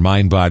of her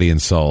mind, body,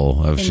 and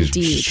soul.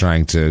 She's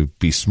trying to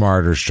be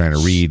smarter. She's trying to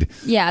read.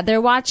 Yeah, they're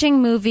watching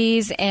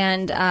movies,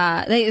 and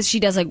she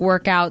does like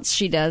workouts.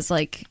 She does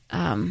like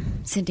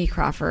Cindy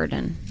Crawford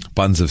and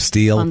Buns of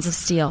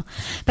Steel.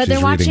 But they're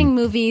watching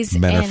movies.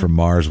 Men are from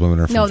Mars, women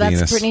are from Venus. No,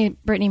 that's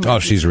Brittany Murphy. Oh,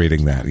 she's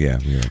reading that.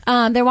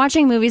 Yeah. They're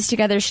watching movies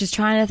together. She's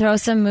trying to throw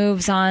some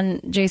moves on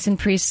Jason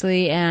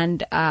Priestley,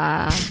 and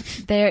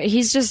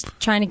he's just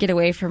trying to get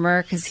away from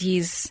her because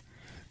he's.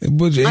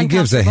 He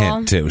gives a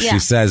hint too. Yeah. She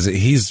says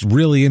he's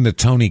really into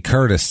Tony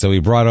Curtis, so he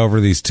brought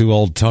over these two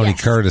old Tony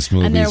Curtis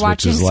movies, and they're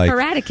watching which is like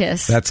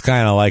Sporadicus. That's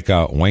kind of like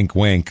a wink,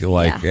 wink.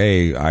 Like,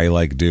 hey, I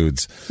like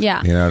dudes.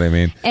 Yeah, you know what I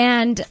mean.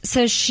 And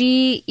so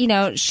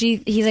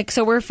he's like,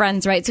 so we're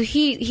friends, right? So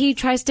he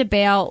tries to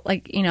bail,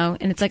 and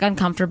it's like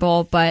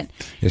uncomfortable, but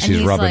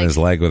she's rubbing his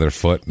leg with her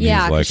foot. And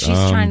yeah, he's like,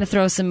 she's trying to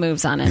throw some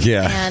moves on him.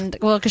 Yeah, and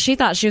because she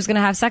thought she was going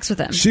to have sex with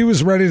him. She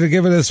was ready to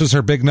give it. This was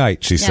her big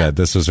night. She said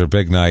this was her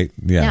big night.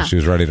 Yeah, she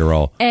was ready to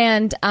roll.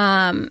 And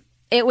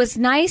it was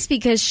nice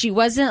because she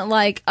wasn't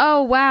like,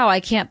 oh, wow, I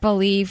can't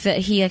believe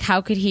that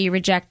how could he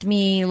reject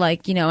me?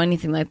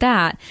 Anything like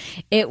that.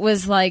 It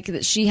was like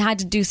that she had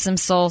to do some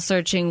soul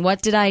searching.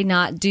 What did I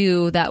not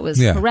do that was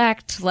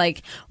correct?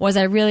 Like, was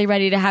I really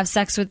ready to have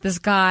sex with this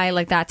guy?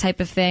 Like that type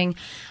of thing.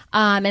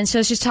 And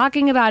so she's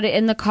talking about it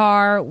in the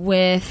car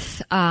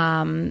with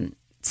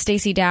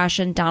Stacey Dash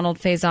and Donald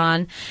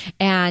Faison.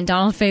 And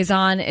Donald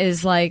Faison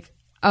is like,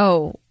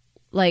 oh,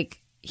 like,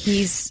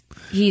 he's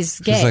gay.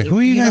 She's like, who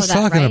are you guys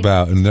talking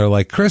about? And they're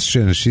like,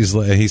 Christian.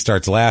 He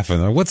starts laughing.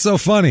 They're like, what's so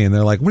funny? And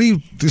they're like, what are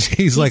you?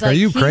 He's like, are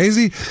you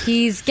crazy?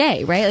 He's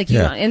gay, right? Like,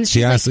 and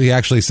he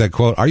actually said,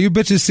 quote, are you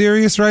bitches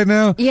serious right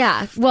now?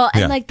 Yeah. Well,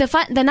 and like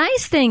the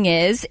nice thing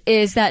is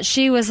that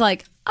she was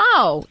like,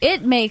 oh,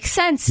 it makes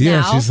sense now.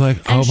 Yeah, she's like,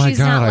 oh my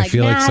God, I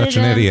feel like such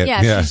an idiot.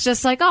 Yeah, she's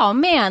just like, oh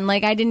man,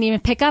 like I didn't even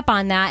pick up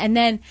on that. And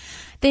then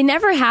they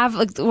never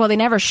they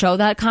never show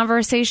that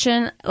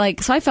conversation.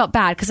 Like, so I felt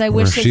bad because I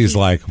wish she's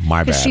like,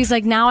 my bad. She's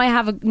like, now I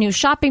have a new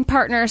shopping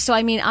partner. So,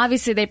 I mean,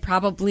 obviously they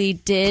probably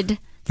did.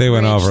 They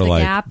went over the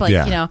like,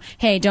 gap.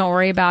 Hey, don't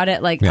worry about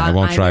it. Like, I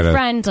won't try to.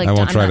 Friend. Like, I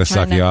won't try to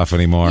suck you off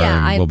anymore.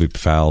 Yeah, and we'll be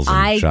pals. And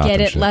I shop get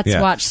and it. shit. Let's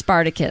watch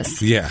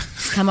Spartacus. Yeah,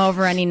 come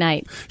over any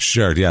night.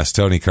 Sure. Yes,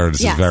 Tony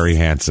Curtis is very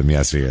handsome.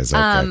 Yes, he is.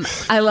 Okay.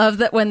 I love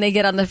that when they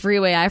get on the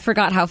freeway. I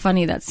forgot how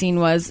funny that scene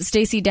was.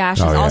 Stacey Dash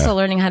is also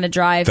learning how to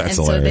drive, That's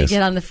and hilarious. So they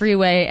get on the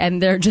freeway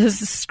and they're just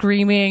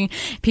screaming.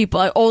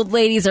 People, old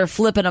ladies, are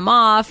flipping them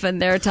off,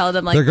 and they're telling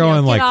them they're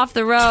going get off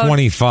the road,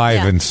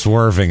 25 and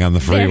swerving on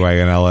the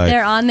freeway in LA.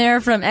 They're on there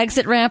from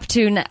exit ramp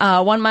to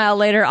 1 mile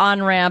later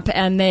on ramp,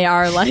 and they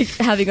are like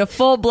having a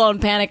full blown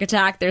panic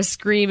attack. They're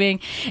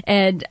screaming,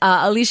 and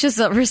Alicia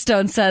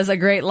Silverstone says a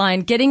great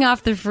line: "Getting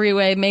off the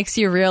freeway makes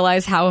you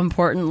realize how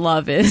important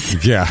love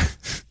is." Yeah.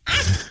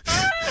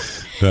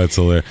 That's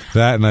hilarious.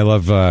 That, and I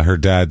love her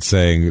dad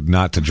saying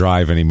not to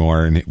drive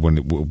anymore.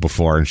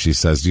 Before, and she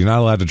says, "You're not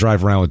allowed to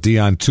drive around with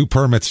Dion. 2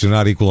 permits do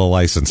not equal a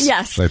license."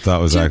 Yes, I thought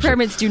was 2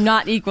 permits do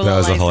not equal. That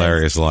was a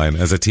hilarious line.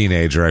 As a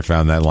teenager, I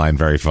found that line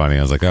very funny.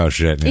 I was like, "Oh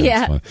shit!"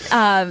 Yeah.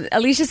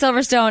 Alicia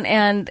Silverstone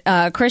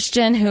and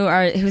Christian,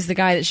 who's the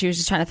guy that she was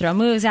just trying to throw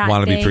moves at.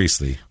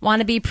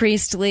 Wannabe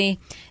Priestley.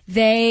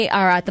 They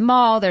are at the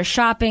mall. They're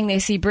shopping. They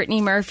see Brittany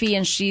Murphy,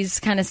 and she's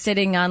kind of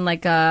sitting on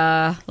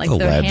the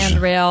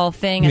handrail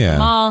thing at the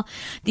mall.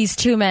 These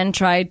 2 men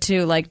tried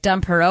to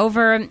dump her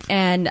over,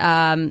 and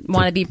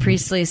Wannabe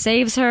Priestley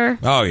saves her.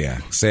 Oh yeah,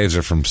 saves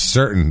her from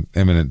certain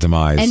imminent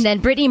demise. And then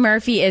Brittany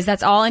Murphy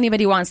that's all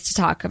anybody wants to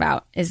talk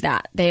about is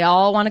that they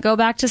all want to go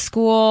back to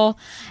school,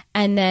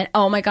 And then,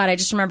 oh my God, I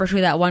just remembered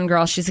who that one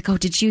girl. She's like, oh,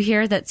 did you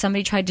hear that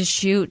somebody tried to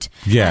shoot?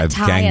 Yeah,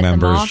 gang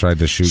members tried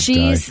to shoot.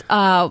 She's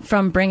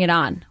from Bring It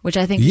On, which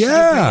I think Bring It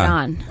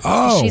On.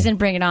 Oh, she's in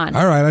Bring It On.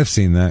 All right, I've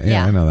seen that.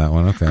 Yeah, I know that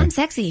one. Okay, I'm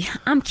sexy.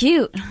 I'm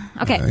cute.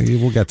 Okay,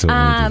 we'll get to it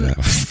when we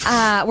do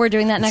that. We're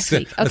doing that next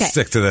week. Okay, let's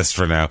stick to this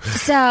for now.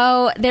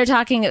 So they're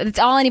talking. It's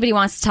all anybody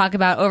wants to talk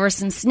about over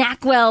some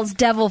Snackwell's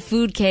Devil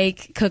Food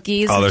Cake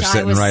cookies. Oh, they're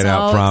sitting right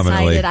out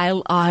prominently.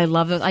 Excited. I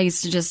love those. I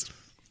used to just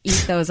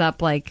eat those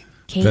up like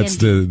candy. That's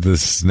the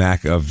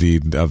snack of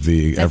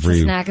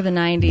every snack of the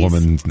 90s.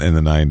 Woman in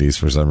the 90s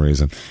for some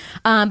reason.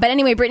 But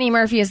anyway, Brittany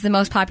Murphy is the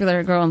most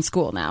popular girl in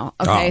school now.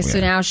 Okay, so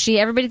now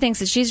everybody thinks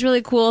that she's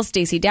really cool.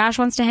 Stacey Dash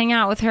wants to hang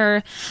out with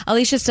her.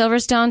 Alicia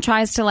Silverstone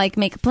tries to like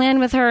make a plan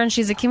with her, and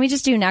she's like, "Can we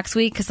just do next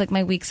week? Because like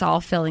my week's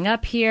all filling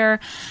up here."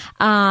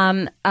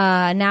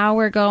 Now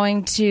we're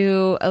going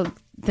to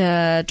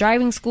the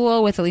driving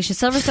school with Alicia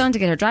Silverstone to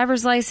get her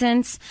driver's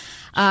license.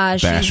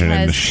 Bashing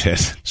in the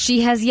shit.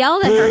 She has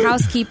yelled at her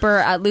housekeeper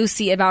at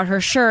Lucy about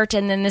her shirt,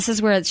 and then this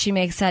is where she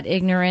makes that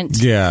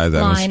ignorant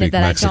line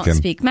that I don't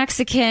speak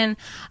Mexican.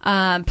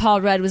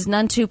 Paul Rudd was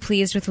none too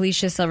pleased with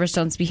Alicia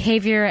Silverstone's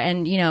behavior,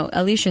 and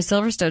Alicia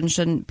Silverstone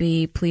shouldn't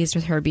be pleased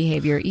with her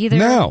behavior either.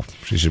 No,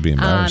 she should be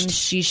embarrassed.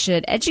 She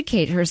should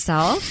educate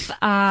herself,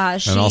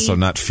 and also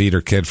not feed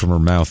her kid from her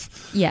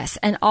mouth. Yes,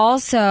 and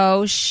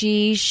also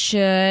she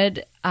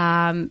should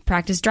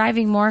practice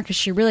driving more because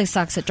she really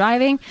sucks at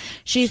driving.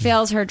 She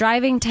fails her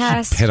driving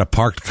test. Hit a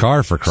parked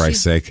car for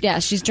Christ's sake. Yeah,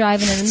 she's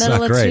driving in the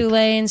middle of two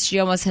lanes. She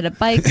almost hit a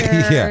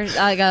biker,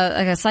 like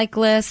a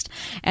cyclist,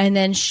 and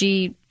then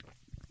she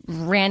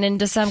ran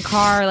into some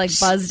car, like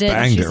buzzed it.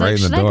 Banged she's it right like, in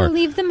the should door. I go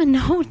leave them a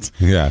note?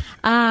 Yeah.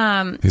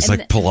 He's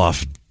like, pull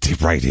off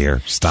right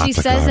here. Stop the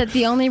car. She says that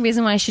the only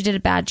reason why she did a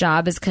bad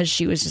job is because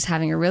she was just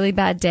having a really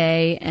bad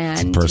day and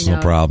some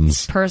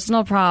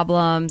personal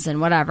problems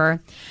and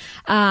whatever.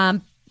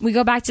 We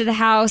go back to the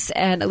house,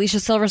 and Alicia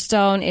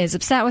Silverstone is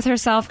upset with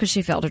herself because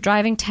she failed her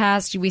driving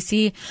test. We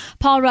see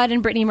Paul Rudd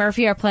and Brittany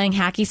Murphy are playing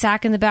hacky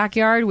sack in the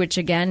backyard, which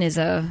again is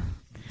a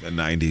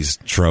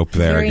 90s trope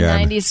there very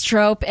again. 90s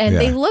trope, and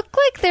they look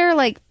like they're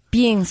like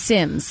being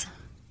Sims.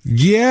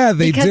 Yeah,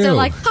 they because do. They're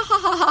like,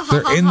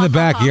 they're in the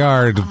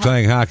backyard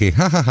playing hockey,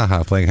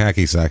 playing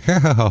hacky sack.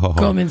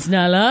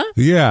 Comensnala?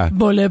 Yeah.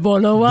 Bole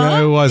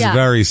bolowa? It was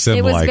very Sim-like.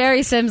 It was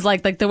very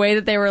Sims-like, like the way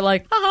that they were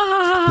like,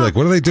 like,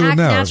 what are they doing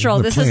now? Natural.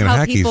 This is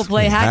how people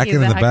play hacky.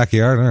 Hacking in the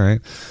backyard? All right.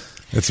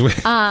 It's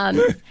weird.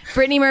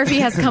 Brittany Murphy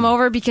has come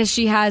over because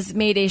she has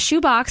made a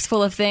shoebox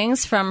full of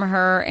things from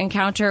her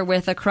encounter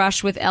with a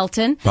crush with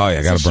Elton. Oh,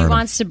 yeah, gotta burn She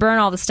wants to burn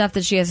all the stuff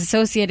that she has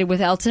associated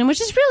with Elton,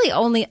 which is really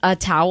only a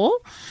towel.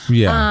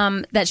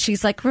 Yeah. That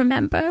she's like,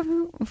 remember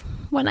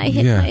when I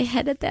hit my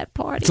head at that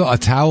party? So a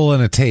towel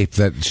and a tape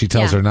that she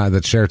tells her not,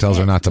 that Cher tells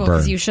her not to burn.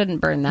 Because you shouldn't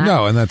burn that.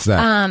 No, and that's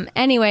that.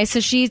 Anyway, so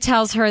she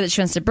tells her that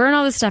she wants to burn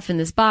all the stuff in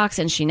this box,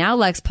 and she now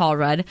likes Paul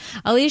Rudd.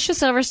 Alicia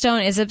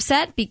Silverstone is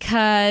upset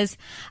because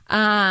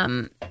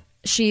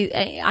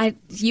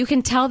you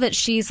can tell that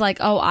she's like,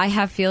 oh, I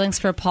have feelings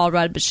for Paul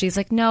Rudd, but she's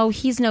like, no,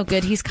 he's no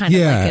good. He's kind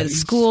of like a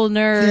school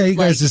nerd. Yeah, you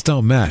guys just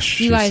don't mesh.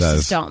 You guys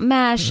just don't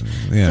mesh.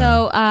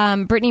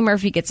 So Brittany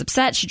Murphy gets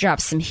upset. She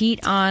drops some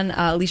heat on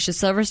Alicia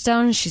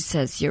Silverstone. She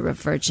says, you're a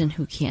virgin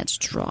who can't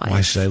drive.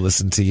 Why should I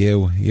listen to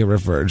you? You're a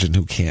virgin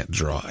who can't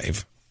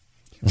drive.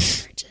 You're a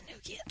virgin who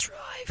can't drive.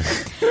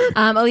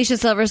 Alicia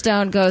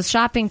Silverstone goes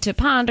shopping to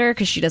Ponder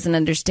because she doesn't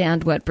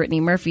understand what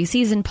Brittany Murphy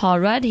sees in Paul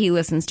Rudd. He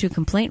listens to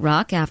Complaint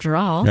Rock, after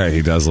all. Yeah,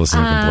 he does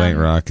listen to Complaint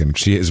Rock, and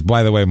she is,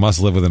 by the way,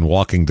 must live within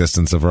walking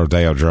distance of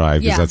Rodeo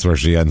Drive because that's where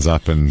she ends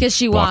up and because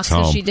she walks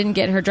home. So she didn't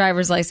get her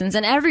driver's license,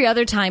 and every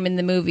other time in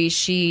the movie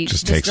she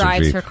just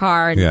drives her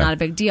car, and not a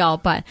big deal.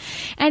 But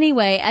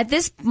anyway, at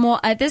this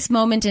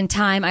moment in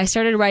time, I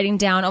started writing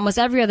down almost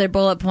every other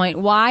bullet point.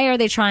 Why are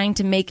they trying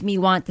to make me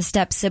want the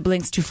step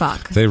siblings to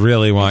fuck? They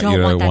really want you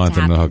to want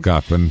them to hook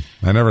up, and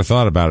I never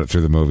thought about it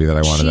through the movie that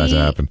I wanted that to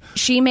happen.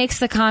 She makes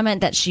the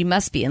comment that she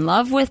must be in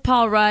love with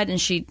Paul Rudd,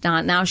 and she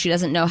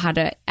doesn't know how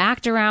to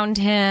act around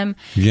him.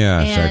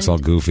 Yeah, she acts all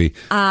goofy.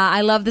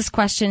 I love this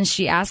question.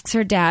 She asks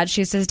her dad.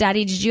 She says,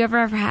 "Daddy, did you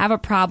ever have a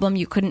problem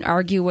you couldn't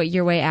argue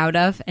your way out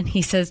of?" And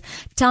he says,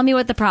 "Tell me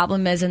what the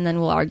problem is, and then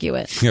we'll argue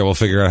it." Yeah, we'll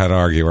figure out how to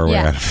argue our way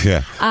out of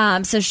it.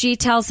 Yeah. So she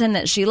tells him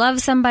that she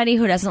loves somebody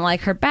who doesn't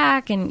like her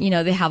back, and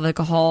they have like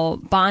a whole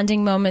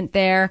bonding moment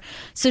there.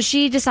 So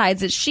she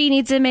decides that she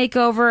needs a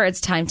makeover. It's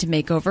time to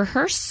make over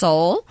her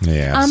soul.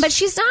 Yes. But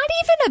she's not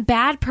even a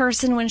bad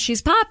person when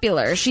she's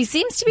popular. She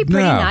seems to be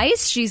pretty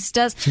nice. She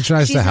tries to help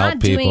people. She's not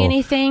doing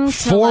anything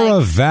for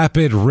a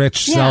vapid,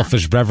 rich,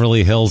 selfish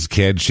Beverly Hills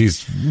kid.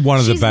 She's one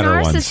of the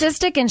better ones. She's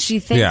narcissistic, and she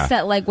thinks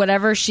that like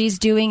whatever she's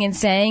doing and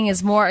saying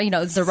is more,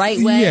 it's the right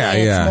way.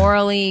 It's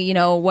morally,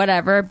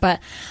 whatever.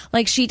 But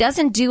like she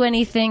doesn't do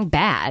anything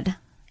bad.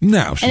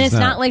 No, she's and it's not.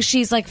 not like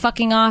she's like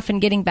fucking off and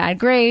getting bad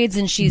grades,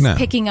 and she's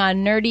picking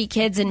on nerdy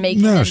kids and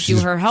making them do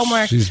her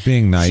homework. She's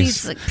being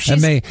nice.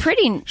 She's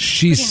pretty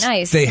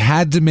nice. They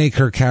had to make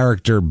her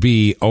character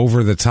be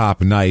over the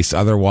top nice,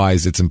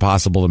 otherwise it's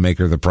impossible to make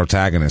her the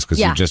protagonist because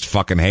you just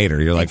fucking hate her.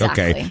 You're like,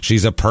 okay,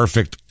 she's a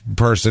perfect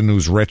person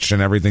who's rich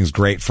and everything's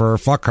great for her.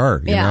 Fuck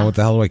her. You know, what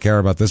the hell do I care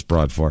about this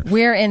broad for?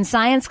 We're in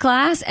science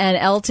class and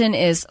Elton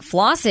is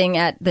flossing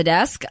at the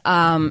desk,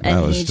 and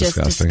he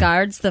just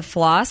discards the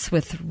floss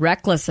with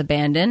reckless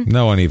abandon.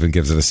 No one even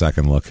gives it a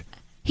second look.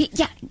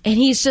 And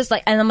he's just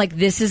like, and I'm like,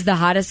 this is the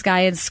hottest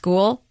guy in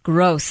school?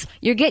 Gross.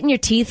 You're getting your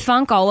teeth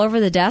funk all over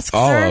the desk,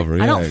 all sir? over,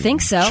 yeah. I don't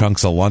think so.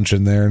 Chunks of lunch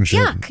in there and shit.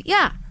 Yuck,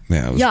 yeah.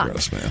 Yeah, it was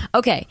gross, man.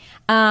 Okay,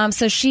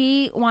 so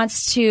she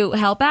wants to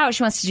help out.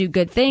 She wants to do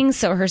good things.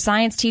 So her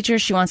science teacher,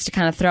 she wants to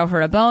kind of throw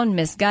her a bone,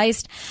 Miss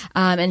Geist,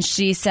 and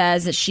she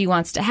says that she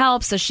wants to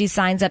help. So she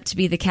signs up to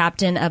be the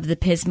captain of the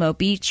Pismo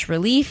Beach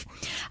Relief.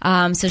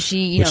 So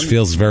she, which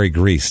feels very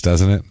Grease,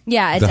 doesn't it?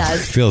 Yeah, it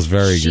does. It feels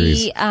very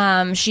Grease.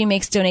 She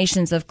makes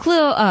donations of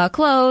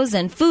clothes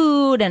and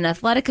food and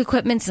athletic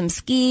equipment, some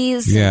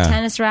skis, some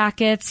tennis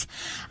rackets.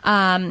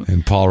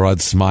 And Paul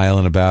Rudd's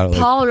smiling about it.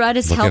 Paul Rudd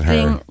is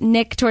helping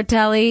Nick Tortelli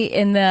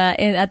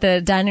at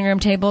the dining room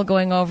table,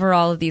 going over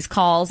all of these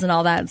calls and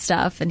all that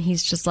stuff, and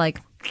he's just like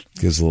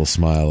gives a little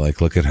smile,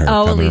 like, look at her.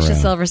 Oh, Alicia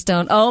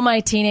Silverstone. Oh, my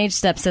teenage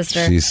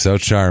stepsister. She's so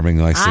charming,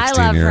 like 16-year-old.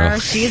 I love her.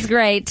 She's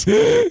great.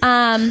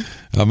 I'm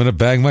gonna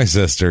bang my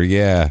sister.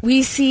 Yeah.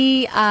 We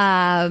see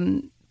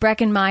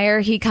Breckin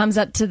Meyer, he comes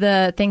up to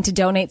the thing to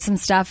donate some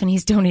stuff, and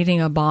he's donating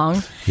a bong.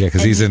 Yeah,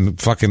 because he's in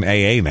fucking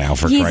AA now,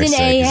 for Christ's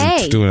sake.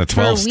 He's doing a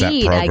 12-step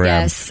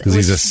program. Because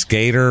he's a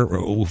skater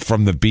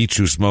from the beach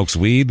who smokes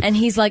weed. And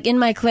he's like, in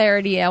my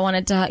clarity, I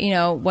wanted to,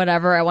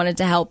 I wanted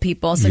to help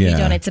people. So he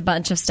donates a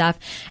bunch of stuff.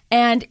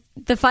 And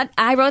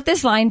I wrote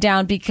this line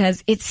down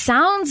because it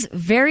sounds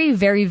very,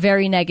 very,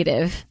 very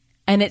negative.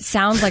 And it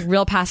sounds like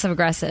real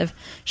passive-aggressive.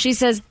 She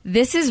says,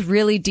 this is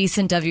really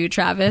decent of you,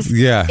 Travis.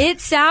 Yeah.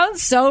 It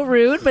sounds so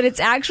rude, but it's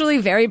actually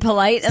very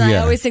polite. And I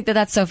always think that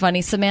that's so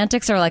funny.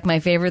 Semantics are like my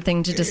favorite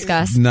thing to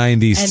discuss.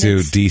 90s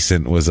too,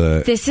 decent was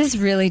a... This is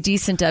really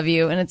decent of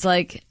you. And it's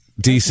like...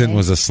 Decent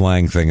was a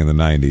slang thing in the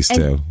 90s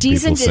too.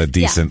 People said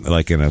decent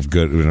like in a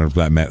good...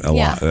 that meant a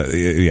lot.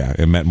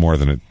 It meant more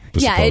than it...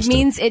 it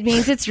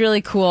means it's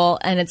really cool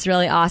and it's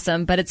really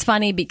awesome, but it's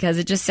funny because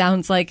it just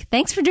sounds like,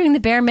 thanks for doing the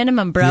bare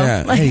minimum, bro.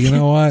 Yeah, hey, you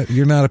know what?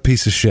 You're not a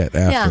piece of shit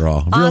after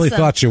all. I really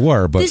thought you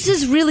were, but this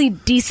is really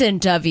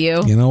decent of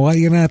you. You know what?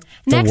 You're not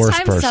the worst person.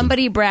 Next time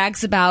somebody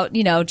brags about,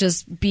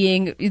 just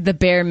being the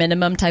bare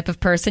minimum type of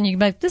person, you can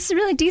be like, this is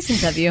really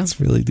decent of you.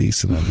 It's really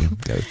decent of you,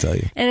 gotta tell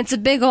you. And it's a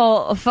big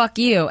ol' fuck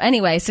you.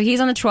 Anyway, so he's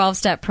on a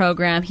 12-step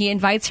program. He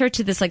invites her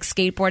to this like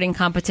skateboarding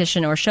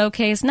competition or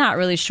showcase. Not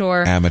really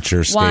sure.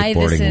 Amateur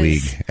skateboarding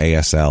league,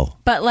 ASL.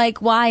 But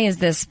like, why is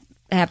this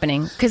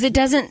happening? Because it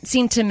doesn't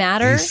seem to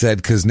matter. He said,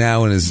 because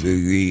now in his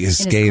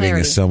skating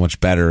is so much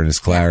better in his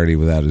clarity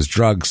without his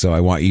drugs. So I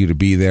want you to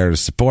be there to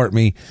support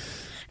me.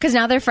 Because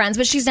now they're friends,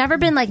 but she's never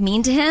been like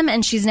mean to him,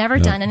 and she's never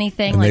done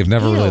anything. And they've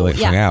never really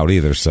hung out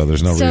either, so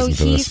there's no reason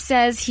for this.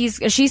 So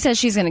she says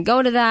she's going to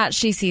go to that.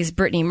 She sees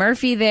Brittany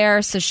Murphy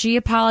there, so she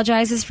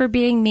apologizes for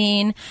being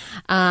mean,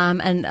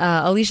 and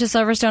Alicia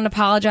Silverstone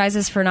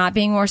apologizes for not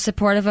being more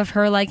supportive of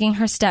her liking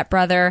her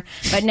stepbrother.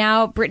 But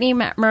now Brittany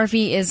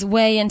Murphy is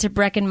way into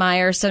Breckin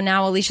Meyer, so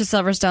now Alicia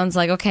Silverstone's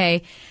like,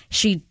 okay,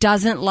 she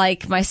doesn't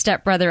like my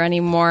stepbrother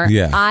anymore.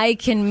 Yeah. I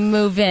can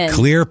move in.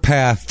 Clear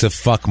path to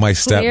fuck my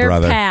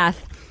stepbrother. Clear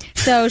path.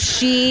 So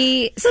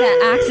she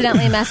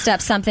accidentally messed up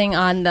something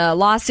on the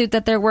lawsuit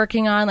that they're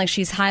working on. Like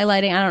she's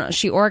highlighting, I don't know,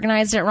 she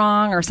organized it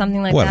wrong or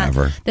something like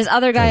that. This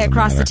other guy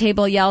across the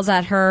table yells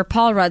at her.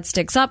 Paul Rudd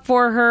sticks up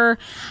for her.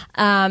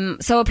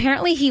 So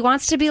apparently he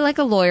wants to be like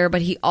a lawyer,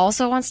 but he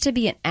also wants to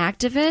be an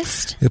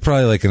activist. It's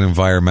probably like an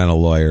environmental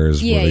lawyer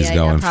is what he's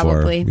going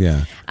probably. for.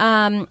 Yeah.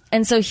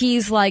 And so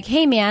he's like,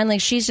 hey man,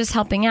 like she's just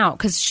helping out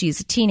because she's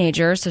a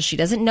teenager, so she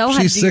doesn't know how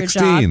to do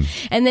 16. your job.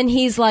 And then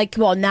he's like,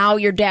 well, now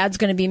your dad's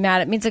going to be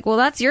mad at me. It's like, well,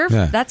 that's your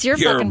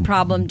fucking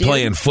problem, dude.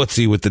 Playing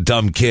footsie with the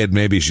dumb kid,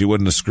 maybe she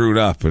wouldn't have screwed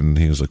up. And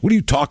he was like, what are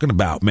you talking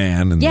about,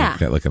 man? And they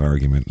got like an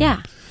argument.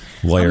 Yeah.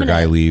 Lawyer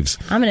guy leaves.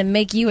 I'm going to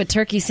make you a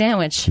turkey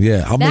sandwich.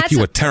 Yeah, I'll make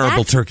you a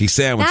terrible turkey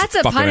sandwich. That's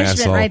a punishment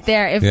asshole. right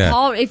there.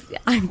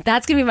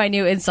 That's going to be my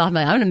new insult. I'm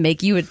going to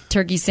make you a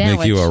turkey sandwich.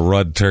 Make you a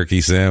Rudd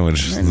turkey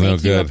sandwich.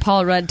 Make you a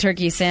Paul Rudd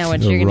turkey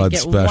sandwich. You're going to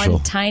get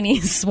one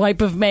tiny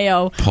swipe of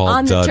mayo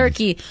on the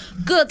turkey.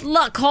 Good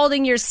luck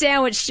holding your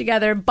sandwich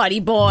together, buddy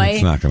boy.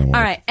 It's not going to work.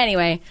 All right.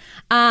 Anyway,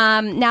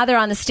 now they're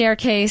on the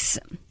staircase.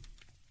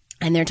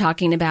 And they're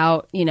talking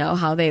about,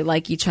 how they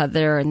like each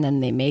other and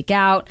then they make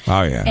out.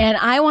 Oh, yeah. And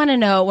I want to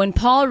know when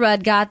Paul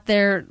Rudd got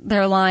their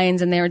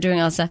lines and they were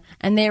doing all stuff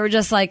and they were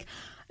just like,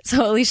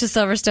 so Alicia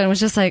Silverstone was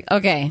just like,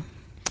 okay,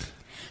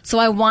 so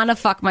I want to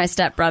fuck my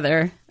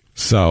stepbrother.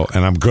 So,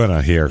 and I'm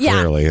gonna here,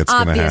 clearly. It's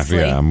gonna happen.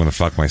 Yeah, I'm gonna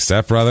fuck my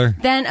stepbrother.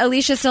 Then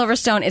Alicia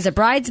Silverstone is a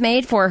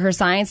bridesmaid for her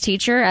science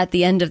teacher at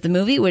the end of the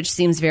movie, which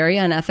seems very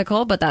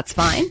unethical, but that's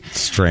fine.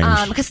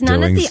 Strange. Because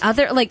none of the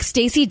other, like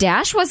Stacey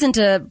Dash wasn't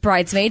a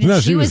bridesmaid. No,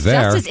 she was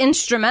there. just as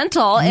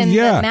instrumental in the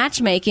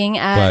matchmaking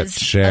as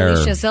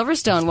Alicia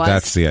Silverstone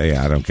was.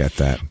 I don't get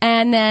that.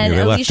 And then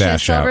Alicia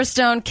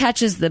Silverstone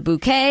catches the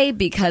bouquet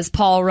because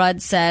Paul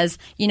Rudd says,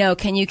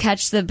 can you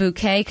catch the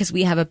bouquet? Because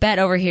we have a bet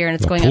over here and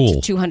it's going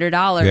up to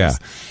 $200. Yeah.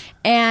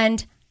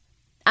 And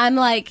I'm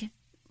like,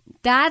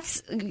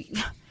 that's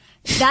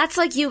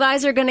like you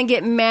guys are going to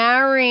get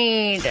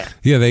married.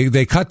 Yeah,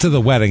 they cut to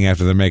the wedding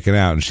after they're making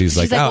out, and she's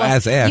like, well,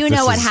 as if. You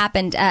know what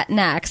happened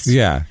next.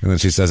 Yeah, and then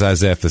she says,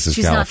 as if this is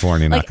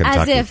California, not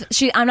Kentucky.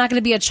 As if I'm not going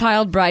to be a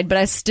child bride, but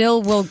I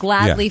still will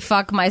gladly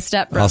fuck my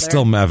stepbrother. I'll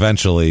still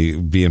eventually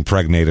be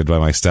impregnated by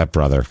my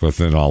stepbrother,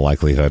 in all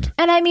likelihood.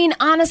 And I mean,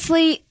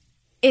 honestly,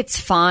 it's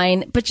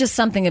fine, but just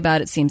something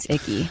about it seems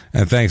icky.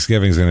 And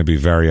Thanksgiving's going to be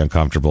very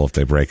uncomfortable if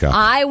they break up.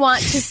 I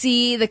want to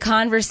see the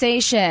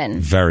conversation.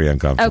 Very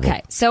uncomfortable.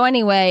 Okay, so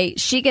anyway,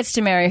 she gets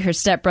to marry her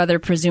stepbrother,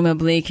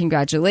 presumably.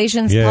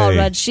 Congratulations, Yay. Paul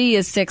Rudd. She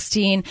is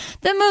 16.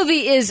 The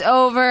movie is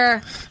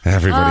over.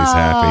 Everybody's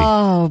happy.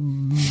 Oh,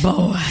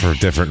 boy. For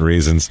different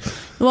reasons.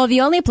 Well,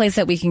 the only place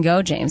that we can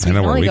go, James, we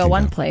can only go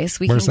one place.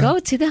 We can go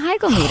to the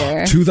Heigl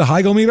meter. To the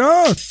Heigl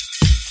meter?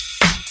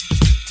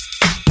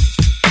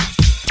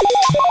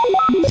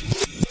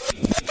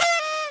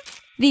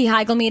 The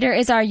Heigl meter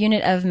is our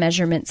unit of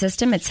measurement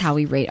system. It's how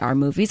we rate our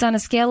movies on a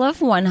scale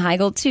of 1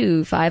 Heigl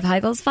to 5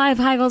 Heigls. 5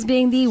 Heigls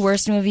being the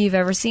worst movie you've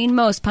ever seen,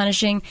 most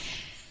punishing,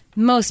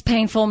 most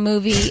painful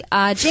movie.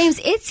 James,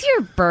 it's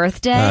your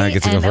birthday,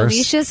 and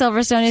Alicia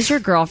Silverstone is your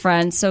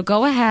girlfriend. So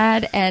go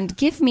ahead and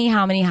give me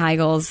how many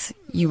Heigls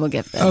you will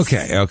give this.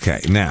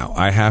 Okay. Now,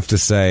 I have to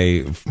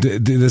say,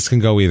 this can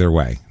go either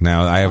way.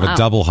 Now, I have a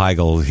double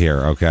Heigl here,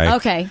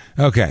 okay?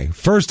 Okay.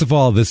 First of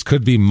all, this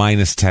could be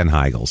minus 10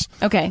 Heigls.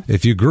 Okay.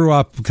 If you grew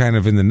up kind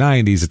of in the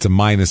 90s, it's a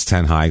minus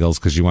 10 Heigls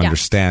because you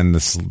understand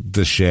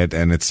the shit,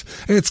 and it's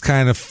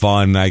kind of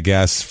fun, I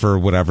guess, for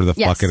whatever the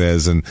fuck it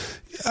is. And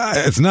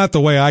it's not the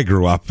way I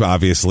grew up,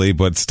 obviously,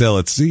 but still,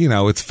 it's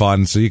it's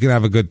fun, so you can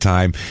have a good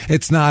time.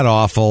 It's not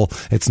awful.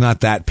 It's not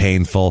that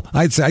painful.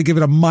 I'd say I give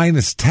it a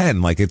minus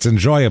 10. Like, it's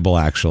enjoyable,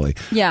 actually.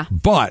 Yeah.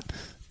 But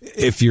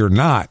if you're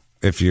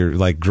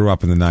like grew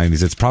up in the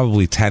 90s, it's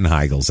probably 10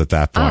 Heigls at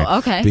that point. Oh,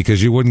 okay.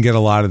 Because you wouldn't get a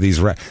lot of these.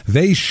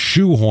 They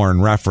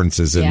shoehorn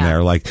references in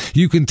there. Like,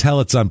 you can tell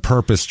it's on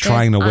purpose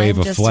trying to wave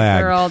a flag.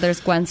 A girl.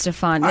 There's Gwen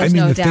Stefani. There's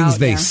the things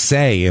they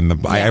say in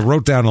the. I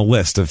wrote down a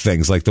list of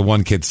things. Like, the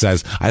one kid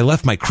says, I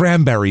left my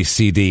Cranberry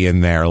CD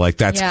in there. Like,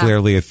 that's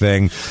clearly a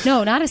thing.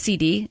 No, not a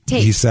CD.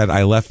 Tape. He said,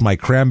 I left my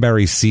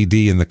Cranberry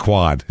CD in the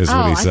quad, is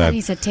what he said. I thought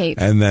he said tape.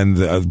 And then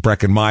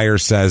Breckin Meyer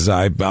says,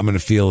 I'm going to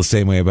feel the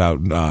same way about,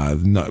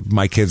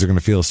 my kids are going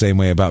to feel the same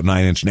way about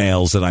 9 Inch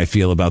Nails that I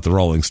feel about the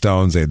Rolling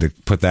Stones. They had to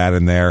put that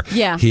in there.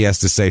 Yeah. He has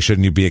to say,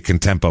 shouldn't you be a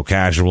contempo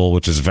casual,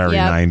 which is very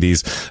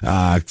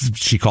 90s.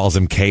 She calls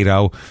him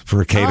Kato for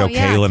a Kato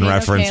Kalin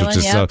reference, which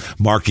is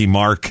Marky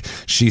Mark.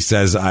 She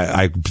says,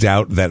 I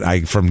doubt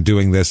that from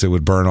doing this, it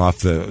would burn off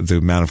the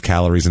amount of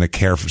calories in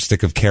a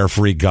stick of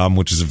Carefree gum,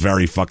 which is a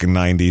very fucking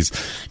 90s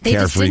they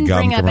Carefree just didn't gum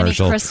bring up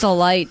commercial. Any Crystal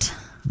Light.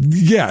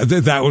 Yeah,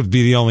 that would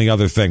be the only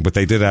other thing. But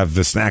they did have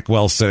the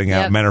Snackwell sitting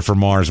out. Men are from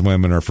Mars,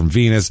 women are from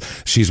Venus.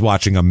 She's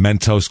watching a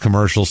Mentos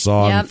commercial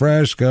song.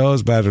 Fresh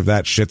goes better.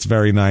 That shit's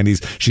very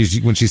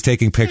 90s. When she's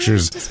taking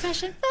pictures,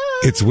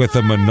 it's with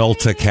a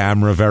Minolta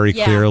camera, very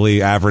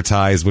clearly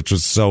advertised, which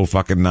was so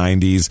fucking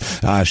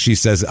 90s. She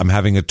says, I'm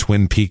having a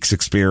Twin Peaks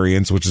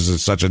experience, which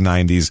is such a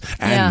 90s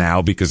and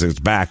now because it's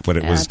back, but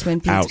it was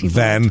out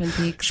then.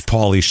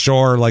 Pauly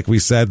Shore, like we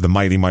said, the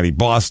Mighty Mighty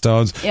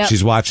Bosstones.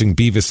 She's watching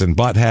Beavis and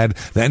Butthead.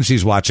 Then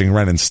she's watching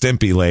Ren and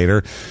Stimpy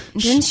later.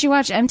 Didn't she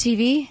watch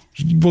MTV?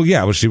 Well,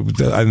 yeah. Well, she in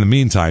the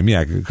meantime,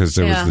 because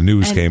there was the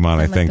news came on,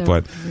 I think.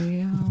 But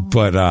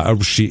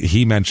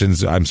he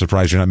mentions, I'm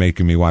surprised you're not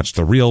making me watch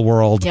The Real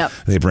World.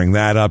 They bring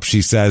that up.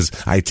 She says,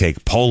 I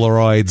take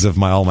Polaroids of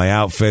all my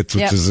outfits,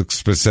 which is a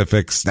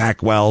specific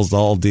Snackwells, the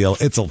whole deal.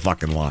 It's a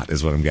fucking lot,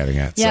 is what I'm getting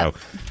at. So.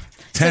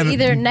 10, so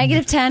either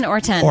negative 10 or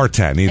 10. Or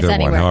 10, either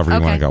one, however you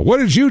want to go. What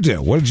did you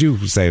do? What did you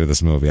say to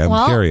this movie?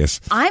 I'm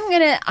curious.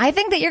 I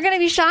think that you're going to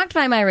be shocked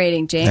by my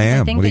rating, James.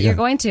 I think that you're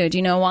going to. Do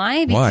you know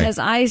why? Because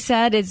I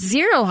said it's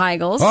 0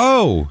 Heigls.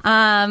 Oh.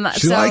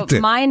 She liked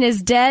it. Mine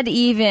is dead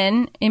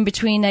even in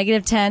between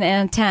negative 10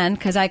 and 10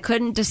 because I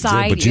couldn't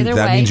decide either way.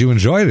 That means you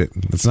enjoyed it.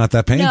 It's not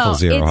that painful,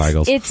 0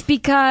 Heigls. It's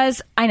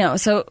because, I know,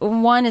 so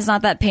 1 is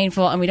not that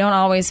painful and we don't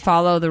always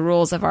follow the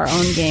rules of our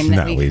own game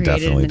that we created.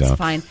 Definitely and it's don't.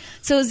 Fine.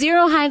 So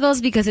 0 Heigls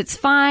because it's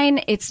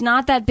fine. It's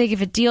not that big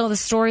of a deal. The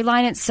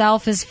storyline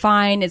itself is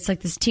fine. It's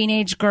like this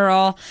teenage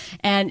girl,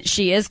 and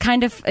she is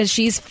kind of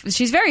she's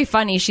very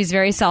funny. She's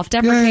very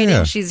self-deprecating.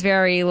 Yeah. She's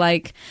very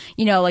like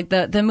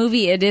the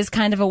movie. It is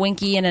kind of a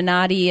winky and a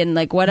naughty and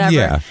like whatever.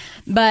 Yeah.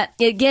 But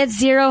it gets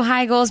 0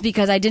 Heigls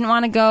because I didn't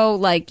want to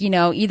go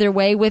either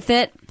way with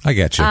it. I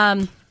get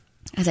you.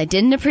 As I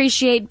didn't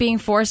appreciate being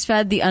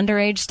force-fed the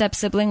underage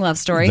step-sibling love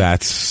story.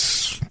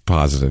 That's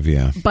positive,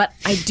 yeah. But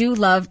I do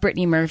love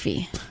Brittany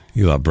Murphy.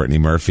 You love Brittany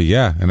Murphy,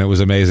 yeah. And it was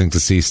amazing to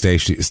see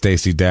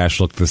Stacey Dash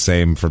look the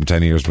same from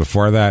 10 years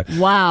before that.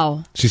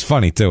 Wow. She's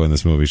funny, too, in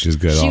this movie. She's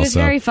good also. She was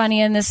very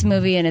funny in this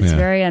movie, and it's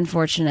very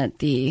unfortunate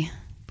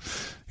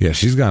Yeah,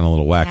 she's gotten a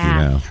little wacky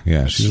now.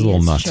 Yeah, she's a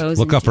little nuts.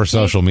 Look up her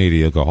social media.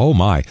 You'll go, oh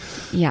my.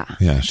 Yeah.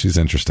 Yeah, she's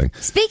interesting.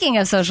 Speaking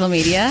of social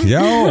media. Yo,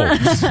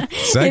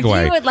 segue.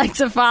 If you would like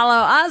to follow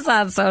us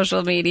on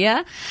social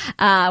media,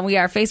 we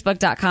are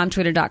facebook.com,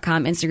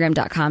 twitter.com,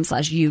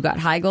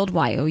 instagram.com/YouGotHeigold,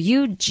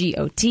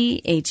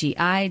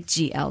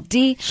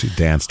 YouGotHeigold. She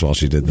danced while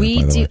she did that,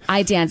 by the way.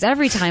 I dance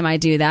every time I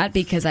do that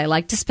because I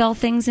like to spell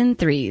things in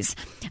threes.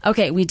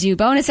 Okay, we do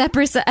bonus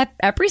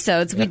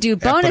episodes. We do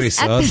bonus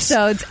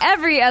episodes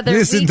every other week.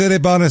 Listen to the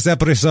bonus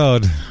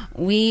episode.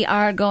 We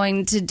are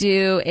going to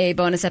do a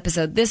bonus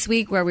episode this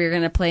week where we're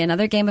going to play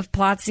another game of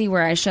Plotsy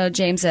where I showed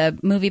James a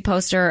movie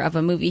poster of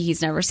a movie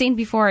he's never seen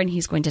before, and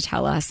he's going to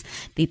tell us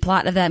the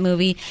plot of that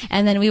movie.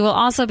 And then we will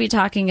also be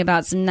talking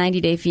about some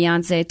 90 Day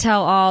Fiancé,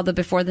 tell all the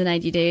before the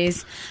 90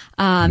 days,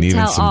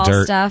 tell all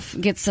dirt stuff,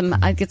 get some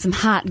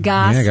hot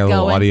goss. Yeah, I got a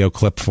little audio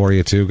clip for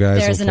you too, guys.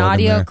 There's an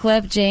audio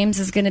clip. James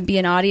is going to be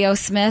an audio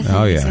smith.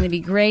 Oh, yeah. He's going to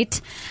be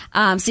great.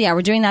 So yeah,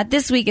 we're doing that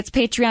this week. It's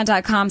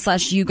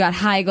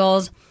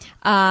patreon.com/YouGotHeigold.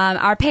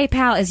 Our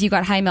PayPal is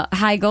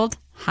YouGotHeigold.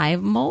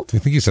 Heigold? I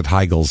think you said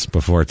Heigels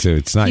before too.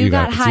 It's not You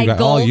Got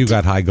Heigold. You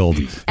Got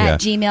Heigold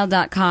At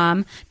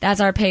gmail.com. That's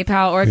our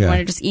PayPal. Or if you want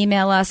to just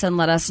email us and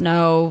let us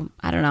know,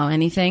 I don't know,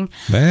 anything.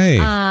 Hey,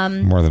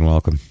 more than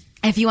welcome.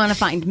 If you want to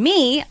find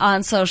me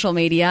on social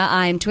media,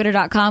 I'm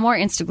twitter.com or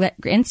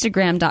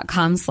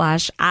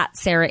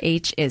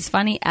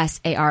instagram.com/@SarahHisFunny,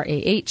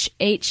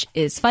 SarahH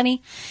is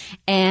funny.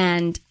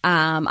 And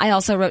I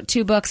also wrote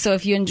 2 books. So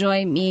if you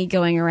enjoy me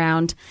going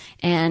around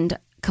and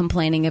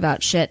complaining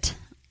about shit,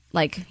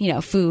 like,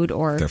 food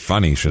or they're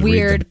funny,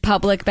 weird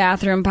public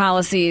bathroom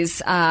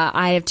policies.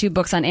 I have 2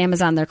 books on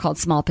Amazon. They're called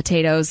Small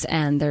Potatoes.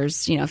 And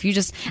there's,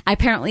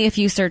 if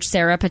you search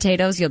Sarah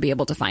Potatoes, you'll be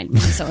able to find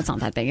me. So it's not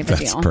that big of a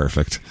deal. That's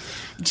perfect.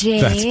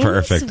 James, that's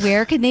perfect.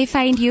 Where can they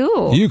find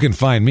you? You can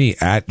find me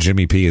at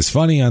Jimmy P is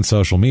Funny on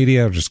social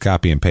media. Just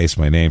copy and paste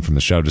my name from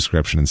the show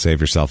description and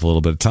save yourself a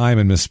little bit of time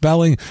and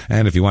misspelling.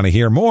 And if you want to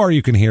hear more,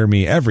 you can hear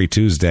me every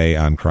Tuesday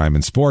on Crime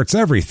and Sports,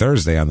 every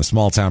Thursday on the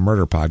Small Town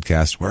Murder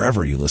Podcast,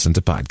 wherever you listen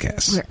to podcasts.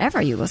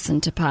 Wherever you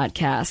listen to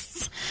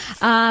podcasts.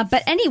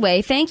 But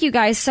anyway, thank you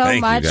guys so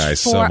much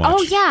for.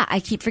 Oh yeah, I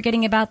keep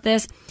forgetting about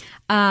this.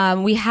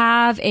 We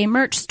have a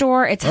merch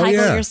store. It's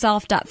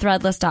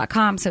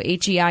heigleyourself.threadless.com. So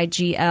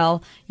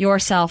HEIGL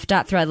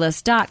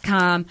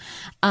yourself.threadless.com.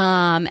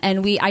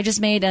 And I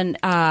just made an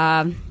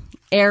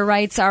Air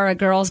Rights Are a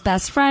Girl's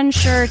Best Friend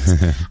shirt.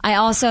 I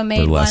also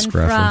made one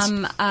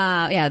from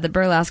the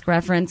burlesque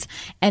reference.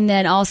 And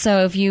then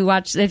also if you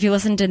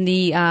listen to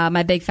the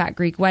My Big Fat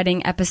Greek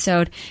Wedding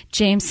episode,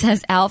 James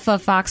says Alpha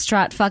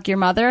Foxtrot fuck your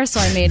mother,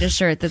 so I made a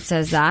shirt that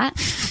says that.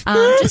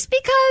 Just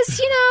because, that's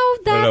I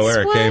don't know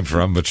where it came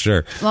from, but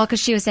sure. Well, because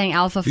she was saying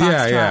Alpha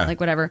Foxtrot, like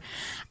whatever.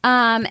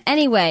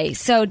 Anyway,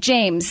 so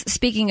James,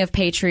 speaking of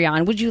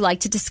Patreon, would you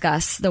like to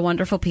discuss the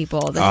wonderful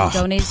people that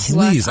donate to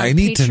us? Please, I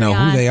need to know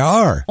who they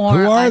are. Who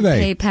are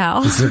they?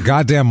 PayPal. They're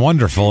goddamn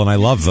wonderful, and I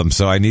love them,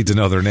 so I need to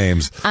know their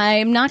names.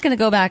 I'm not going to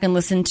go back and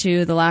listen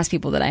to the last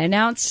people that I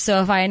announced,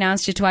 so if I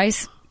announced you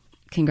twice,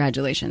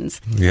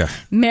 congratulations. Yeah.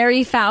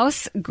 Mary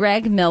Faust,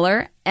 Greg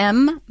Miller,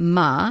 M.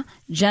 Ma,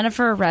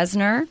 Jennifer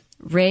Resner,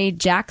 Ray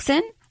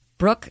Jackson,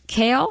 Brooke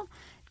Kale,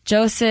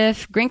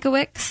 Joseph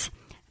Grinkowicz,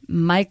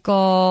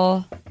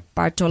 Michael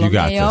Bartolomeo. You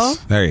got this.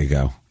 There you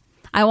go.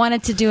 I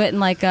wanted to do it in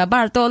like a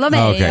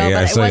Bartolomeo. Okay, yeah,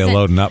 I saw you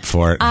loading up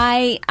for it.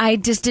 I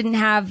just didn't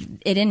have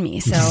it in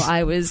me, so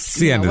I was... It's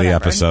the end of the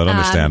episode,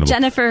 understandable.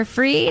 Jennifer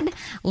Freed,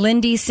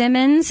 Lindy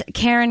Simmons,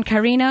 Karen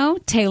Carino,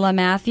 Taylor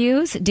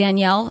Matthews,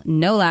 Danielle,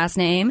 no last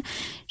name,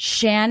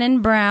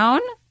 Shannon Brown.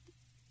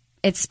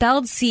 It's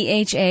spelled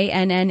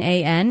CHANNAN,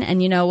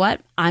 and you know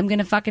what? I'm going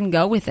to fucking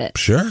go with it.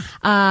 Sure.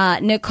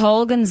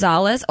 Nicole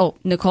Gonzalez. Oh,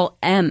 Nicole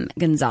M.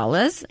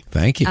 Gonzalez.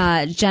 Thank you.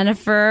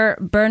 Jennifer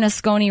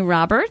Bernasconi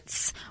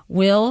Roberts.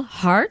 Will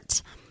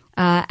Hart.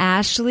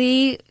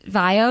 Ashley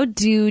Vio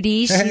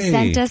Duty. She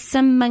sent us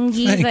some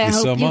monkeys. I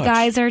hope you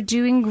guys are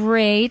doing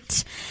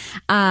great.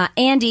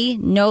 Andy,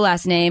 no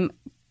last name.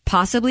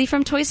 Possibly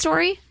from Toy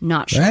Story?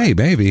 Not sure. Hey,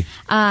 baby.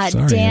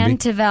 Sorry, Dan Andy.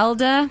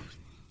 Tavelda.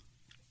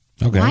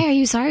 Okay. Why are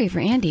you sorry for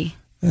Andy?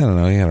 I don't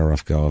know. He had a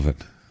rough go of it.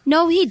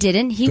 No, he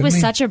didn't. He was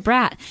such a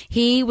brat.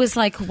 He was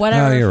like,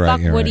 whatever,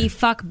 fuck Woody,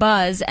 fuck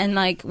Buzz, and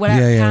like,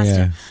 whatever.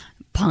 Yeah.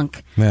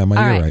 Punk. Yeah, you're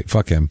right.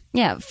 Fuck him.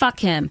 Yeah, fuck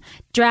him.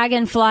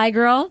 Dragonfly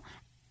Girl,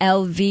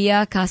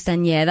 Elvia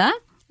Castañeda,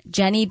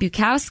 Jenny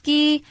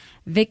Bukowski,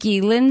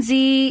 Vicky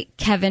Lindsay,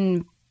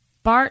 Kevin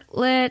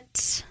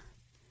Bartlett.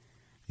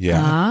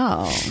 Yeah.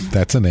 Oh.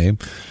 That's a name.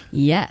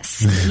 Yes.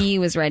 He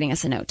was writing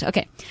us a note.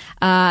 Okay.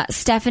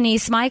 Stephanie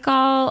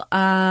Smikal,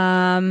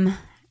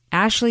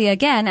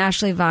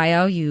 Ashley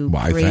Vio, you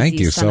Why, crazy thank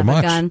you son so of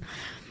much. A gun.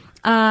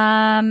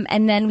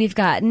 And then we've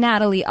got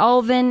Natalie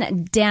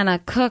Alvin, Dana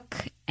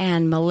Cook,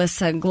 and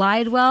Melissa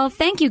Glidewell.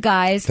 Thank you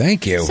guys.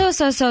 Thank you.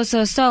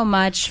 So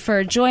much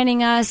for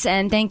joining us,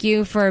 and thank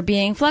you for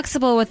being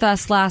flexible with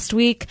us last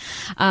week.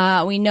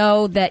 We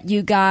know that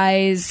you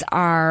guys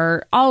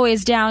are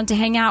always down to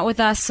hang out with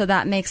us, so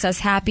that makes us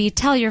happy.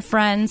 Tell your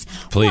friends.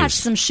 Please. Watch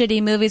some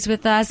shitty movies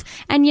with us.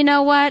 And you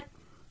know what?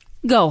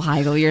 Go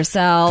Heigl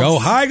yourselves. Go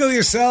Heigl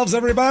yourselves,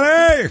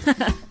 everybody!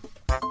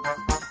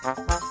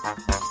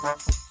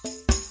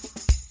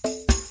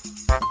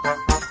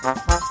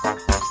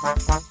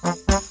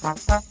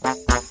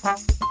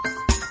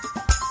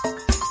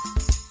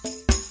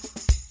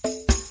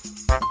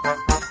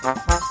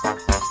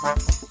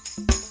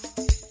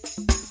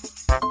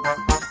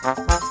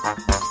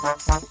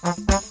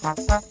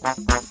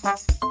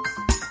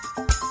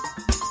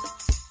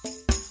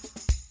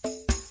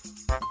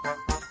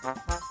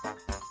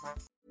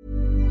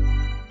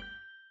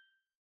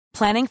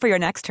 Planning for your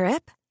next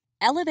trip?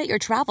 Elevate your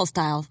travel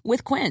style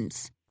with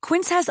Quince.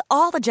 Quince has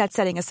all the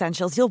jet-setting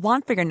essentials you'll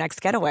want for your next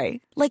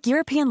getaway, like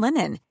European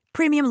linen,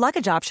 premium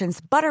luggage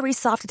options, buttery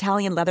soft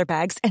Italian leather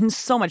bags, and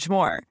so much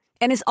more.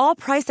 And is all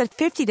priced at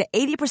 50 to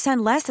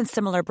 80% less than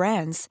similar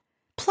brands.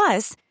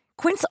 Plus,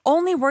 Quince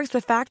only works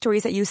with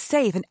factories that use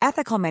safe and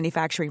ethical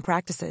manufacturing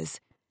practices.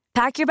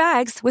 Pack your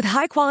bags with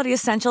high-quality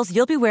essentials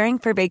you'll be wearing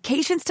for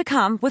vacations to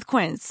come with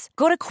Quince.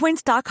 Go to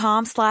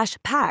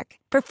quince.com/pack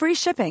for free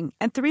shipping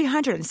and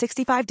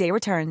 365-day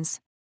returns.